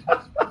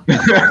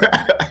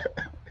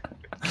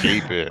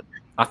 Keep it.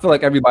 I feel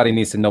like everybody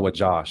needs to know a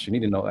Josh. You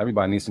need to know.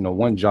 Everybody needs to know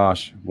one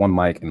Josh, one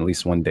Mike, and at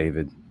least one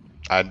David.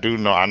 I do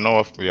know. I know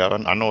a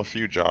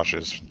few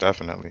Joshes,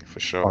 definitely, for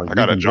sure. Oh, I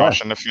got a Josh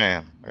Josh in the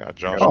fam. I got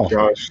Josh.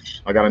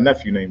 Josh. I got a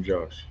nephew named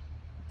Josh.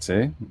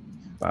 See,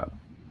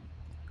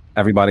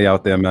 everybody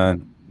out there,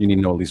 man, you need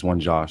to know at least one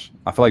Josh.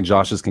 I feel like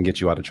Joshes can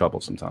get you out of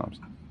trouble sometimes.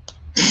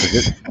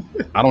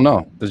 I don't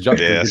know. Does Josh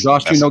get you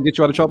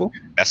out of trouble?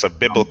 That's a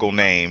biblical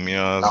name. You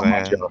know what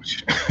I'm saying?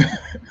 Josh.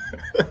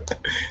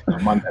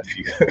 My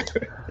nephew.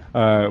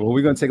 All right. Well,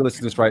 we're gonna take a listen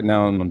to this right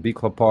now on the Beat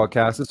Club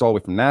podcast. It's all the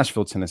way from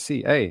Nashville,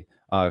 Tennessee. Hey.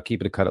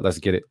 Keep it a cut it. Let's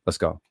get it. Let's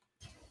go.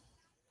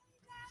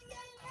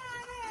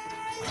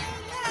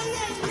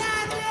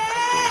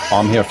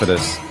 I'm here for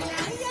this.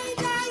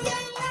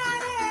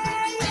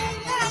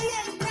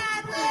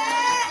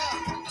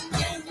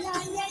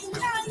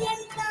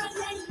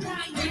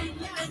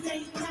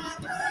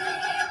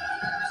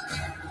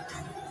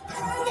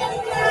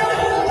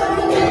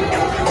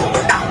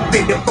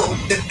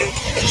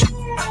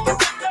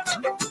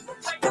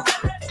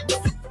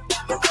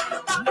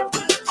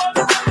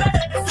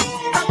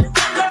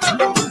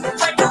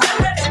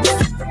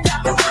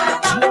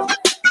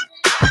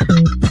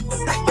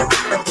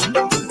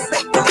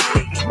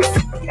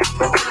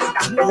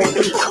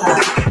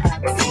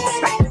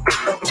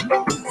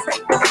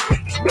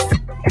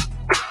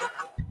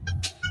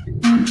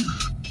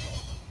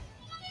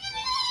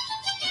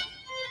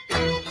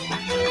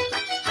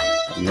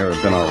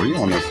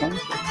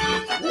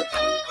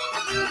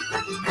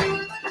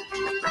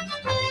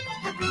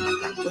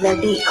 The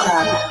Beat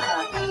Club.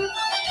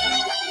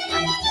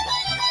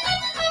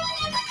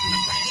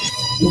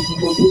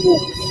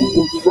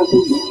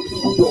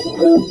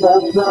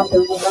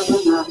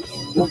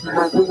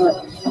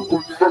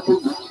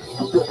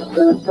 The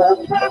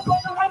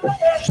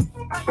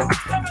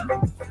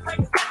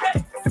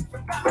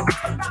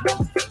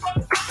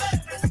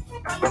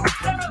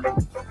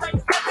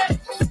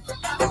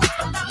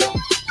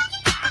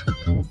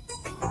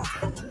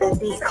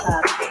Beat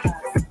Club.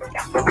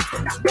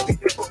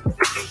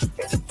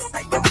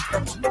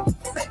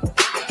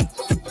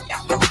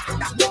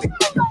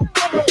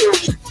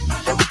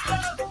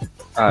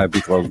 All right,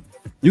 Beat,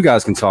 you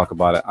guys can talk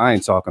about it. I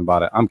ain't talking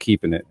about it. I'm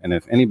keeping it. And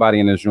if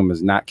anybody in this room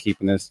is not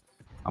keeping this,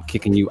 I'm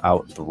kicking you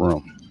out the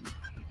room.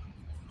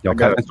 Y'all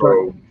got to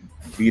throw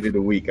beat of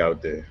the week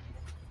out there.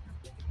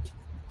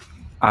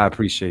 I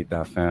appreciate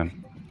that,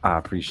 fam. I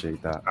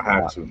appreciate that. I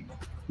have to.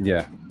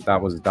 Yeah,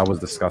 that was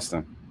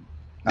disgusting.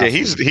 Yeah,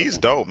 he's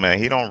dope, man.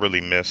 He don't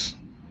really miss.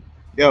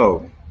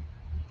 Yo,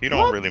 he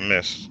don't really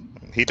miss.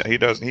 He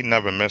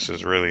never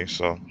misses really.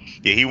 So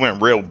yeah, he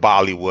went real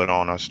Bollywood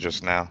on us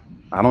just now.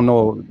 I don't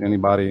know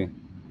anybody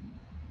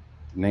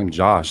named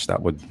Josh that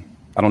would.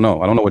 I don't know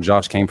where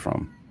Josh came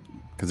from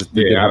because it's a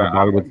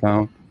Bollywood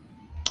town.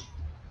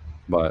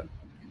 But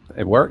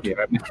it worked.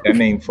 Yeah, that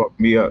name fucked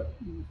me up.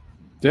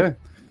 Yeah,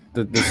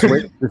 there's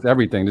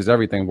everything. There's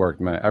everything worked,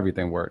 man.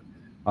 Everything worked.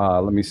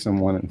 Let me send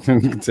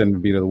the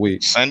beat of the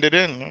week. Send it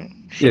in,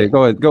 man. Yeah,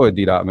 go ahead,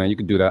 D-Dot, man. You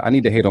can do that. I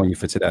need to hate on you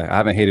for today. I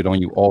haven't hated on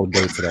you all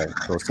day today.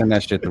 So send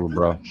that shit through,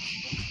 bro.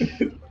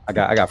 I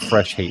got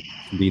fresh hate,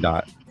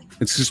 D-Dot.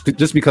 It's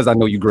just because I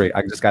know you great.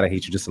 I just gotta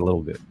hate you just a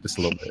little bit.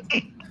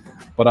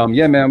 But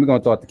yeah, man, we're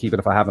gonna throw out the keep it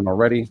if I haven't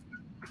already.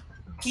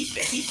 Keep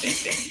it.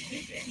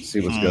 See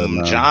what's good,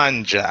 man.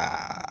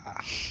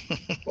 Janja.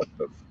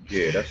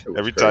 Yeah, that's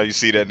every time you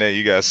see that name,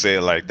 you gotta say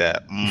it like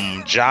that.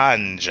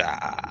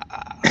 Janja.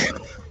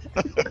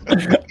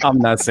 I'm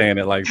not saying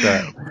it like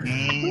that.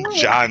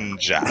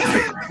 Janja.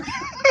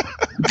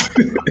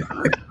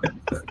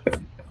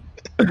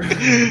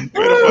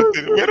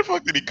 Where the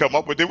fuck did he come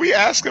up with? Did we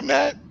ask him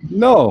that?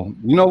 No.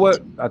 You know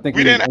what? I think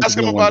we didn't ask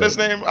him about his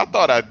name. I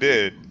thought I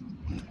did.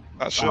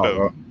 I should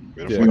have.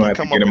 We're gonna have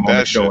to get him on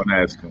the show and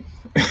ask him.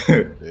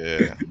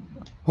 Yeah.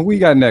 Who we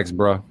got next,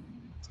 bro?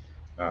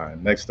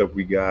 Next up,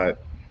 we got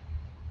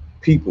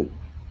People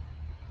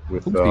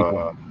with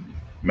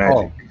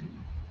Magic.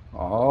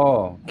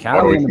 Oh,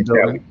 Cali in the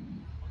building.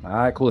 All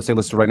right, cool. Let's say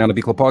listen right now to the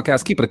Beat Club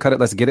podcast. Keep it, cut it.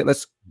 Let's get it.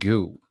 Let's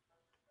go.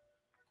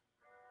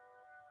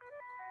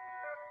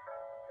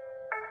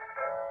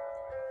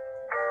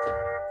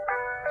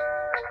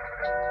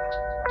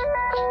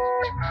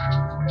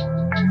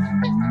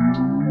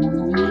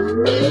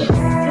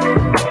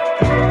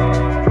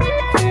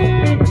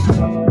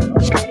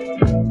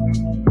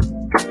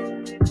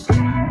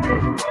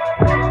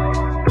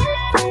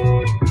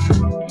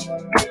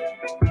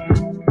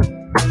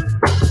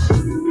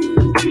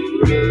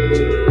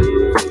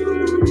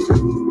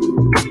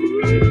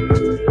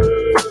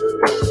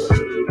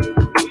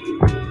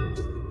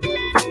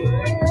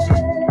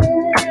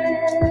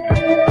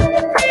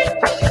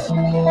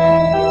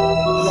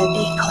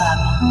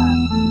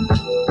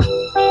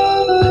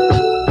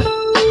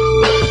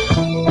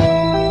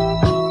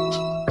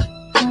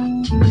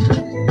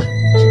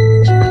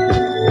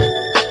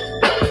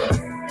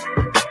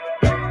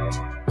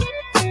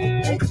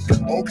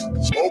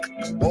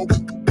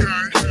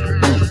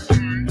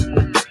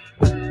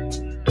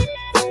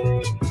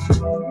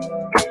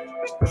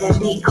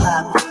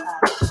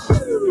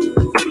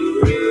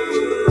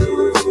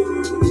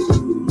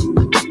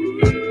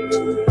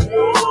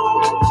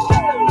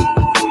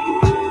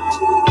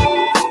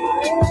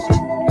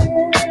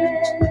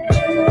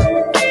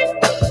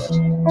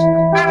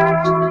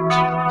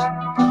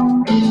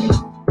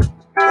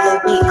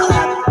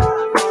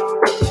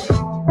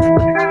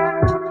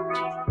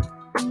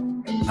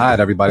 All right,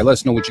 everybody, let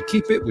us know, would you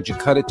keep it? Would you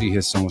cut it? Do you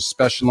hear someone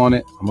special on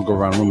it? I'm going to go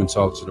around the room and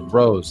talk to the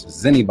bros.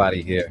 Is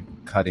anybody here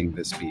cutting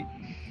this beat?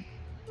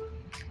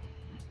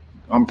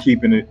 I'm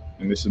keeping it,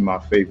 and this is my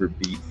favorite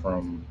beat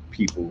from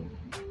People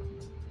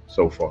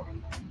so far.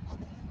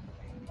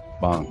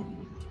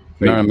 Bong.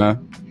 Man,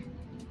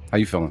 how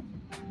you feeling?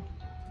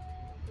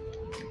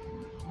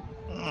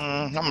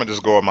 I'm gonna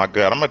just go with my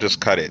gut. I'm gonna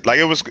just cut it. Like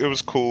it was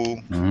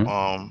cool.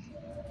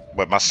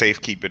 But my safe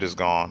keep it is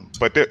gone.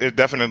 But it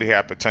definitely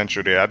had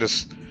potential there. I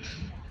just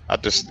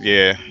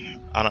yeah.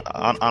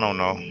 I don't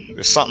know.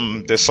 There's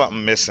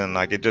something missing.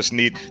 Like it just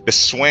the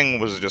swing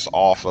was just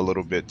off a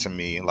little bit to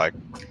me. Like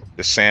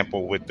the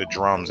sample with the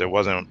drums, it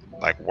wasn't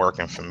like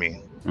working for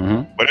me.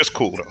 But it's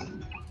cool though.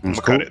 I'm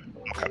gonna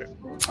cut it.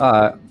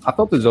 I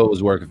felt as though it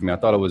was working for me. I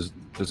thought it was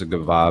just a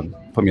good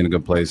vibe, put me in a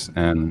good place,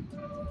 and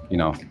you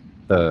know,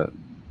 the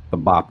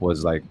bop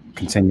was like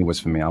continuous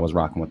for me. I was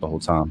rocking with the whole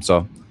time. So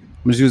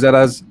I'm just use that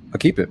as a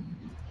keep it.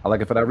 I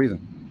like it for that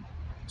reason.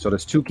 So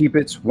there's 2 keep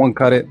it's, 1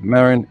 cut it.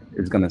 Marin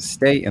is gonna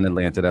stay in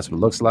Atlanta. That's what it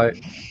looks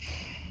like.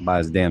 By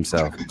his damn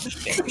self.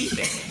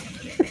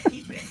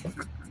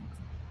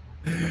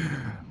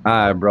 All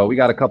right, bro. We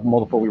got a couple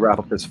more before we wrap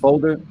up this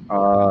folder.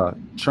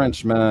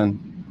 Trench,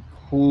 man,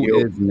 who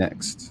is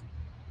next?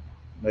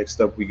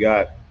 Next up, we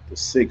got the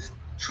 6th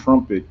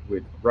Trumpet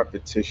with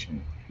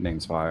Repetition.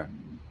 Name's fire.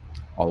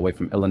 All the way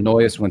from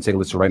Illinois. So we're going to take a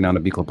listen right now on the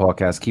B Club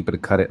Podcast. Keep it or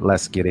cut it.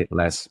 Let's get it.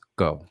 Let's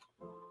go.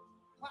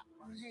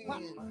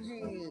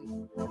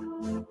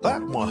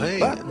 Clap my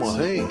hands. Clap my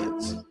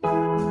hands.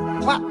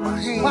 Clap my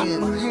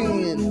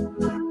hands.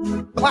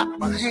 Clap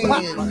my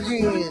hands.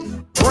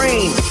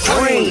 Rain.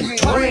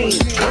 Clap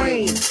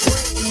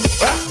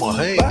my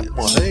hands.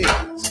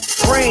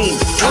 Rain.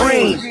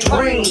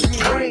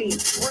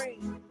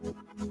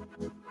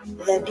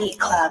 The Beat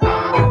Club.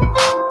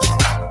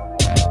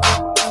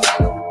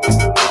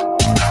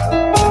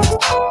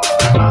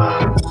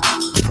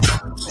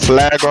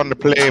 Flag on the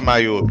play, my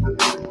youth.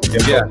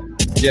 Yeah.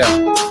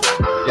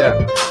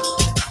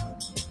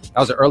 That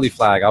was an early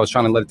flag. I was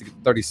trying to let it get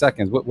 30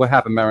 seconds. What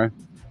happened, Marin?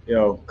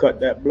 Yo, cut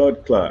that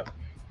blood clot.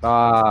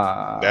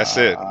 That's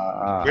it.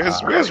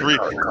 Where's Reed?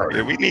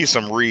 Yeah, we need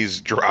some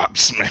Reed's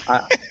drops, man.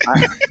 I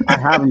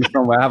have them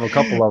somewhere. I have a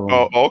couple of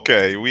them. Oh,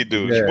 okay, we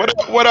do. Yeah.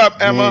 What up,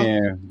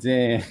 Emma?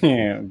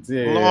 Damn.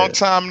 Long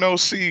time no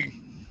see.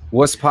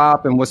 What's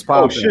popping?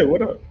 Oh shit,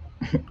 what up?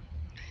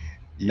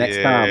 Next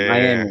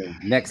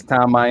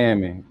time,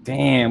 Miami.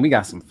 Damn, we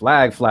got some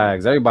flags.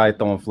 Everybody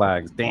throwing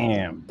flags.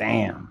 Damn.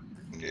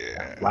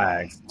 Yeah.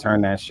 Flags.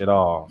 Turn that shit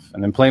off.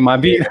 And then play my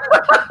beat.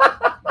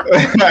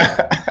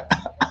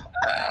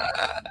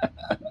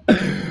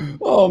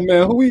 Oh,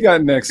 man. Who we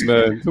got next,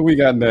 man?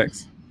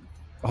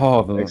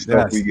 Oh, next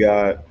up we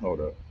got,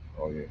 hold up.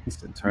 Oh, yeah.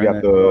 We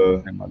got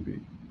the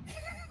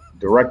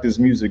Directors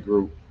Music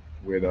Group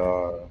with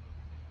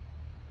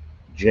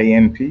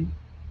JNP.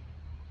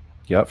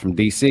 Yep, from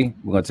DC.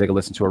 We're going to take a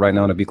listen to it right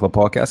now on the B Club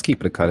Podcast.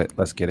 Keep it or cut it.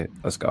 Let's get it.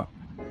 Let's go.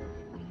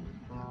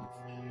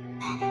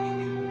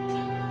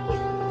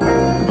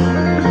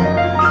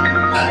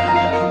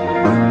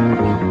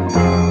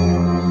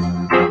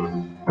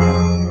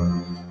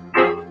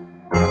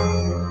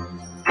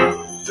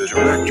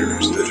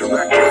 The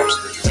directors.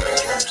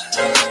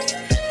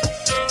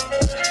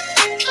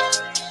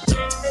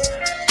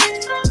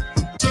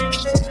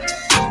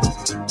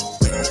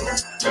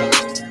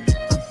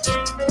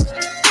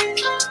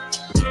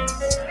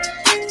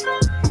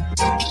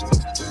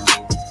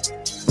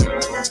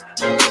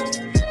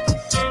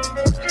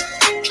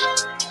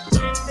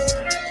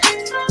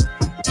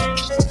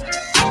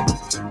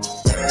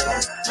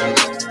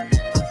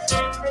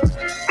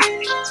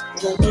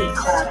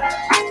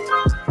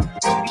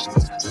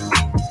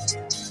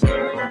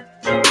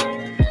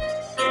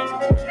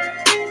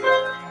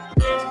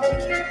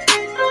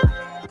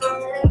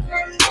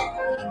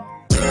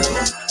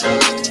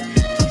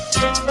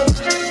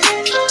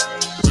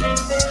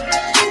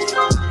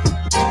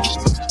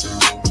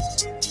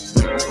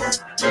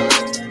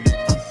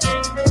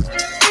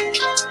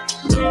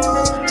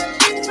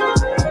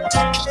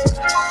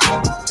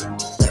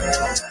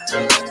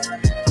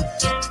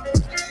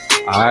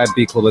 All right,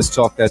 be cool. Let's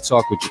talk that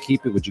talk. Would you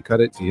keep it? Would you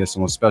cut it? Do you hear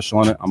someone special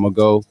on it? I'm going to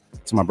go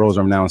to my bros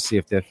room now and see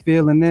if they're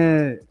feeling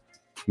it.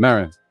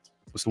 Marin,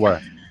 what's the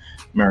word?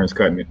 Marin's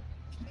cutting it.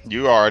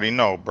 You already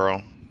know,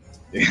 bro.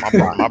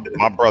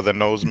 My brother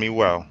knows me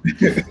well.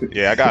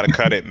 Yeah, I got to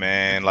cut it,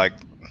 man. Like,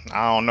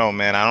 I don't know,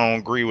 man. I don't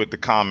agree with the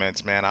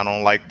comments, man. I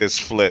don't like this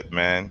flip,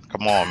 man.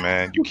 Come on,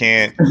 man. You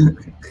can't.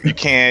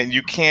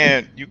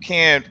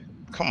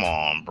 Come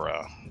on,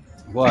 bro.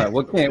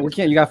 What can't?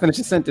 You gotta finish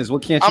the sentence.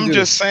 What can't you do? I'm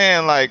just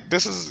saying, like,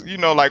 this is,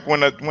 like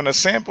when a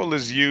sample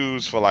is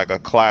used for like a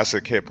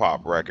classic hip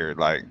hop record,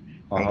 like,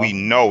 and we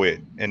know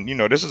it, and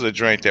this is a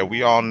joint that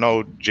we all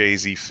know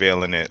Jay-Z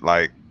feeling it.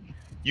 Like,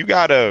 you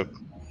gotta,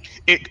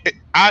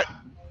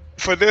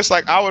 for this,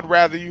 like, I would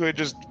rather you had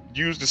just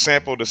used the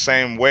sample the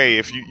same way.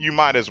 If you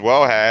might as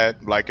well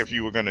had, like, if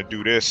you were gonna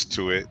do this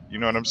to it, you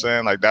know what I'm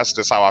saying? Like, that's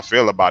just how I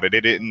feel about it.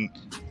 It didn't.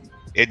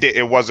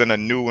 it wasn't a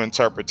new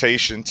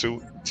interpretation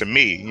to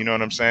me. You know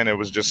what I'm saying? It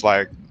was just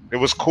like, it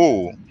was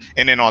cool.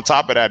 And then on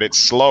top of that, it's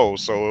slow.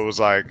 So it was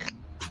like,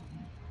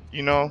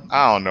 you know,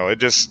 I don't know.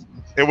 It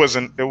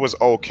was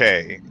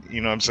okay.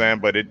 You know what I'm saying?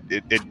 But it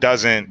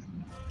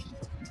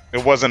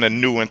wasn't a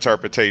new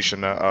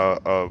interpretation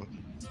of,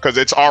 because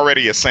it's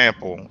already a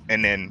sample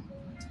and then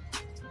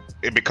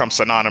it becomes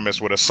synonymous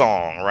with a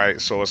song,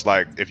 right? So it's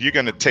like, if you're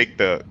going to take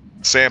the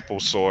sample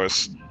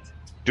source,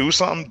 do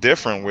something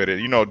different with it,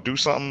 you know, do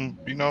something,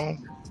 you know,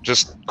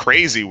 just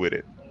crazy with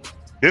it.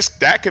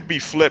 That could be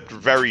flipped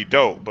very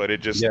dope, but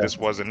this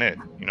wasn't it,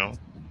 you know?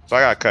 So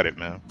I got to cut it,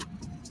 man.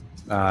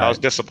 I was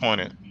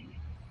disappointed.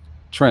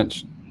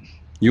 Trench,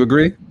 you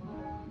agree?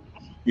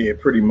 Yeah,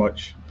 pretty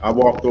much. I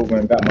walked over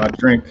and got my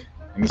drink,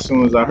 and as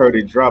soon as I heard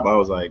it drop, I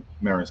was like,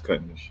 Marin's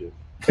cutting this shit.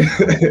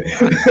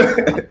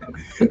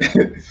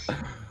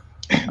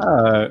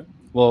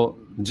 Well,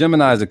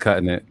 Geminis are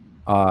cutting it,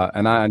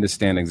 and I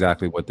understand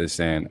exactly what they're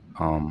saying.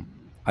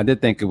 I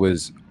did think it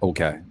was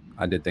okay.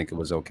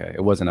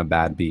 It wasn't a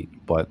bad beat,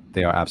 but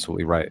they are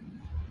absolutely right.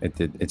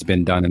 It's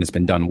been done, and it's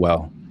been done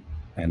well.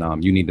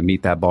 And you need to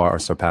meet that bar or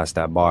surpass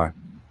that bar.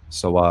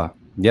 So,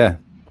 yeah,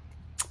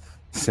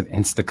 it's an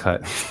insta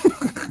cut.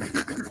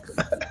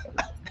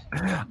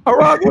 I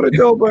rock with it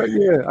though, but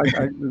yeah,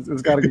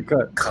 it's got to get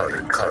cut. Cut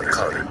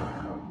it.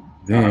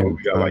 Damn,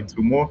 we got like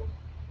 2 more.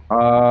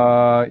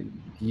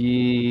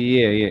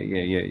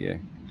 Yeah.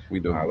 We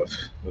do. All right,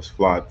 let's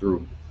fly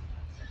through.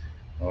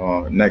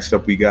 Next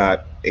up, we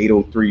got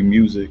 803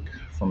 Music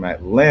from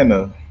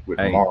Atlanta with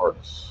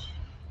Mars.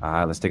 All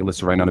right, let's take a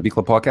listen right now. The Beat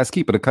Club Podcast.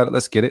 Keep it a cut it.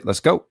 Let's get it. Let's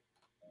go.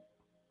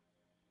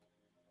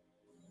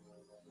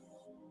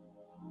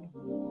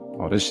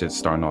 Oh, this shit's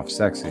starting off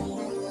sexy. I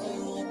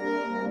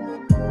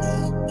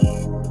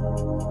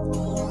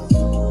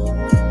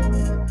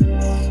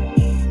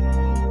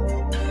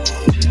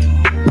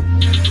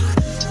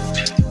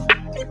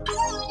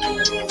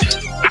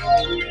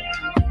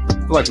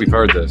feel like we've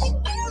heard this.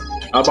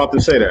 I'm about to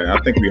say that. I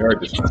think we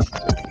heard this one.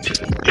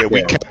 Yeah,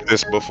 we kept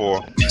this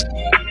before.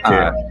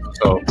 Yeah.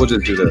 So we'll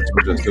just do this.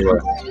 We'll just do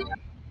it.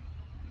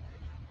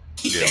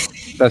 Yeah.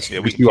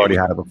 You already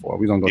had it before.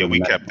 We're gonna go. Yeah, to the we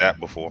next. kept that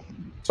before.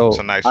 So it's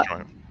a nice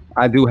joint.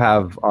 I do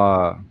have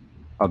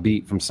a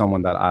beat from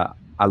someone that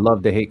I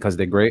love to hate because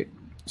they're great.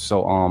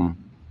 So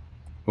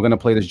we're gonna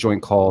play this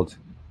joint called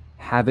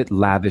 "Have It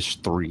Lavish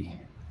 3"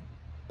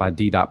 by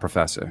D.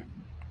 Professor.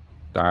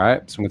 All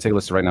right, so I'm gonna take a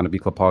listen right now to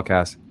Beat Club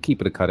Podcast.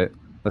 Keep it a cut it.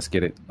 Let's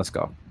get it. Let's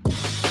go.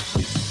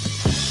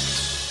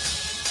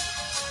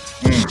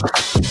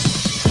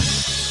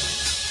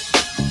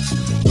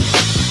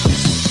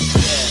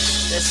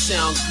 That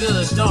sounds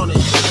good, don't it?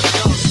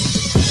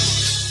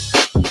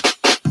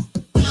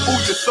 Who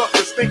you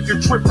suckers think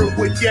you're tripping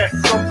with? Yes,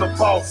 I'm the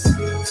boss.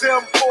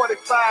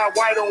 745,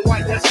 white on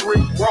white, that's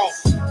Rick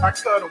Ross. I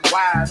cut them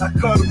wide, I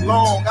cut them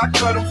long, I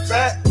cut them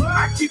fat.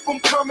 I keep them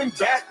coming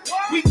back,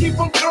 we keep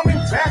them coming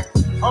back.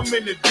 I'm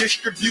in the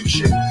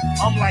distribution,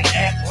 I'm like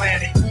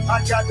Atlantic.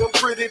 I got them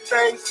pretty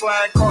things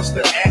flying across the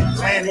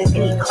Atlantic.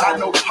 I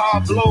know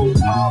Pablo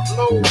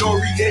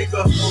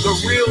Noriega, the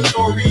real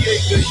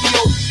Noriega. He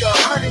owe me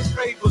 100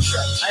 favors.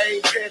 I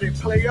ain't petty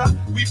player.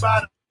 We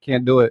buy.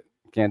 Can't do it.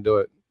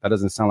 That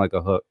doesn't sound like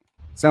a hook.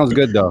 Sounds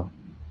good though.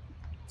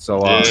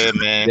 So yeah,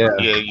 man.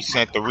 Yeah, you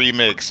sent the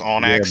remix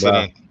on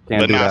accident.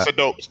 But nah,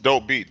 it's a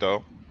dope beat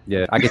though.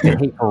 Yeah, I get to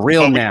hate for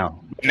real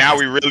now. Now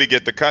we really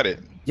get to cut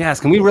it.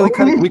 Yes, can we really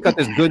cut it? Can we cut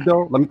this good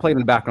though? Let me play it in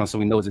the background so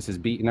we know this is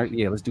beat.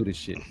 Yeah, let's do this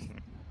shit.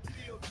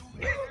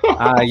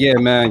 Yeah,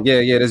 man.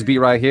 Yeah, this beat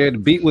right here. The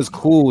beat was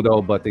cool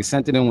though, but they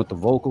sent it in with the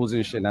vocals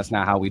and shit. And that's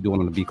not how we do it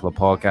on the Beat Club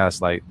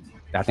Podcast. Like,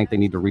 I think they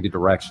need to read the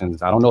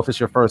directions. I don't know if it's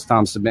your first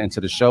time submitting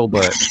to the show,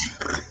 but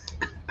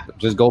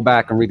just go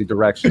back and read the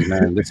directions,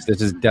 man. This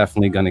is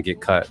definitely gonna get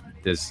cut.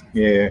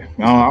 Yeah,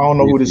 I don't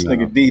know who this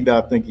nigga D. I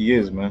think he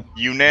is, man.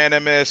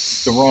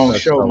 Unanimous. The wrong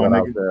show, man.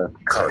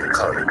 Cut it.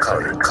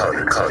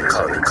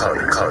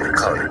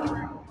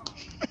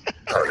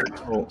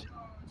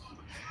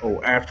 Oh,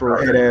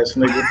 Afro head ass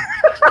nigga.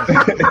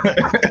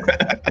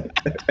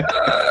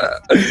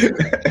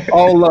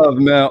 All love,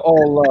 man.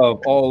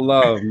 All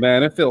love,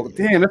 man. It felt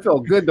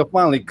good to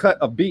finally cut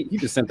a beat. He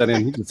just sent that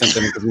in.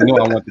 Because we know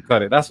I want to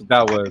cut it. That's what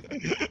that was.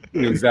 He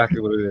knew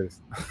exactly what it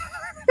is.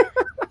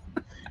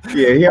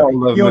 Yeah, he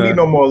don't need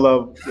no more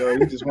love.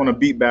 He just want a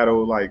beat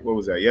battle. Like, what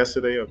was that?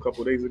 Yesterday or a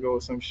couple of days ago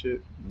or some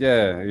shit.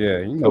 Yeah.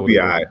 You know, he'll be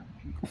all right.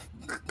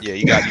 Yeah,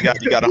 you got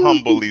to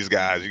humble these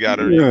guys. You got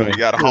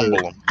to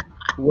humble them.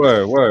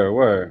 Word.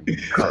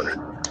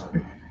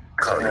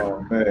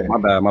 Oh, man.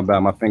 My bad.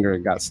 My finger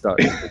got stuck.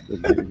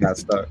 It got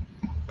stuck.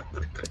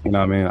 You know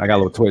what I mean? I got a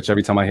little twitch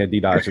every time I hear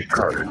D-Dot.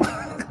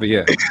 But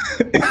yeah.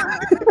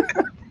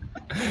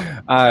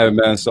 All right,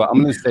 man. So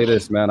I'm going to say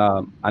this, man.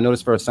 I know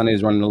this first Sunday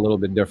is running a little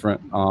bit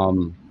different.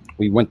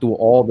 We went through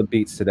all the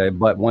beats today,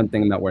 but one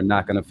thing that we're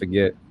not going to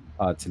forget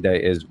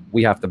today is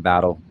we have to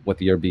battle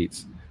with your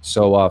beats.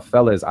 So,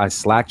 fellas, I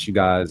slacked you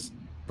guys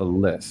the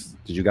list.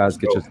 Did you guys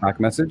get your Slack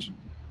message?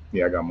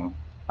 Yeah, I got mine.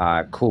 All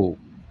right, cool.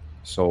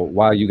 So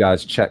while you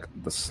guys check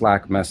the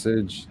Slack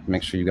message,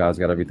 make sure you guys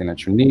got everything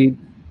that you need.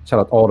 Shout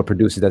out all the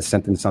producers that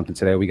sent in something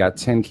today. We got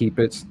 10 keep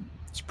it's.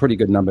 It's a pretty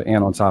good number.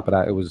 And on top of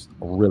that, it was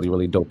a really,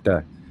 really dope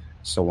day.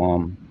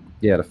 So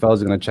yeah, the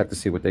fellas are gonna check to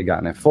see what they got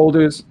in their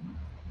folders.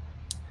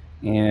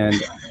 And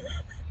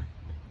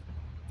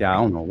yeah,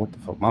 I don't know what the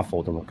fuck my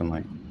folder looking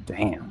like.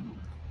 Damn.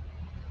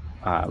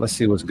 All right, let's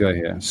see what's good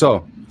here.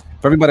 So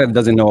for everybody that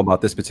doesn't know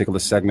about this particular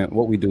segment,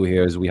 what we do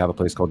here is we have a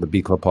place called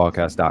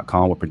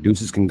thebeatclubpodcast.com where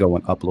producers can go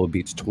and upload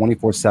beats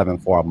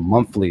 24/7 for our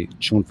monthly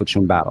tune for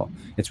tune battle.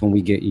 It's when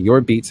we get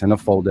your beats in a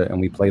folder and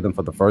we play them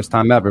for the first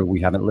time ever. We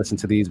haven't listened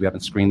to these. We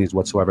haven't screened these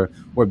whatsoever.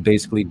 We're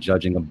basically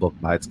judging a book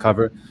by its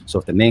cover. So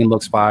if the name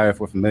looks fire, if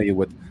we're familiar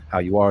with how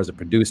you are as a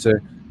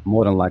producer,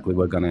 more than likely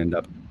we're going to end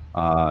up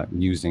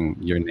using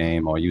your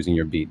name or using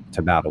your beat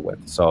to battle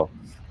with. So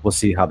we'll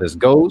see how this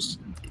goes.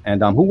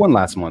 And who won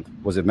last month?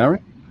 Was it Mary?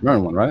 Mary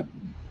won, right?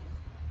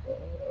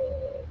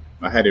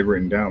 I had it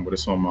written down, but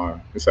it's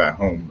at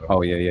home. Though.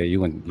 Oh yeah,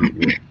 you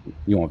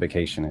on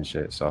vacation and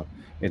shit. So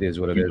it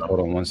is what it is. Hold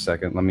on 1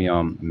 second. Let me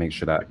make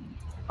sure that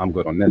I'm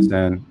good on this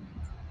then.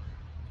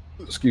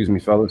 Excuse me,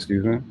 fella.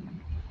 Excuse me.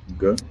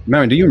 Good.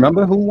 Marion, do you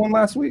remember who won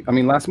last month? Do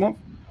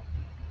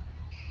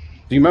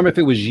you remember if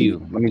it was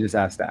you? Let me just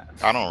ask that.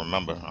 I don't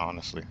remember,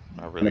 honestly.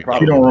 I really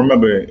If you don't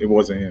remember, it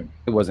wasn't him.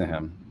 It wasn't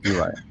him. You're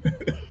right.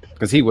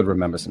 Because he would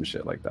remember some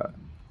shit like that.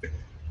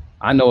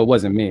 I know it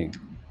wasn't me.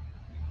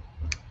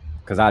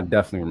 Because I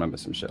definitely remember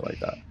some shit like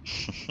that.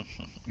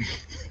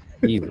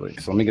 Easily.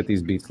 So let me get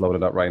these beats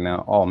loaded up right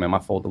now. Oh, man, my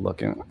folder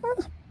looking.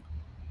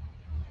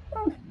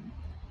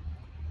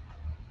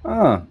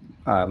 All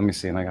right, let me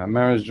see. And I got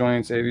Mara's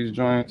joints, AV's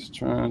joints,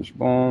 trench,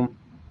 boom.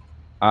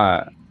 All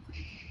right.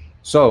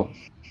 So,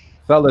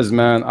 fellas,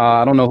 man,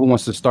 I don't know who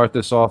wants to start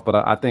this off, but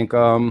I think,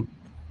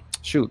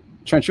 shoot,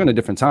 Trent, you're in a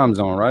different time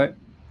zone, right?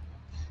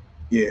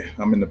 Yeah,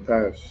 I'm in the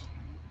past.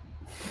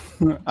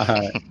 All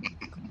right.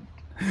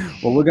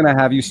 Well, we're gonna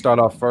have you start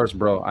off first,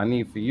 bro. I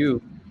need for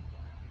you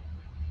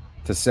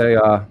to say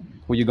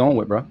who you going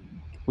with, bro.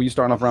 Who you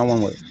starting off round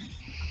one with?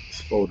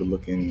 This folder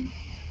looking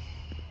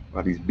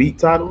by these beat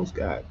titles.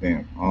 God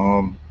damn.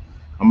 I'm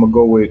gonna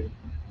go with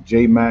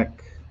J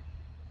Mac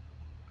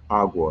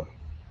Agua.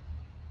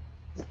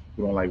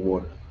 You don't like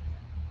water?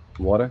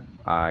 Water?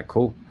 All right,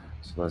 cool.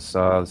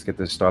 So let's get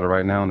this started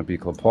right now on the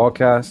Beat Club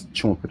podcast.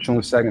 Tune for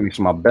tune second. Make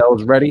sure my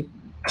bell's ready.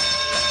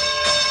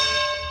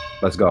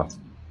 Let's go.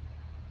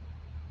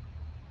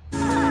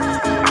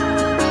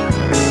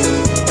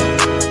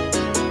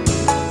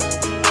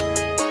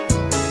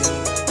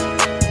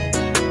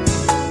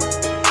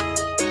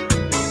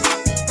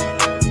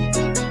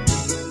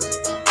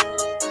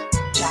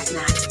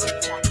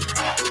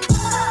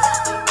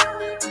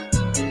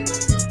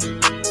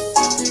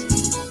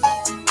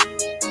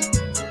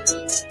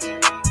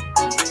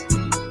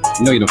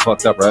 You know you done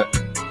fucked up, right?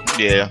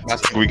 Yeah, I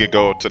think we could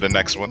go to the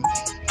next one.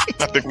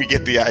 I think we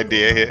get the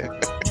idea here.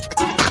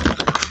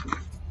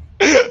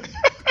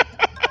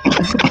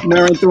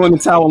 Marin throwing the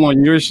towel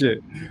on your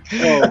shit.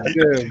 Oh,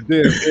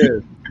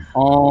 damn.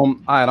 All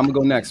right, I'm gonna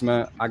go next,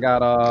 man. I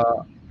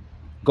got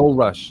Gold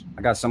Rush.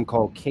 I got something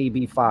called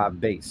KB5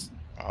 bass.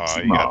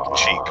 Oh, you got the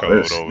cheat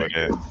code over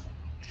there.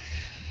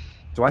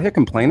 Do I hear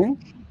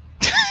complaining?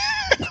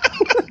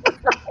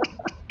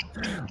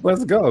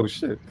 Let's go.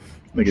 Shit.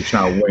 Nigga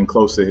trying to win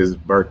close to his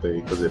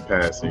birthday because it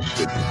passed and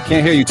shit.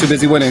 Can't hear you. Too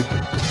busy winning.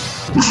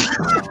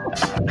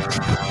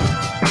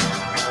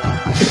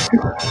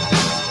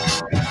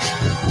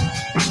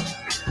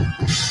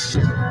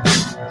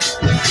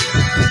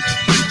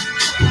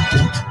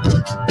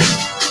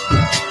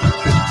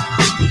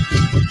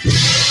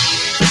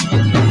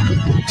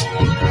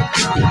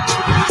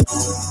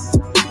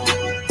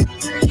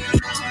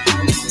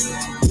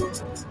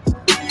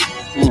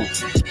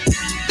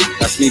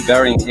 That's me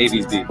burying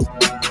AV's beat.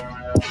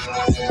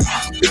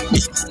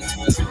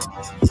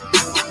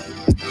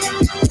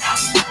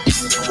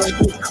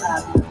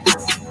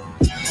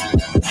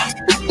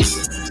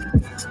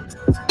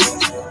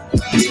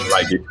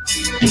 Like it.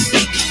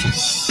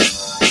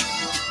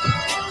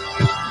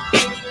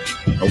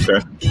 Okay.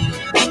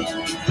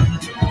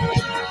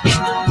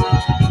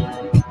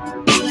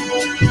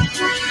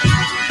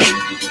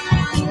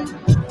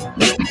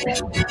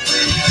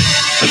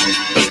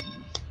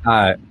 All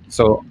right.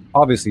 So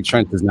obviously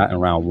Trent is not in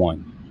round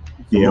one.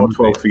 Yeah, I'm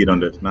 12 feet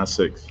under, not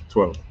 6,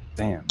 12.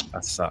 Damn,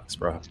 that sucks,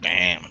 bro.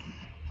 Damn.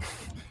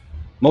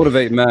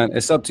 Motivate, man.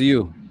 It's up to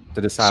you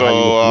to decide.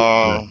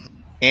 So,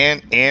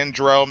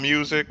 Andrel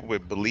Music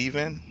with Believe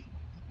In.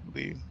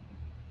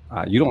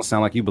 You don't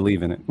sound like you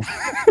believe in it.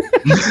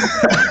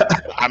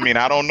 I mean,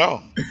 I don't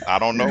know. I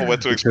don't know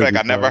what to expect.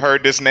 I never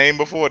heard this name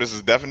before. This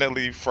is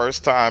definitely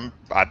first time.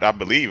 I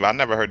believe I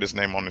never heard this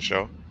name on the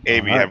show. Av,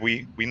 right. have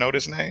we know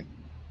this name?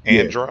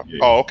 Andrel. Yeah.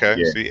 Oh, okay.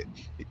 Yeah. See,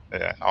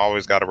 I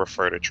always got to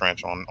refer to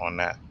Trench on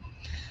that.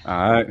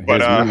 All right.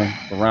 But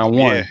round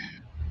one. Yeah.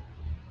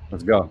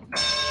 Let's go.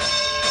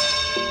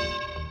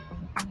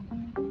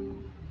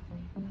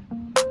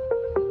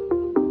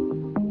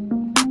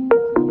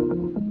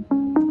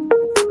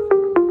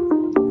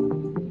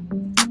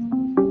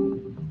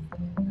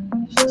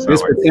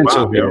 There's like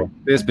potential Bob, here. yo.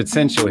 There's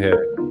potential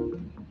here.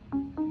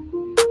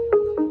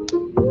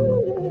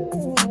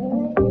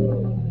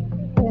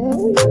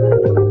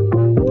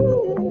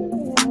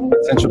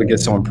 Potential to get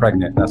someone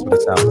pregnant. That's what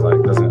it sounds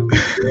like, doesn't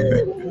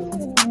it?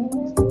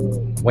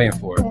 Waiting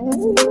for it.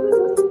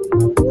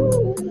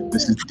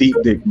 This is deep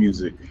dick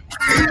music.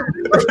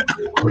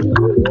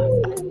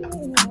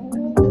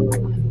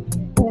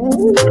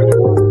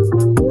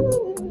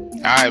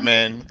 All right,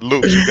 man.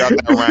 Luke, you got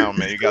that round,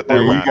 man. You got that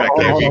round. That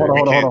can't be.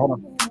 Hold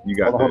on. You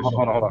got Hold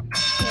on.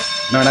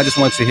 Man, I just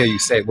wanted to hear you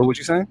say it. What would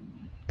you say?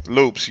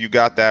 Loops, you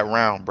got that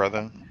round,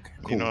 brother.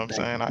 Cool, you know what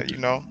I'm saying? You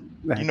know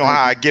you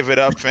how I give it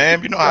up,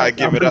 fam. You know how I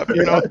give it up.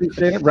 You know.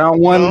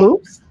 Round one,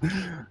 Loops.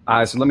 All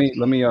right, so let me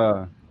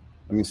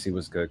see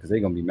what's good because they're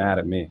gonna be mad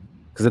at me.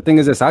 Because the thing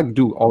is this, I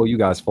do all you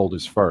guys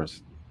folders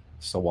first.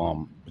 So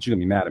but you're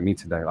gonna be mad at me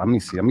today. Let me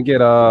see. Let me get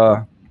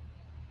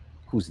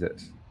who's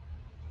this?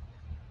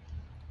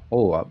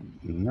 Oh, I've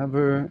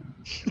never.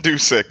 Dude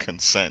said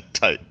consent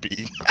type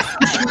beat.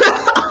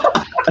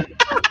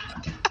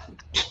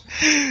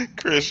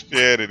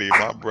 Christianity,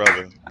 my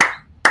brother.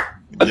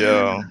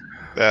 Yo,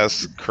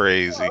 that's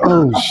crazy.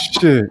 Oh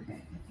shit.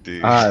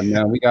 Dude. All right,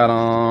 man. We got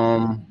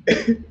I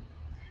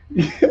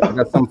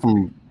got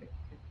something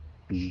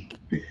from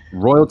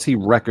Royalty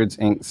Records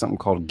Inc. Something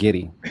called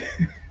Giddy.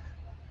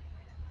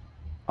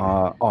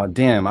 Oh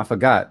damn, I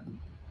forgot.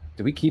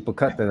 Did we keep or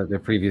cut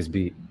the previous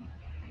beat?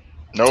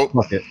 Nope.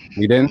 Fuck it.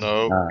 We didn't?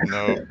 No. All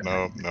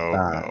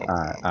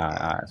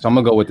right. So I'm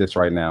gonna go with this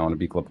right now on the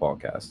Beat Club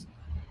podcast.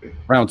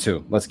 Round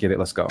two. Let's get it.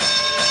 Let's go.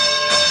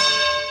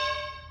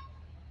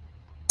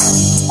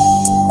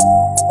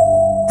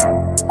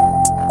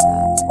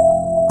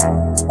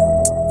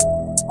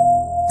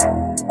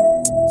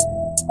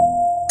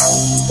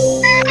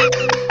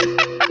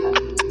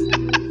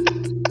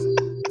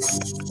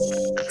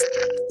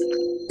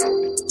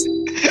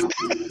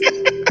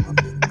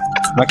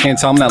 I can't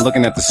tell I'm not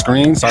looking at the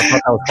screen, so I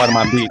thought that was part of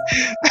my beat.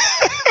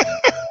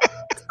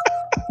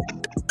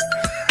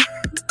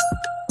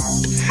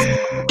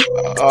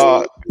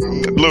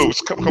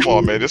 Loose, come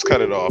on, man. Just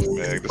cut it off,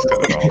 man.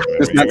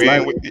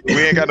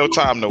 We ain't got no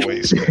time to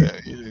waste,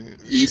 man.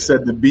 You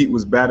said the beat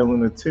was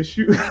battling a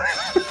tissue.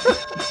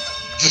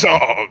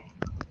 Dog.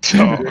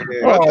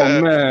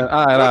 Oh man!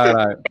 All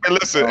right.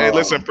 Hey,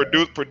 listen,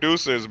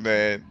 producers,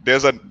 man.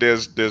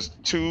 There's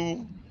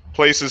two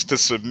places to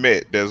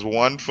submit. There's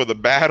one for the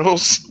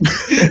battles,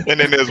 and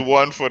then there's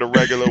one for the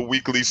regular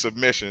weekly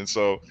submission.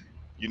 So,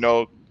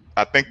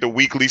 I think the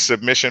weekly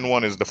submission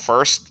one is the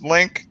first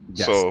link.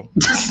 Yes. So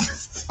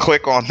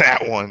click on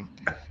that one.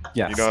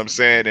 Yes. You know what I'm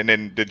saying? And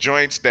then the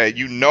joints that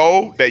you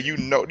know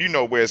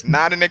where it's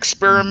not an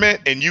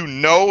experiment and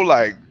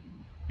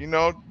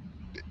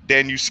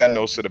then you send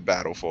those to the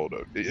battle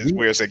folder. It's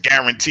where it's a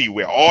guarantee,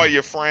 where all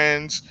your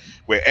friends,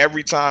 where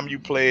every time you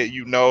play it,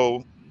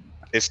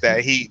 it's that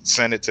heat,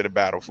 send it to the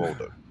battle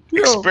folder.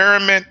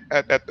 Experiment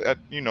at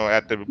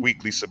the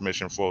weekly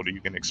submission folder,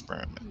 you can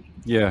experiment.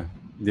 Yeah.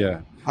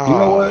 You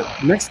know what?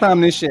 Next time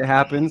this shit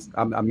happens,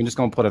 I'm just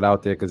gonna put it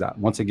out there because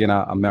once again,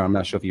 I'm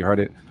not sure if you heard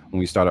it when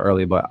we started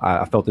earlier, but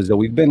I felt as though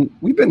we've been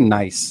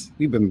nice.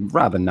 We've been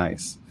rather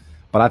nice.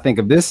 But I think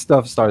if this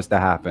stuff starts to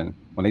happen,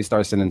 when they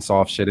start sending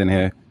soft shit in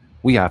here,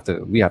 we have to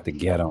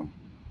get them.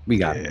 We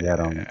gotta get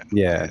them.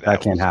 Yeah,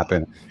 that can't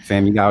happen,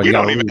 fam. You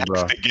don't even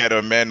have to get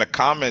them, man. The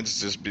comments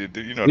just be,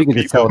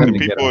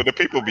 the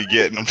people be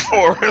getting them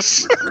for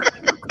us.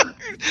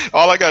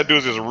 All I gotta do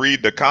is just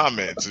read the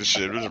comments and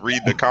shit. Just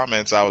read the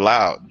comments out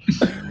loud.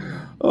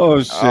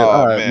 Oh shit!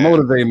 All right, man.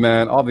 Motivate,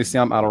 man. Obviously,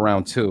 I'm out of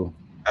round two.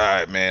 All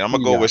right, man. I'm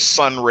gonna go with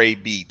Sunray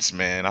Beats,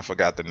 man. I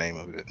forgot the name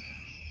of it.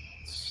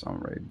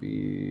 Sunray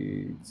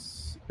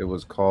Beats. It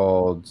was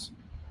called.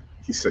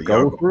 He said,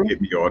 "Y'all gonna hit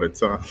me all the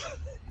time."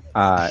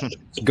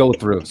 Go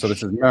through. So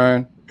this is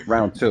Mern,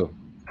 round two.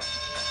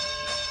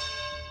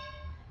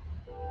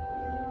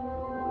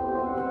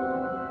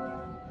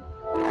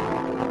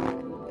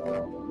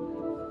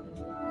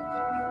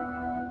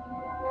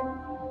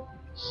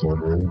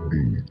 Sunray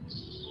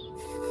Beats.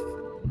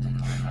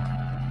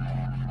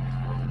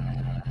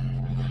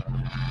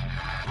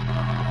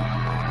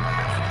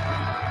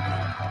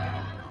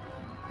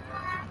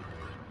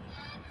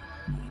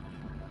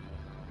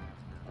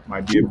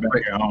 Might be a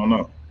banger, I don't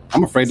know.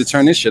 I'm afraid to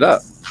turn this shit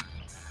up.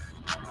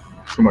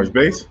 Too much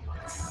bass?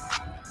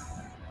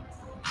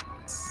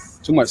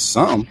 Too much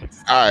something.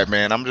 All right,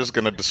 man. I'm just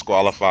gonna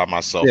disqualify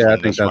myself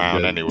from this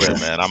round anyway,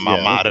 man. I'm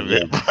out of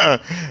it.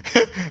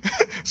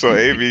 So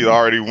AV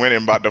already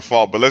winning by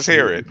default, but let's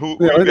hear it. Who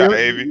you got,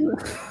 AV?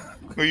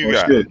 Who you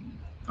got? Shit.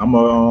 I'm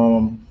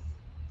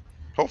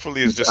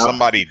Hopefully it's just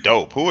somebody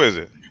dope. Who is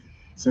it?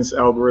 Since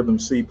Algorithm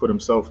C put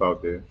himself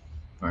out there,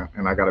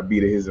 and I got a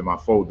beat of his in my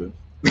folder.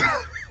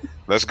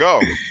 Let's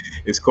go.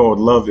 It's called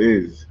Love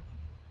Is.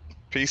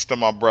 Peace to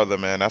my brother,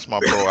 man. That's my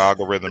bro,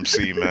 Algorithm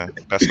C, man.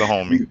 That's the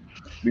homie.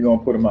 We're gonna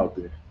put him out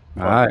there.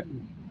 All right.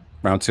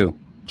 Round two.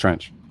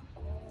 Trench.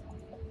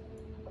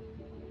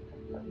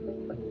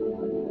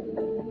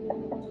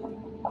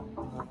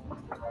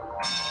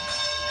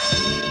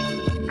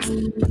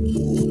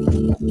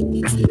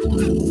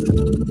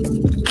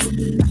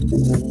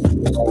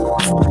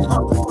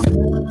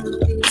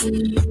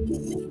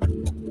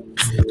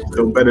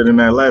 Still better than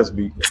that last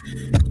beat.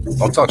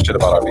 Don't talk shit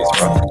about our beats,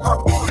 bro.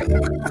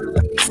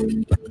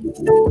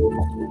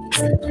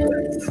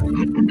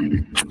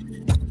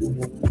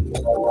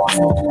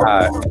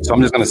 So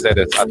I'm just gonna say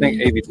this. I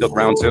think AV took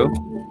round 2,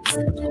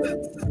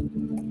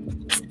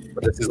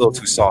 but this is a little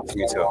too soft for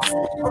me too.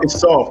 It's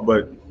soft,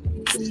 but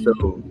it's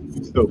still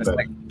better.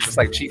 It's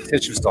like cheap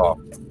tissue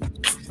soft.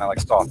 It's not like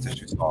soft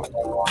tissue soft.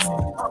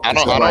 I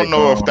don't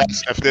know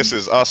if this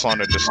is us on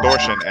the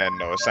distortion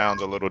end though. It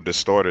sounds a little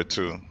distorted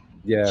too.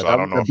 Yeah, so I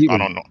don't know.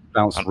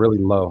 Bounced really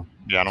low.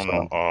 Yeah, I don't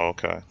know. Oh,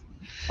 okay.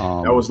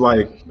 That was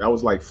like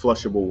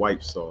flushable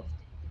wipe soft.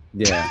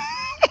 Yeah.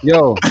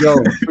 Yo,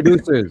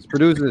 producers,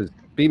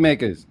 beat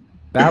makers,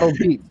 battle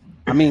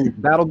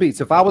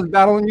beats. If I was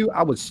battling you,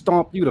 I would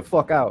stomp you the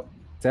fuck out.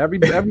 To every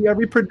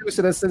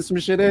producer that sends some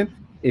shit in,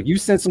 if you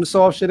send some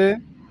soft shit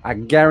in, I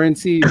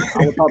guarantee you,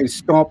 I would probably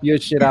stomp your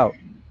shit out.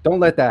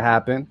 Don't let that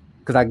happen,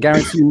 because I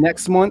guarantee you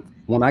next month,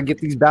 when I get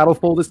these battle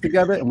folders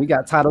together and we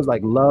got titles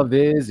like Love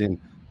Is and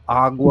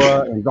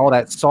Agua and all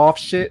that soft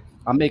shit,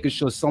 I'm making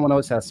sure someone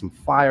else has some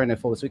fire in their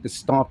folder so we can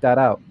stomp that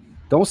out.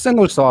 Don't send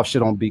no soft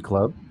shit on B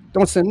Club.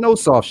 Don't send no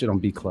soft shit on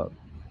B Club.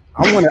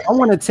 I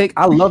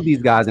love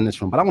these guys in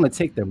this room, but I want to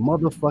take their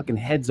motherfucking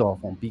heads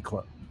off on B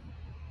Club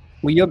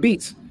with your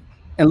beats.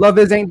 And Love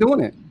Is ain't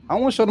doing it. I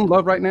want to show them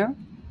love right now.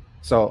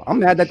 So I'm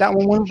mad that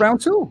one won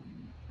round 2.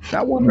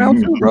 That one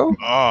round 2, bro.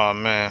 Oh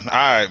man.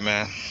 All right,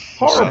 man.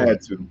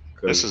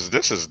 This is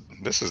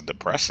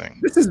depressing.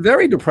 This is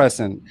very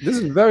depressing. This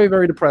is very,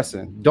 very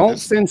depressing. Don't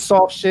send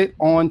soft shit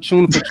on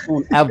Tune for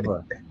Tune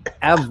ever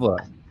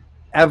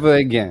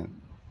again.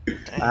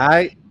 All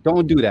right?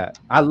 Don't do that.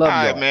 I love you.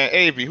 All right, man.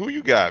 AV, who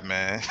you got,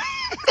 man?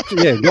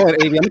 Yeah, go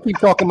ahead, AV. I'm gonna keep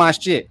talking my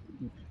shit.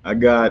 I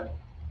got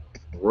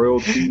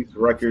Royalties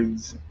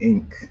Records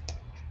Inc.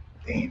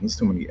 Damn, there's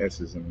too many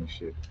S's in this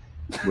shit.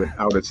 With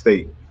Out of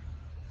State.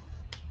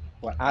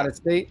 What, Out of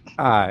State?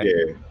 All right.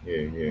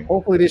 Yeah.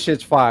 Hopefully this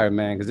shit's fire,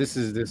 man, because this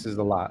is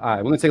a lot. All right,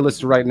 we're gonna take a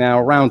listen right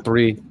now. Round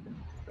 3,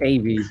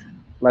 AV.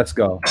 Let's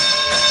go.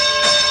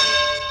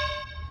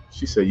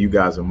 She said you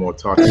guys are more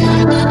talkative.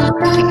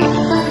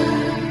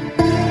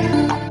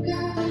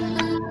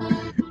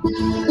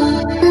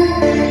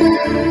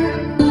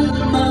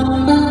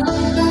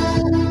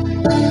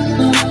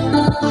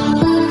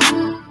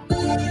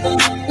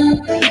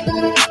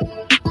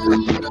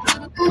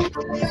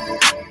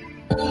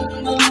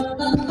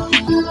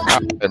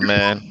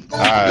 Man, all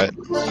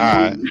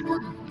right.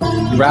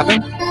 You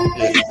rapping?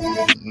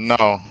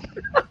 No.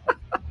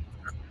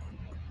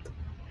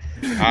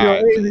 Yo,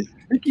 AV,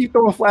 he keep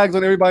throwing flags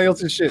on everybody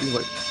else's shit. He's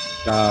like,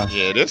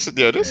 yeah, this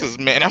is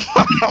man. I'm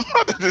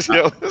about to just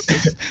let's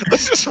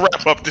just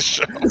wrap up the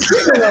show.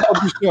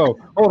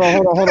 Hold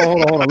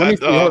on. Let me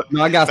see.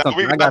 No, I got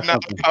something. Man,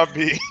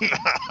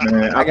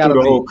 I got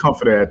the whole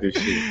comforter at this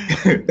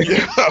shit.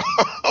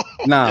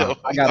 Nah,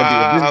 I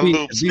gotta be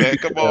this beat. Man,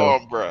 come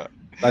on, bro.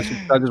 I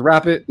just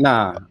wrap it?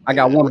 Nah, I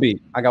got one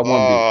beat.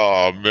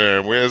 Oh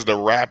man, where's the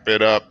wrap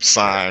it up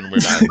sign?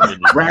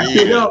 Wrap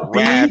it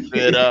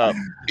up,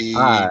 B.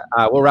 All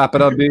right, we'll wrap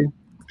it up, B.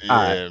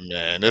 Yeah,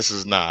 man. This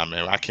is man.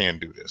 I can't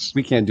do this.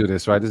 We can't do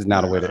this, right? This is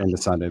not a way to end the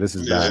Sunday. This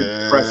is bad.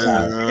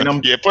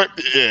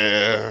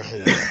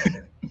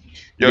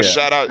 Yo,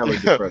 shout out.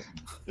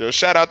 Yo,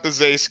 shout out to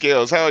Zay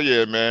Scales. Hell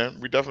yeah, man.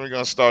 We definitely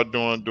gonna start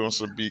doing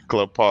some Beat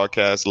Club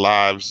podcast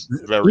lives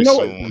very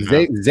soon.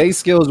 Zay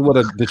Scales would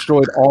have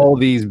destroyed all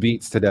these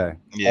beats today.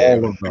 Yeah.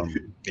 All of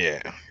them.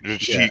 Yeah.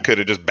 He could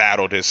have just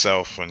battled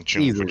himself and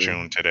Tune for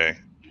Tune today.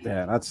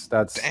 Yeah, that's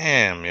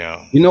damn,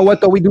 yo. You know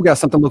what though? We do got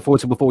something to look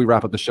forward to before we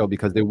wrap up the show,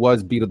 because there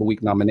was Beat of the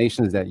Week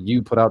nominations that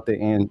you put out there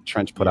and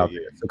Trench put out there.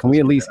 So can we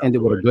at least end it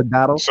with a good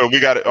battle? So we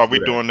got it. Are we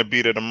doing the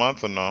Beat of the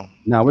Month or no?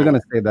 No, we're gonna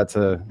save that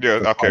to.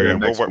 Yeah, okay. Yeah,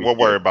 we'll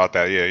worry about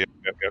that. Yeah.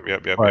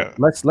 Right.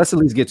 Let's at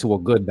least get to a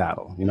good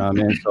battle. You know what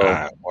I mean?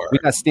 So we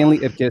got Stanley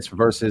Ipkiss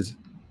versus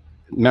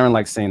Marin,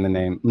 likes saying the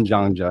name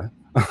Njanja.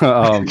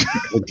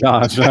 With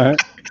Josh, right?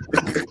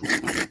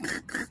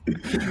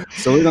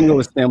 So we're gonna go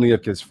with Stanley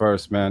Ipkiss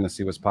first, man, and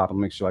see what's popping.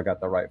 Make sure I got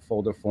the right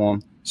folder for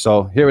him.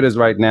 So here it is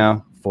right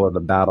now for the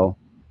battle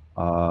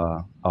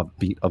of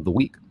Beat of the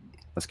Week.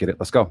 Let's get it.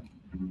 Let's go.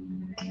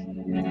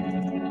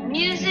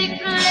 Music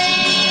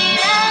played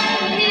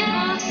and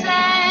people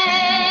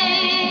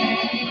sang.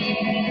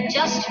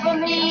 Just for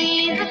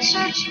me, the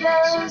church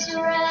bells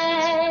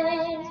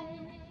rang.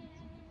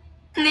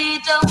 Please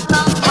don't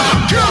come back.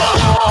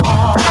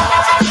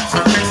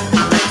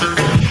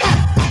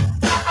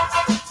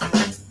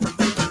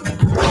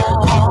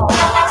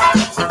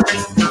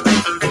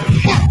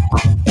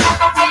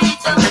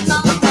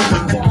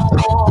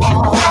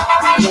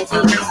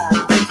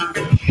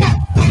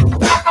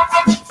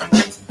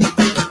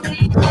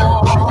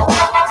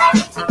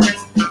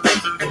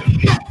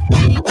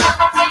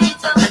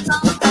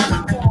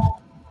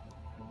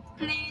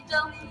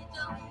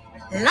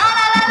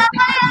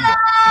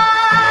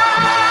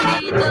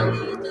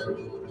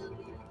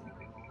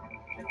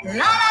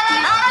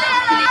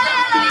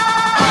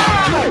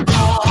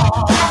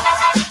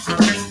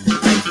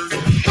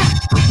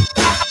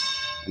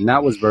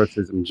 that was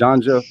versus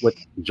Mjanja with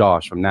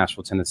Josh from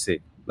Nashville,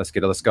 Tennessee. Let's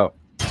get it. Let's go.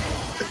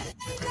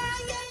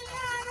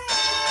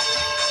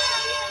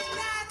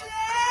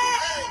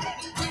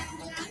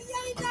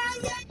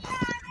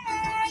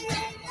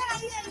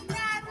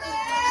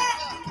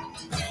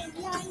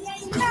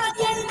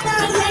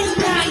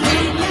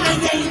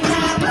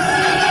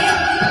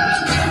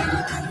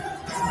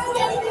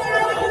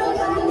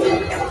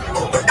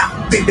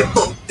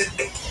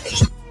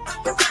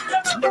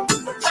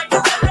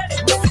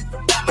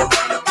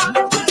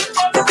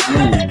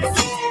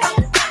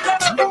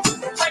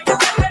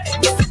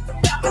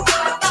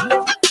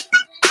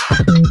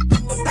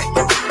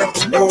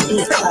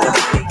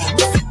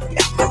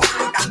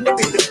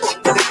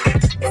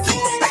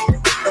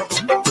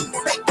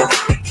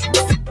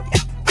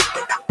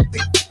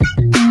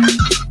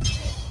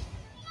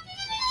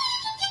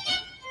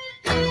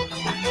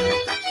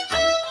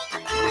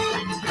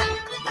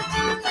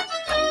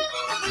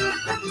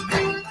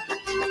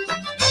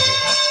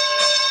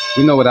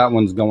 We know where that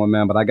one's going,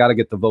 man, but I got to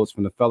get the votes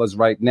from the fellas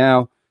right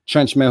now.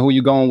 Trench, man, who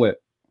you going with?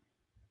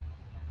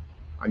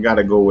 I got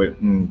to go with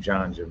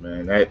Mjanja,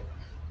 man. That,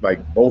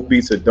 like, both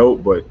beats are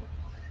dope, but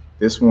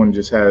this one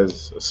just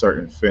has a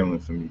certain feeling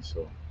for me,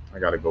 so I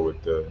got to go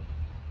with the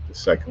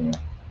second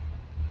one.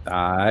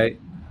 All right.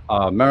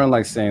 Marin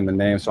likes saying the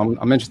name, so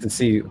I'm interested to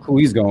see who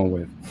he's going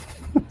with.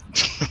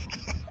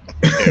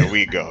 Here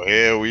we go.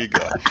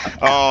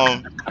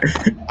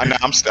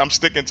 I'm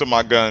sticking to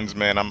my guns,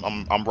 man.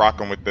 I'm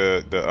rocking with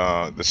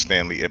the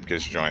Stanley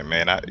Ipkiss joint,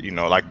 man.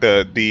 Like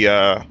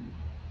the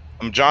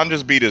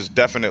Mjanja's beat is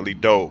definitely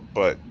dope,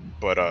 but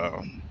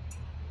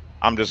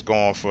I'm just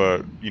going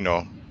for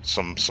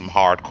some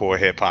hardcore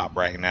hip hop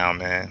right now,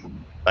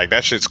 man. Like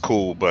that shit's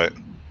cool, but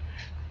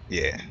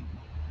yeah.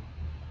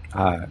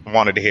 I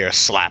wanted to hear a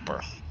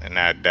slapper, and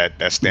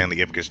that Stanley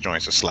Ipkiss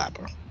joint's a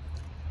slapper.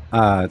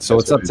 So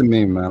it's up to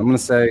me, man. I'm gonna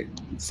say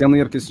Stanley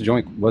Ipkiss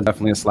joint was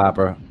definitely a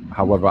slapper.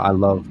 However, I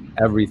love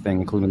everything,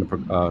 including the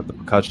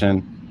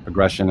percussion,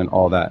 progression, and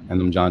all that,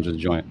 and Mjanja's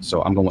joint.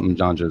 So I'm going with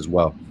Mjanja as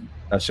well.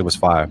 That shit was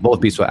fire.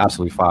 Both beats were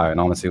absolutely fire, and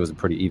honestly, it was a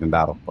pretty even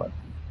battle. But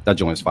that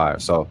joint was fire.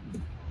 So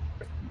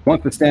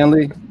 1 for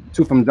Stanley,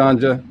 2 from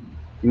Mjanja.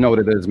 You know what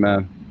it is,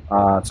 man.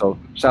 So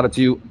shout out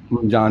to you,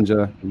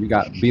 Mjanja. You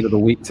got beat of the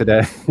week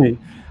today.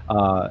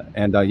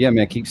 Yeah,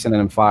 man, keep sending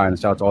them fire, and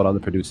shout out to all the other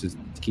producers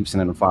to keep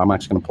sending them fire. I'm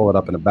actually going to pull it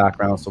up in the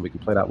background so we can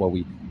play that while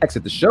we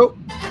exit the show.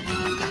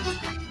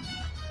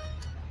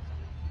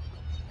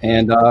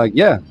 And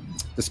yeah,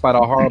 despite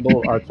our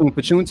horrible tune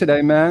for tune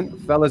today, man,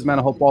 fellas, man,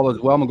 I hope all is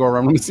well. I'm going to go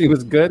around and see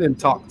what's good and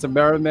talk to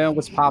Barry, man.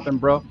 What's popping,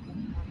 bro?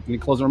 Any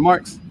closing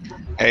remarks?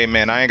 Hey,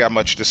 man, I ain't got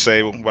much to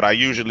say. What I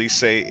usually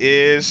say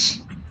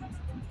is...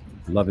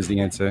 love is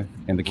the answer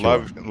and the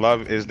cure.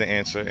 Love is the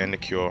answer and the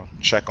cure.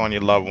 Check on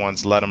your loved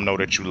ones. Let them know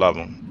that you love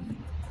them.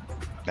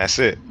 That's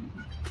it.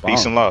 Wow.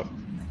 Peace and love.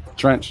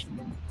 Trench.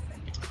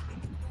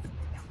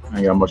 I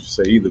ain't got much to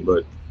say either,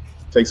 but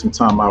take some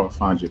time out and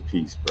find your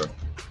peace, bro.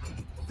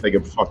 Take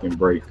a fucking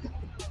break.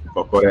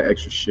 Fuck all that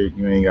extra shit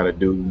you ain't gotta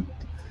do.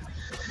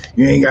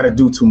 You ain't gotta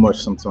do too much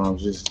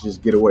sometimes.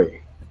 Just get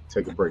away.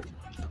 Take a break.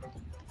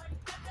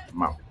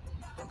 I'm out.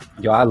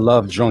 Yo, I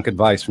love drunk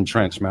advice from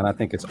Trench, man. I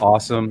think it's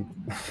awesome.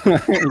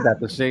 You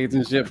got the shades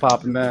and shit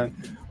popping, man.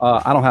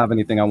 I don't have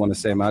anything I want to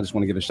say, man. I just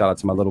want to give a shout out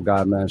to my little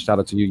guy, man. Shout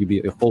out to you. You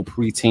be a full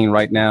preteen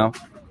right now.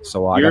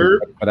 So I got to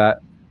thank you for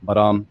that. But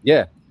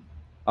yeah.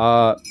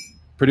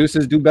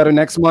 Producers, do better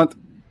next month.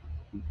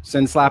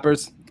 Send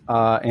slappers.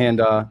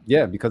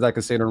 Yeah, because I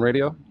can say it on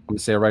radio, I'm going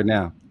to say it right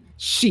now.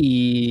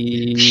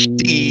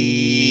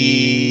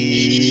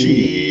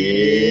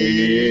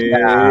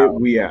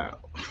 We out.